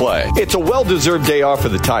Michigan to play. It's a well-deserved day off for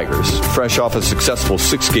the Tigers, fresh off a successful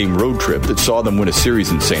 6-game road trip that saw them win a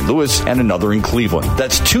series in St. Louis and another in Cleveland.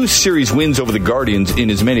 That's 2 series wins over the Guardians in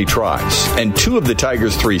as many tries. And 2 of the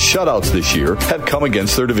Tigers' 3 shutouts this year have come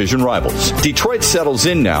against their division rivals. Detroit settles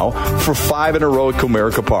in now for 5 in a row at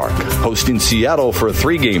Comerica Park, hosting Seattle for a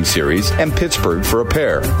 3-game series and Pittsburgh for a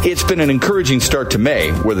pair. It's been an encouraging start to May,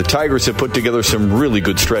 where the Tigers have put together some really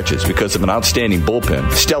good stretches because of an outstanding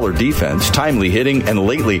bullpen, stellar defense, timely hitting, and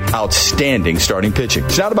lately outstanding starting pitching.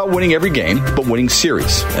 It's not about winning every game, but winning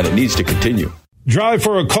series, and it needs to continue. Drive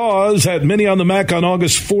for a Cause at Mini on the Mac on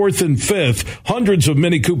August 4th and 5th. Hundreds of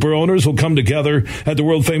Mini Cooper owners will come together at the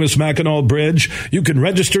world-famous Mackinac Bridge. You can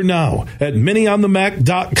register now at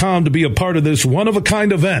minionthemac.com to be a part of this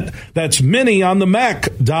one-of-a-kind event. That's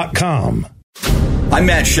minionthemac.com. I'm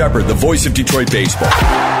Matt Shepard, the voice of Detroit baseball.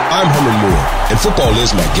 I'm Herman Moore, and football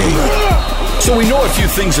is my game. So we know a few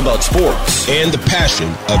things about sports. And the passion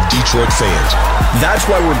of Detroit fans. That's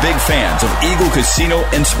why we're big fans of Eagle Casino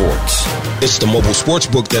and Sports. It's the mobile sports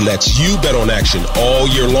book that lets you bet on action all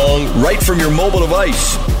year long. Right from your mobile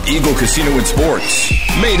device. Eagle Casino and Sports.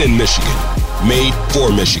 Made in Michigan. Made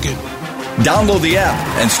for Michigan. Download the app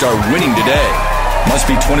and start winning today. Must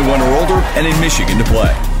be 21 or older and in Michigan to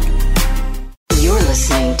play. You're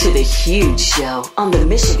listening to The Huge Show on the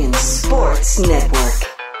Michigan Sports Network.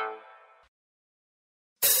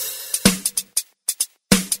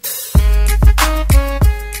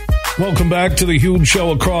 Welcome back to The Huge Show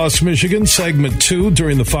across Michigan, segment 2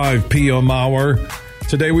 during the 5 p.m. hour.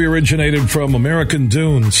 Today we originated from American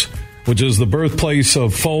Dunes, which is the birthplace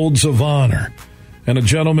of Folds of Honor. And a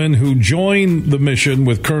gentleman who joined the mission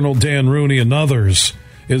with Colonel Dan Rooney and others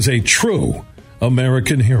is a true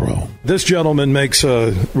American hero. This gentleman makes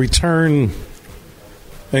a return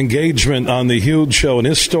engagement on The Huge Show, and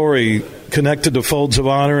his story connected to Folds of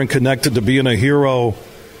Honor and connected to being a hero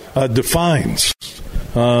defines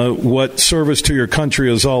what service to your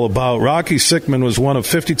country is all about. Rocky Sickman was one of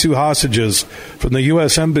 52 hostages from the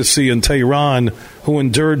U.S. Embassy in Tehran who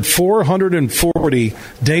endured 440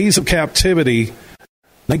 days of captivity,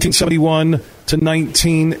 1971 to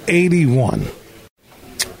 1981.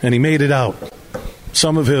 And he made it out.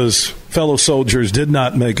 Some of his fellow soldiers did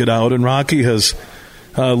not make it out, and Rocky has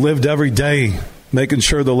lived every day making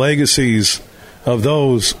sure the legacies of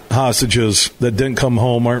those hostages that didn't come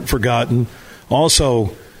home aren't forgotten.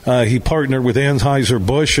 Also, he partnered with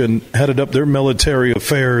Anheuser-Busch and headed up their military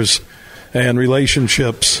affairs and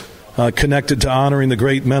relationships connected to honoring the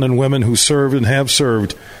great men and women who served and have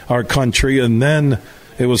served our country. And then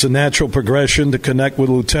it was a natural progression to connect with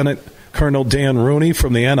Lieutenant Colonel Dan Rooney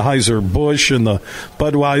from the Anheuser-Busch and the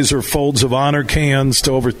Budweiser Folds of Honor cans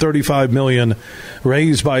to over $35 million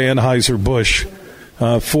raised by Anheuser-Busch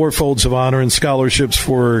for Folds of Honor and scholarships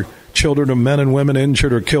for children of men and women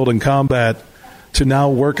injured or killed in combat, to now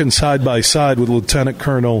working side by side with Lieutenant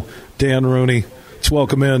Colonel Dan Rooney. Let's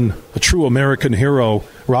welcome in a true American hero,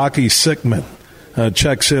 Rocky Sickman.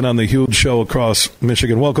 Checks in on The Huge Show across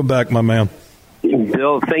Michigan. Welcome back, my man.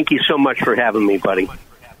 Bill, thank you so much for having me, buddy.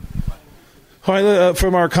 All right,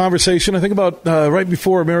 from our conversation, I think about right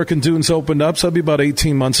before American Dunes opened up, so that'd be about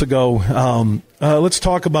 18 months ago. Let's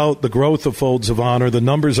talk about the growth of Folds of Honor. The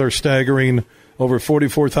numbers are staggering. Over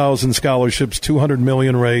 44,000 scholarships, $200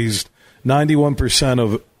 million raised, 91%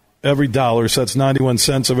 of every dollar, so that's 91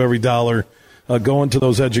 cents of every dollar, going to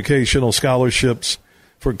those educational scholarships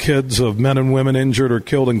for kids of men and women injured or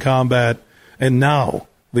killed in combat. And now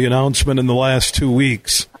the announcement in the last 2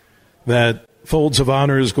 weeks that Folds of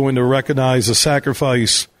Honor is going to recognize the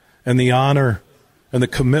sacrifice and the honor and the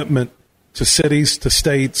commitment to cities, to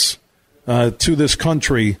states, to this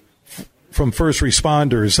country from first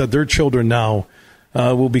responders that their children now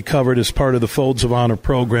will be covered as part of the Folds of Honor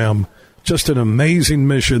program. Just an amazing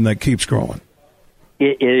mission that keeps growing.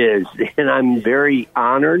 It is, and I'm very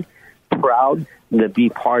honored, proud to be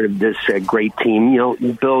part of this great team. You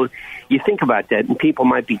know, Bill, you think about that, and people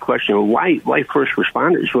might be questioning, why first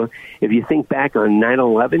responders? Well, if you think back on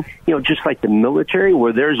 9/11, you know, just like the military,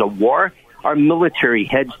 where there's a war, our military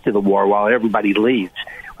heads to the war while everybody leaves.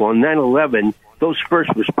 Well, on 9/11, those first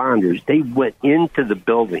responders, they went into the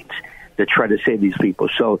buildings to try to save these people.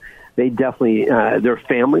 So they definitely, their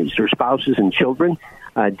families, their spouses and children,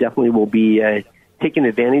 definitely will be taking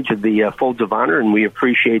advantage of the Folds of Honor, and we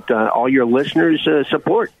appreciate all your listeners'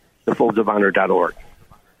 support, thefoldsofhonor.org.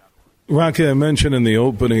 Rocky, I mentioned in the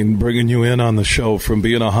opening bringing you in on the show from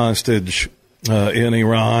being a hostage in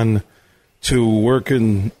Iran to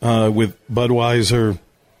working with Budweiser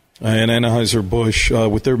and Anheuser-Busch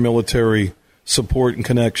with their military support and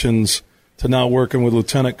connections to now working with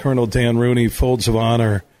Lieutenant Colonel Dan Rooney, Folds of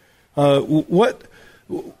Honor. What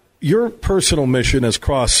your personal mission has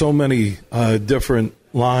crossed so many different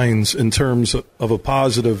lines in terms of a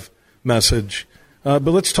positive message. But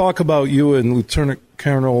let's talk about you and Lieutenant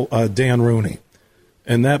Colonel Dan Rooney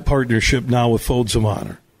and that partnership now with Folds of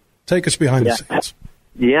Honor. Take us behind the scenes.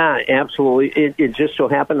 Yeah, absolutely. It just so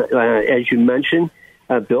happened, as you mentioned,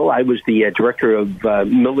 Bill, I was the director of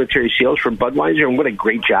military sales for Budweiser, and what a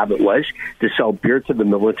great job it was to sell beer to the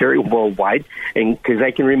military worldwide. And because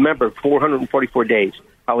I can remember 444 days,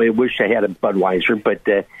 how I wish I had a Budweiser, but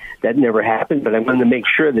that never happened. But I wanted to make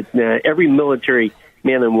sure that every military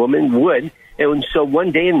man and woman would. And so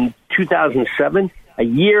one day in 2007, a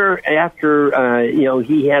year after,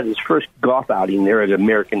 he had his first golf outing there at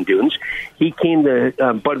American Dunes, he came to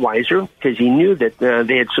Budweiser because he knew that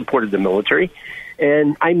they had supported the military.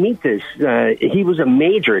 And I meet this. He was a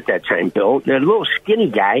major at that time, Bill, a little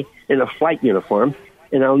skinny guy in a flight uniform.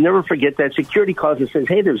 And I'll never forget that security calls and says,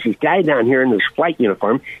 hey, there's this guy down here in this flight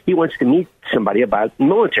uniform. He wants to meet somebody about the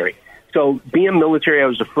military. So being military, I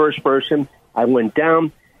was the first person. I went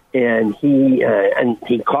down, and he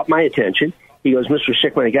caught my attention. He goes, Mr.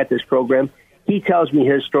 Sickman, I got this program. He tells me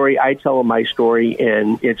his story. I tell him my story,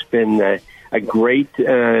 and it's been a great,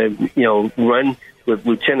 run with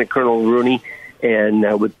Lieutenant Colonel Rooney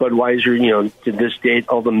and with Budweiser, to this date,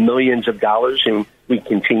 all the millions of dollars, and we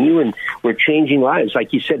continue, and we're changing lives.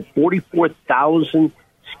 Like you said, 44,000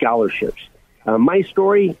 scholarships. My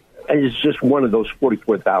story is just one of those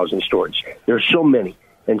 44,000 stories. There's so many,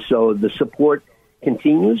 and so the support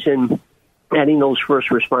continues, and adding those first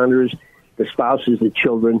responders, the spouses, the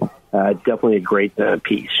children, definitely a great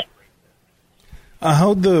piece.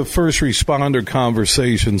 How'd the first responder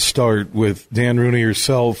conversation start with Dan Rooney,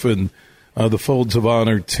 yourself, and the Folds of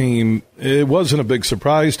Honor team? It wasn't a big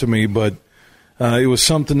surprise to me, but it was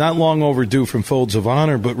something not long overdue from Folds of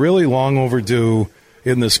Honor, but really long overdue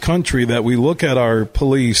in this country, that we look at our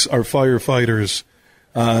police, our firefighters,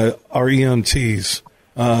 our EMTs,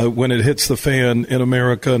 when it hits the fan in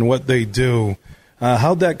America and what they do.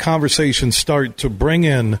 How'd that conversation start to bring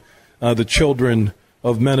in the children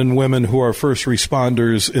of men and women who are first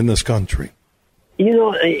responders in this country? I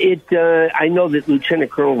know that Lieutenant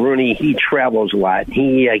Colonel Rooney, he travels a lot.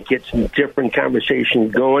 He gets some different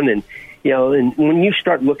conversations going, and and when you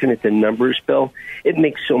start looking at the numbers, Bill, it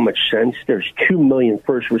makes so much sense. There's 2 million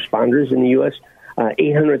first responders in the U.S.,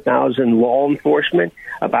 800,000 law enforcement,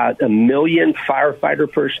 about 1 million firefighter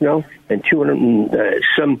personnel, and 200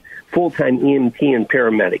 some full-time EMT and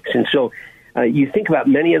paramedics. And so you think about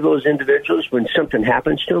many of those individuals, when something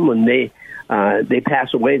happens to them, when they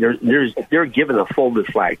pass away, they're given a folded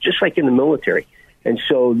flag, just like in the military. And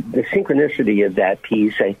so the synchronicity of that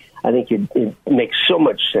piece, I think it makes so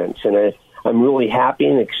much sense. And I'm really happy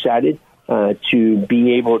and excited to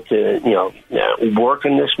be able to, work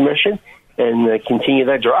on this mission and continue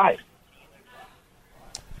that drive.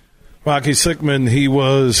 Rocky Sickman, he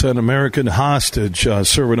was an American hostage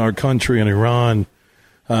serving our country in Iran.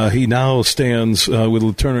 He now stands with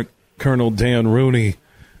Lieutenant Colonel Dan Rooney,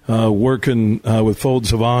 working with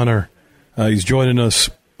Folds of Honor. He's joining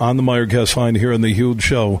us on the Meyer Guest Line here on the Huge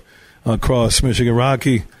Show across Michigan.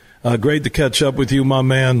 Rocky, great to catch up with you, my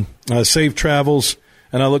man. Safe travels,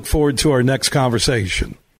 and I look forward to our next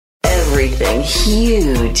conversation. Everything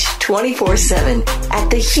huge, 24/7 at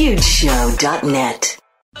thehugeshow.net.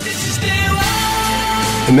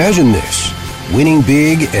 Imagine this, winning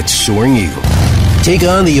big at Soaring Eagle. Take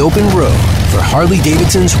on the open road for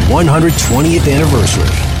Harley-Davidson's 120th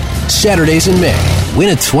anniversary. Saturdays in May, win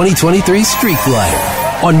a 2023 Street Glider.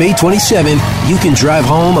 On May 27, you can drive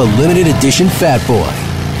home a limited edition Fat Boy.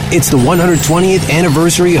 It's the 120th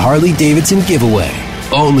anniversary Harley-Davidson giveaway.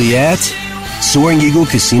 Only at Soaring Eagle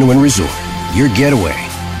Casino and Resort. Your getaway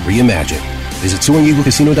reimagined. Visit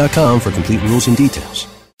SoaringEagleCasino.com for complete rules and details.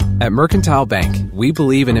 At Mercantile Bank, we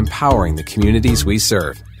believe in empowering the communities we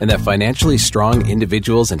serve and that financially strong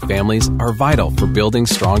individuals and families are vital for building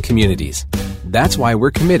strong communities. That's why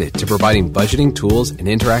we're committed to providing budgeting tools and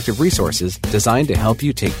interactive resources designed to help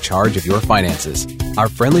you take charge of your finances. Our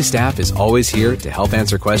friendly staff is always here to help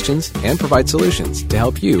answer questions and provide solutions to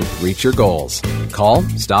help you reach your goals. Call,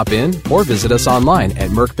 stop in, or visit us online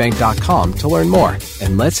at mercbank.com to learn more.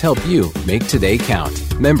 And let's help you make today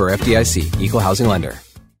count. Member FDIC, Equal Housing Lender.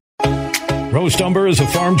 Roast Umber is a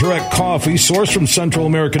farm direct coffee sourced from Central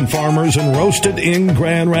American farmers and roasted in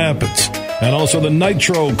Grand Rapids. And also the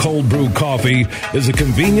Nitro Cold Brew Coffee is a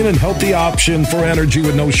convenient and healthy option for energy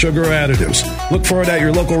with no sugar additives. Look for it at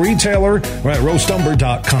your local retailer or at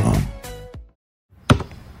roastumber.com.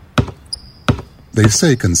 They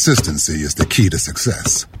say consistency is the key to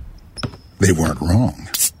success. They weren't wrong.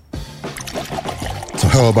 So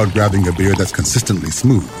how about grabbing a beer that's consistently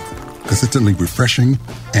smooth, consistently refreshing,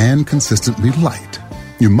 and consistently light?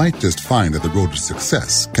 You might just find that the road to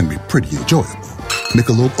success can be pretty enjoyable.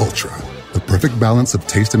 Michelob Ultra, the perfect balance of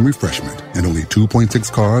taste and refreshment, and only 2.6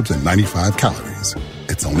 carbs and 95 calories.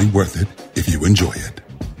 It's only worth it if you enjoy it.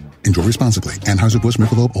 Enjoy responsibly. Anheuser-Busch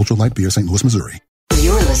Michelob Ultra Light Beer, St. Louis, Missouri.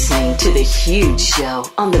 You're listening to The Huge Show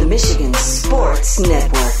on the Michigan Sports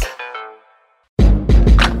Network.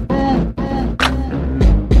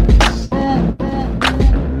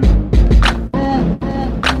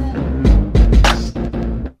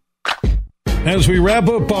 As we wrap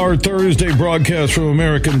up our Thursday broadcast from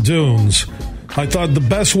American Dunes, I thought the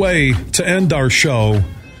best way to end our show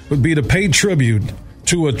would be to pay tribute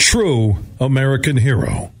to a true American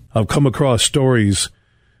hero. I've come across stories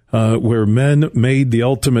where men made the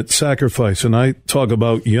ultimate sacrifice, and I talk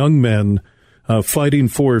about young men fighting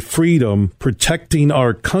for freedom, protecting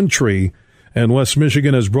our country, and West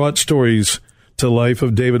Michigan has brought stories to life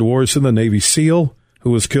of David Warson, the Navy SEAL,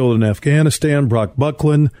 who was killed in Afghanistan, Brock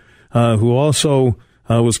Buckland, who also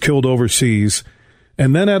was killed overseas,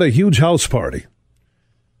 and then at a huge house party.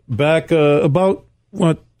 Back about,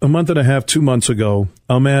 a month and a half, 2 months ago,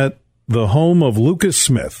 I'm at the home of Lucas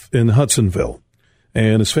Smith in Hudsonville,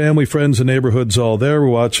 and his family, friends, and neighborhood's all there. We're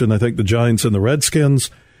watching, I think, the Giants and the Redskins,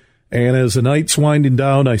 and as the night's winding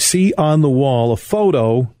down, I see on the wall a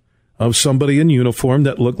photo of somebody in uniform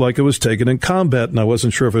that looked like it was taken in combat, and I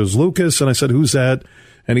wasn't sure if it was Lucas, and I said, "Who's that?"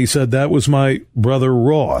 And he said, "That was my brother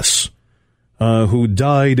Ross, who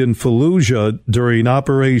died in Fallujah during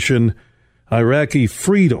Operation Iraqi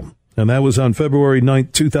Freedom." And that was on February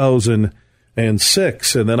 9th,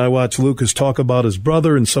 2006. And then I watched Lucas talk about his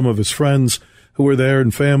brother and some of his friends who were there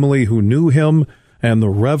and family who knew him, and the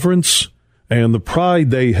reverence and the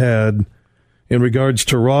pride they had in regards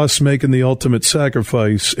to Ross making the ultimate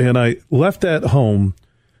sacrifice. And I left that home,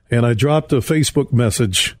 and I dropped a Facebook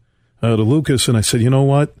message to Lucas, and I said, "You know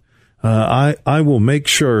what? I will make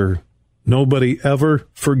sure nobody ever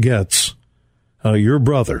forgets your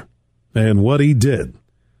brother and what he did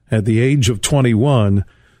at the age of 21.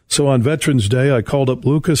 So on Veterans Day, I called up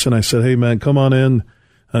Lucas, and I said, "Hey, man, come on in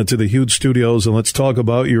to the Huge Studios, and let's talk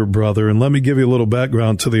about your brother. And let me give you a little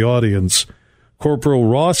background to the audience. Corporal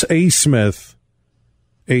Ross A. Smith,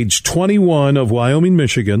 age 21, of Wyoming,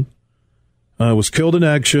 Michigan, was killed in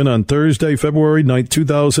action on Thursday, February 9th,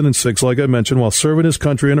 2006, like I mentioned, while serving his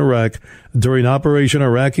country in Iraq during Operation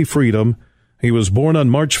Iraqi Freedom. He was born on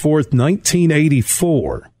March 4th,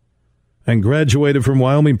 1984, and graduated from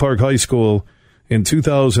Wyoming Park High School in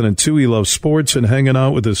 2002. He loves sports and hanging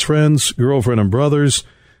out with his friends, girlfriend, and brothers.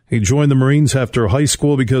 He joined the Marines after high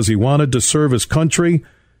school because he wanted to serve his country.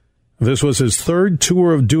 This was his third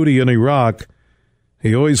tour of duty in Iraq.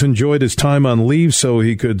 He always enjoyed his time on leave so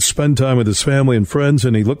he could spend time with his family and friends,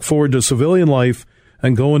 and he looked forward to civilian life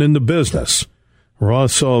and going into business.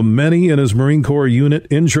 Ross saw many in his Marine Corps unit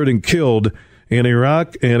injured and killed in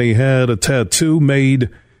Iraq, and he had a tattoo made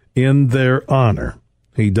in their honor.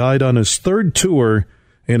 He died on his third tour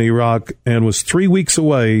in Iraq and was 3 weeks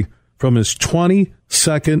away from his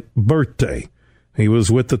 22nd birthday. He was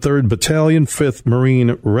with the 3rd Battalion, 5th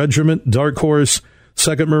Marine Regiment, Dark Horse,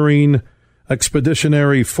 2nd Marine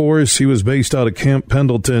Expeditionary Force. He was based out of Camp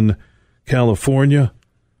Pendleton, California.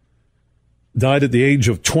 Died at the age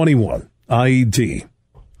of 21, IED.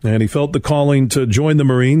 And he felt the calling to join the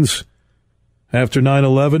Marines. After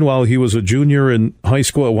 9/11, while he was a junior in high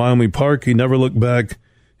school at Wyoming Park, he never looked back,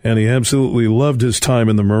 and he absolutely loved his time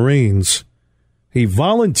in the Marines. He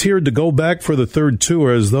volunteered to go back for the third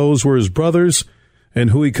tour, as those were his brothers and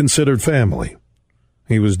who he considered family.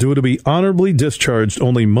 He was due to be honorably discharged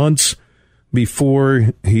only months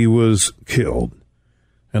before he was killed.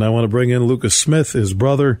 And I want to bring in Lucas Smith, his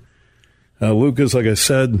brother. Lucas, like I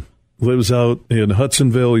said, lives out in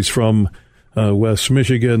Hudsonville. He's from West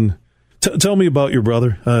Michigan. Tell me about your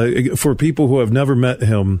brother. For people who have never met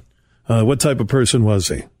him, what type of person was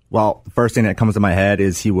he? Well, the first thing that comes to my head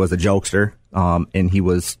is he was a jokester, and he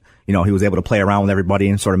was able to play around with everybody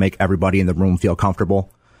and sort of make everybody in the room feel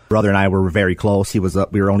comfortable. Brother and I were very close. We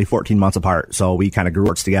were only 14 months apart, so we kind of grew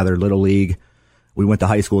up together, Little League. We went to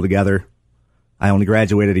high school together. I only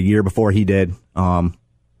graduated a year before he did,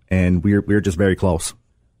 and we were just very close.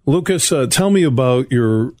 Lucas, tell me about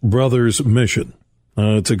your brother's mission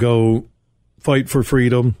to go fight for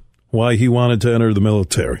freedom, why he wanted to enter the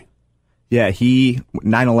military. Yeah,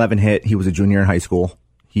 9/11 hit. He was a junior in high school.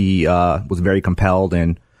 He was very compelled,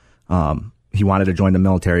 and he wanted to join the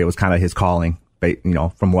military. It was kind of his calling,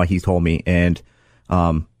 from what he told me. And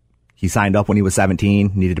he signed up when he was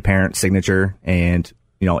 17, needed a parent's signature, and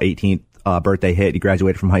 18th birthday hit. He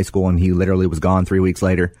graduated from high school, and he literally was gone 3 weeks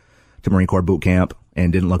later to Marine Corps boot camp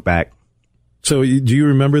and didn't look back. So, do you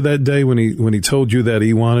remember that day when he told you that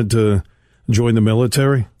he wanted to join the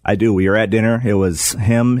military? I do. We were at dinner. It was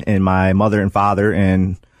him and my mother and father,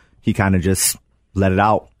 and he kind of just let it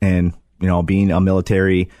out. And being a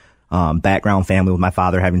military background family with my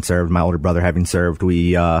father having served, my older brother having served,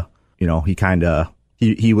 he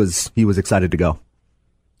was excited to go.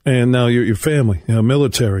 And now your family,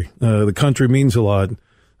 military, the country means a lot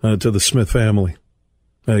to the Smith family.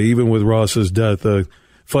 Even with Ross's death,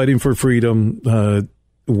 fighting for freedom.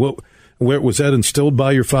 Where was that instilled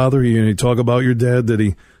by your father? You talk about your dad. Did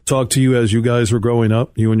he talk to you as you guys were growing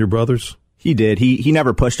up, you and your brothers? He did. He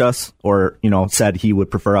never pushed us or said he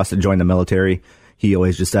would prefer us to join the military. He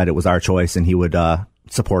always just said it was our choice, and he would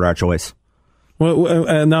support our choice. Well,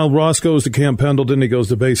 and now Ross goes to Camp Pendleton. He goes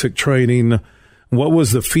to basic training. What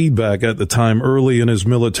was the feedback at the time, early in his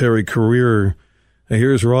military career? And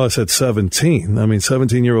here's Ross at 17. I mean,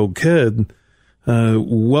 17-year-old kid.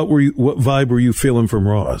 What vibe were you feeling from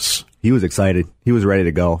Ross? He was excited. He was ready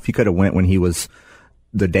to go. If he could have went when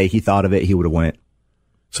the day he thought of it, he would have went.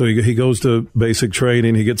 So he goes to basic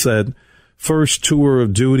training. He gets that first tour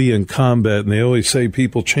of duty and combat, and they always say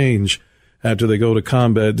people change after they go to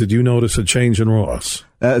combat. Did you notice a change in Ross?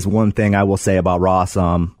 That is one thing I will say about Ross.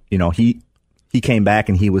 He came back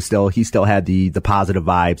and he still had the positive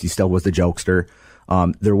vibes. He still was the jokester.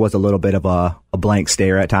 There was a little bit of a blank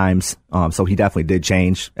stare at times. So he definitely did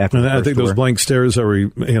change after the first I think tour. Those blank stares are,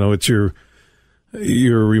 it's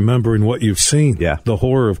you're remembering what you've seen. Yeah. The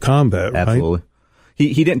horror of combat, right? Absolutely.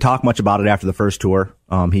 He didn't talk much about it after the first tour.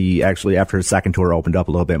 He actually, after his second tour, opened up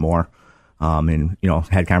a little bit more. And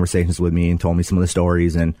had conversations with me and told me some of the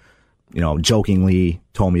stories and, jokingly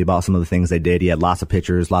told me about some of the things they did. He had lots of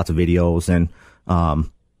pictures, lots of videos, and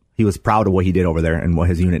he was proud of what he did over there and what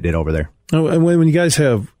his unit did over there. Oh, and when you guys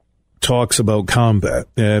have talks about combat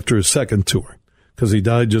after his second tour, because he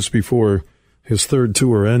died just before his third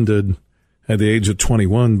tour ended at the age of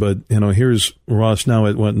 21, but, here's Ross now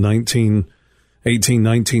at 18,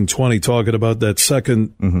 19, 20, talking about that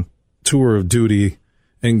second tour of duty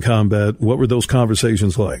in combat. What were those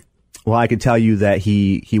conversations like? Well, I could tell you that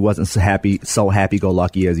he wasn't so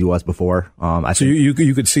happy-go-lucky as he was before. You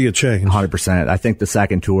could see a change. 100%. I think the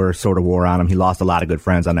second tour sort of wore on him. He lost a lot of good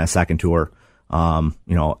friends on that second tour.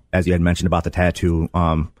 As you had mentioned about the tattoo.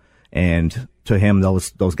 And to him,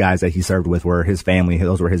 those guys that he served with were his family.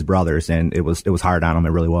 Those were his brothers, and it was hard on him. It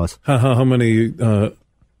really was. How many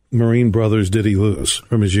Marine brothers did he lose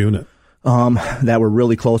from his unit? That were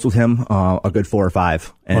really close with him, a good 4 or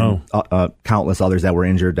 5, and countless others that were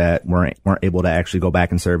injured that weren't able to actually go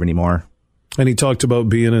back and serve anymore. And he talked about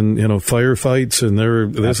being in firefights, and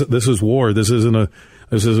this is war. This isn't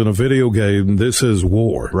a video game. This is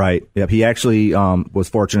war. Right. Yep. He actually was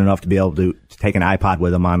fortunate enough to be able to take an iPod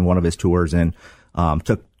with him on one of his tours, and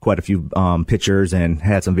took quite a few pictures and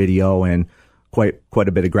had some video and quite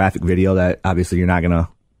a bit of graphic video that obviously you're going to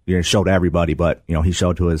show to everybody, but he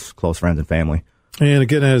showed to his close friends and family. And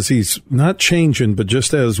again, as he's not changing, but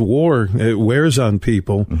just as war, it wears on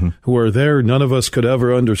people who are there. None of us could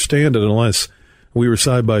ever understand it unless we were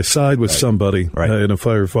side by side with somebody in a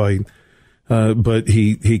firefight. But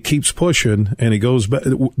he keeps pushing, and he goes back.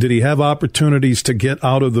 Did he have opportunities to get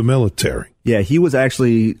out of the military? Yeah, he was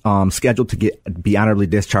actually scheduled to be honorably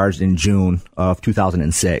discharged in June of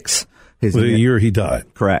 2006. The year he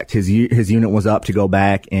died. Correct. His unit was up to go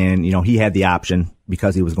back, and he had the option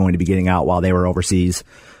because he was going to be getting out while they were overseas.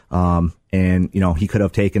 And he could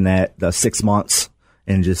have taken the 6 months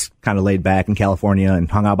and just kind of laid back in California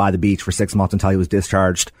and hung out by the beach for 6 months until he was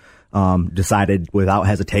discharged. decided without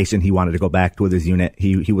hesitation he wanted to go back with his unit.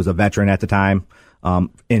 He was a veteran at the time.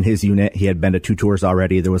 In his unit, he had been to 2 tours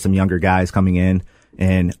already. There was some younger guys coming in,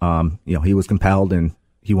 and he was compelled, and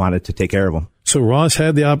he wanted to take care of them. So Ross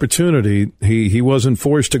had the opportunity. He wasn't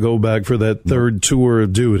forced to go back for that third tour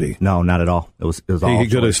of duty. No, not at all. It was all he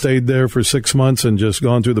could have stayed there for 6 months and just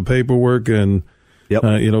gone through the paperwork and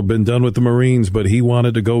been done with the Marines, but he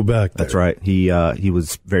wanted to go back there. That's right. He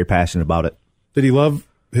was very passionate about it. Did he love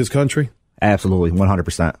his country? Absolutely,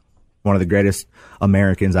 100%. One of the greatest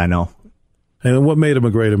Americans I know. And what made him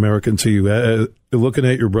a great American to you, looking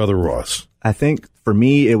at your brother Ross? I think for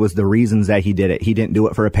me, it was the reasons that he did it. He didn't do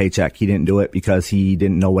it for a paycheck. He didn't do it because he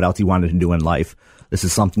didn't know what else he wanted to do in life. This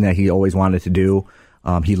is something that he always wanted to do.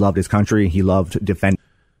 He loved his country. He loved defending.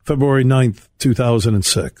 February 9th,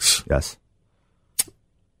 2006. Yes.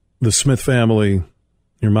 The Smith family,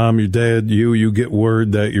 your mom, your dad, you get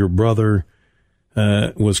word that your brother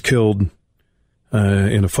was killed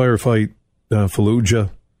in a firefight,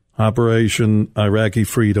 Fallujah. Operation Iraqi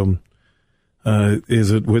Freedom.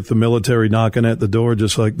 Is it with the military knocking at the door,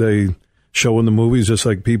 just like they show in the movies, just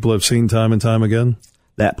like people have seen time and time again?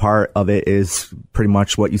 That part of it is pretty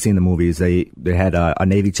much what you see in the movies. They had a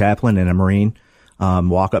Navy chaplain and a Marine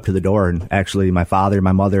walk up to the door, and actually my father,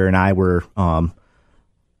 my mother, and I were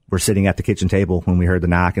sitting at the kitchen table when we heard the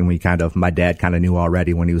knock, and my dad kind of knew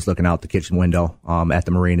already when he was looking out the kitchen window at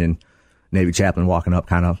the Marine and Navy chaplain walking up,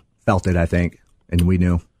 kind of felt it, I think, and we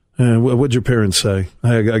knew. What'd your parents say?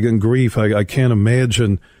 I get grief. I can't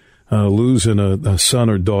imagine losing a son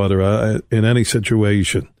or daughter in any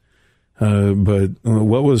situation. But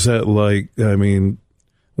what was that like? I mean,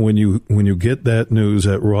 when you get that news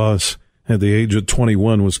that Ross, at the age of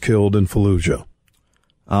 21, was killed in Fallujah.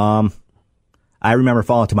 I remember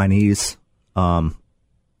falling to my knees.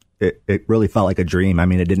 It really felt like a dream. I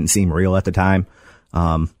mean, it didn't seem real at the time.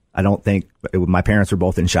 I don't think my parents were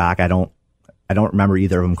both in shock. I don't remember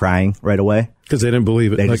either of them crying right away because they didn't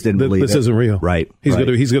believe it. They just didn't believe this it. Isn't real, right?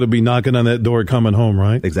 He's gonna be knocking on that door, coming home,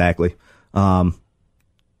 right? Exactly. And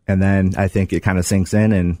then I think it kind of sinks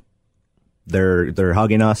in, and they're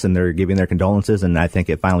hugging us and they're giving their condolences, and I think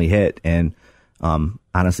it finally hit. And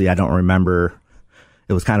honestly, I don't remember.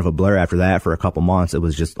 It was kind of a blur after that for a couple months. It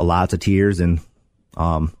was just lots of tears, and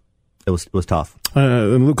it was tough.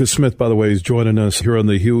 And Lucas Smith, by the way, is joining us here on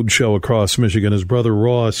the Huge Show across Michigan. His brother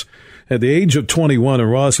Ross, at the age of 21,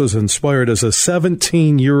 and Ross was inspired as a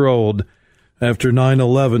 17-year-old after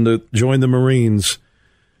 9/11 to join the Marines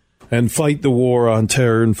and fight the war on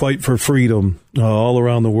terror and fight for freedom all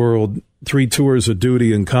around the world. 3 tours of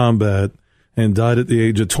duty in combat, and died at the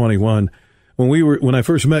age of 21. When I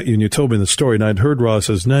first met you and you told me the story, and I'd heard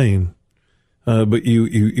Ross's name, but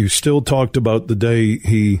you still talked about the day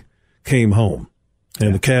he came home,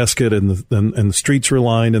 and the casket, and the streets were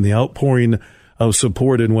lined, and the outpouring of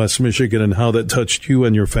support in West Michigan, and how that touched you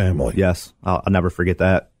and your family. Yes, I'll never forget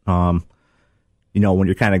that. When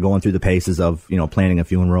you're kind of going through the paces of planning a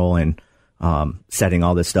funeral and setting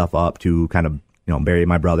all this stuff up to kind of bury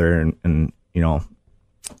my brother, and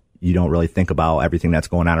you don't really think about everything that's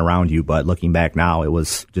going on around you. But looking back now, it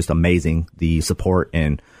was just amazing, the support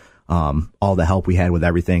and all the help we had with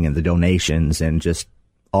everything, and the donations, and just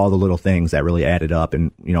all the little things that really added up.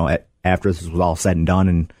 And, after this was all said and done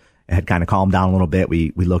and it had kind of calmed down a little bit,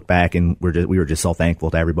 we looked back and we were just so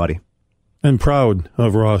thankful to everybody. And proud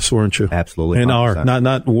of Ross, weren't you? Absolutely. And 100%. are,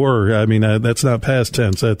 not were. I mean, that's not past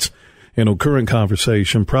tense. That's, current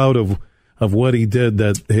conversation. Proud of what he did,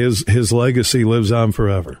 that his legacy lives on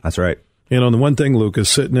forever. That's right. The one thing, Lucas,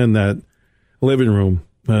 sitting in that living room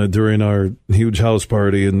during our huge house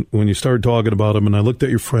party, and when you started talking about him, and I looked at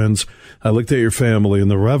your friends, I looked at your family, and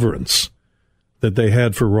the reverence that they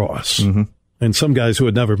had for Ross, and some guys who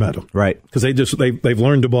had never met him, right? Because they've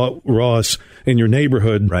learned about Ross in your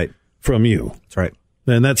neighborhood, right, from you. That's right.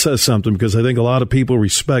 And that says something, because I think a lot of people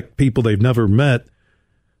respect people they've never met,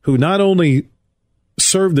 who not only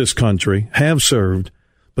served this country, have served,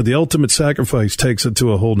 but the ultimate sacrifice takes it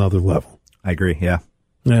to a whole nother level. I agree. Yeah.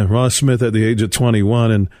 Yeah. Ross Smith at the age of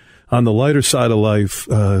 21. And on the lighter side of life,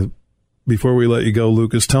 before we let you go,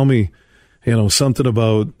 Lucas, tell me, something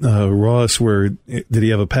about Ross. Did he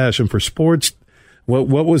have a passion for sports? What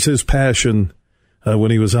was his passion when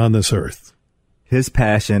he was on this earth? His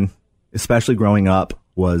passion, especially growing up,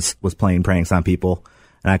 was playing pranks on people.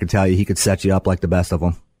 And I could tell you, he could set you up like the best of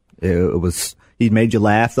them. He made you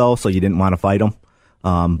laugh, though, so you didn't want to fight him.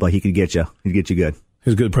 But he could get you. He'd get you good.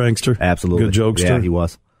 He's a good prankster. Absolutely. Good jokester. Yeah, he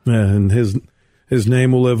was. Yeah, and his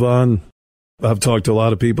name will live on. I've talked to a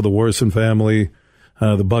lot of people, the Worson family,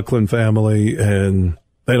 the Buckland family, and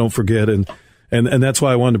they don't forget. And And that's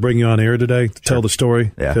why I wanted to bring you on air today to tell the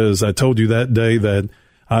story, because I told you that day that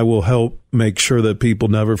I will help make sure that people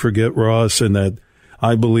never forget Ross, and that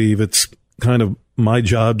I believe it's kind of my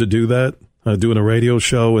job to do that, doing a radio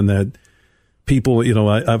show, and that people,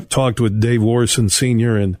 I've talked with Dave Warson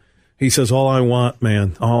Sr., and he says, all I want,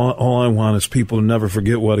 man, all I want is people to never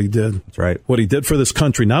forget what he did. That's right. What he did for this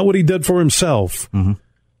country, not what he did for himself,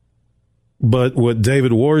 but what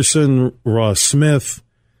David Warson, Ross Smith,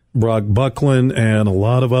 Brock Buckland, and a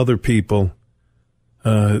lot of other people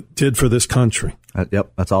did for this country.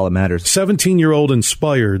 Yep, that's all that matters. 17-year-old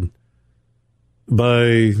inspired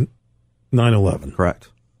by 9/11. Correct.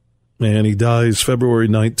 And he dies February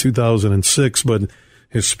 9th, 2006, but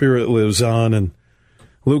his spirit lives on. And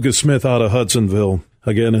Lucas Smith out of Hudsonville.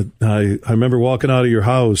 Again, I remember walking out of your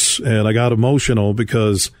house, and I got emotional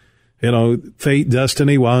because, fate,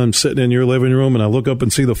 destiny, while I'm sitting in your living room, and I look up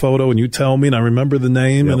and see the photo, and you tell me, and I remember the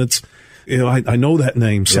name, and it's, I know that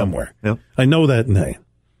name somewhere. Yep. I know that name.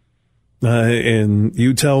 And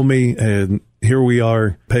you tell me, and here we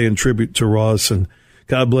are paying tribute to Ross, and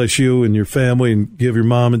God bless you and your family, and give your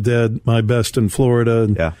mom and dad my best in Florida,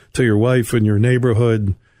 and to your wife and your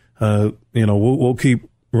neighborhood. We'll keep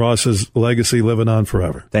Ross's legacy living on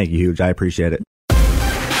forever. Thank you, Huge. I appreciate it.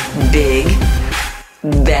 Big,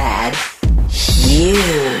 bad,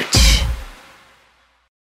 huge.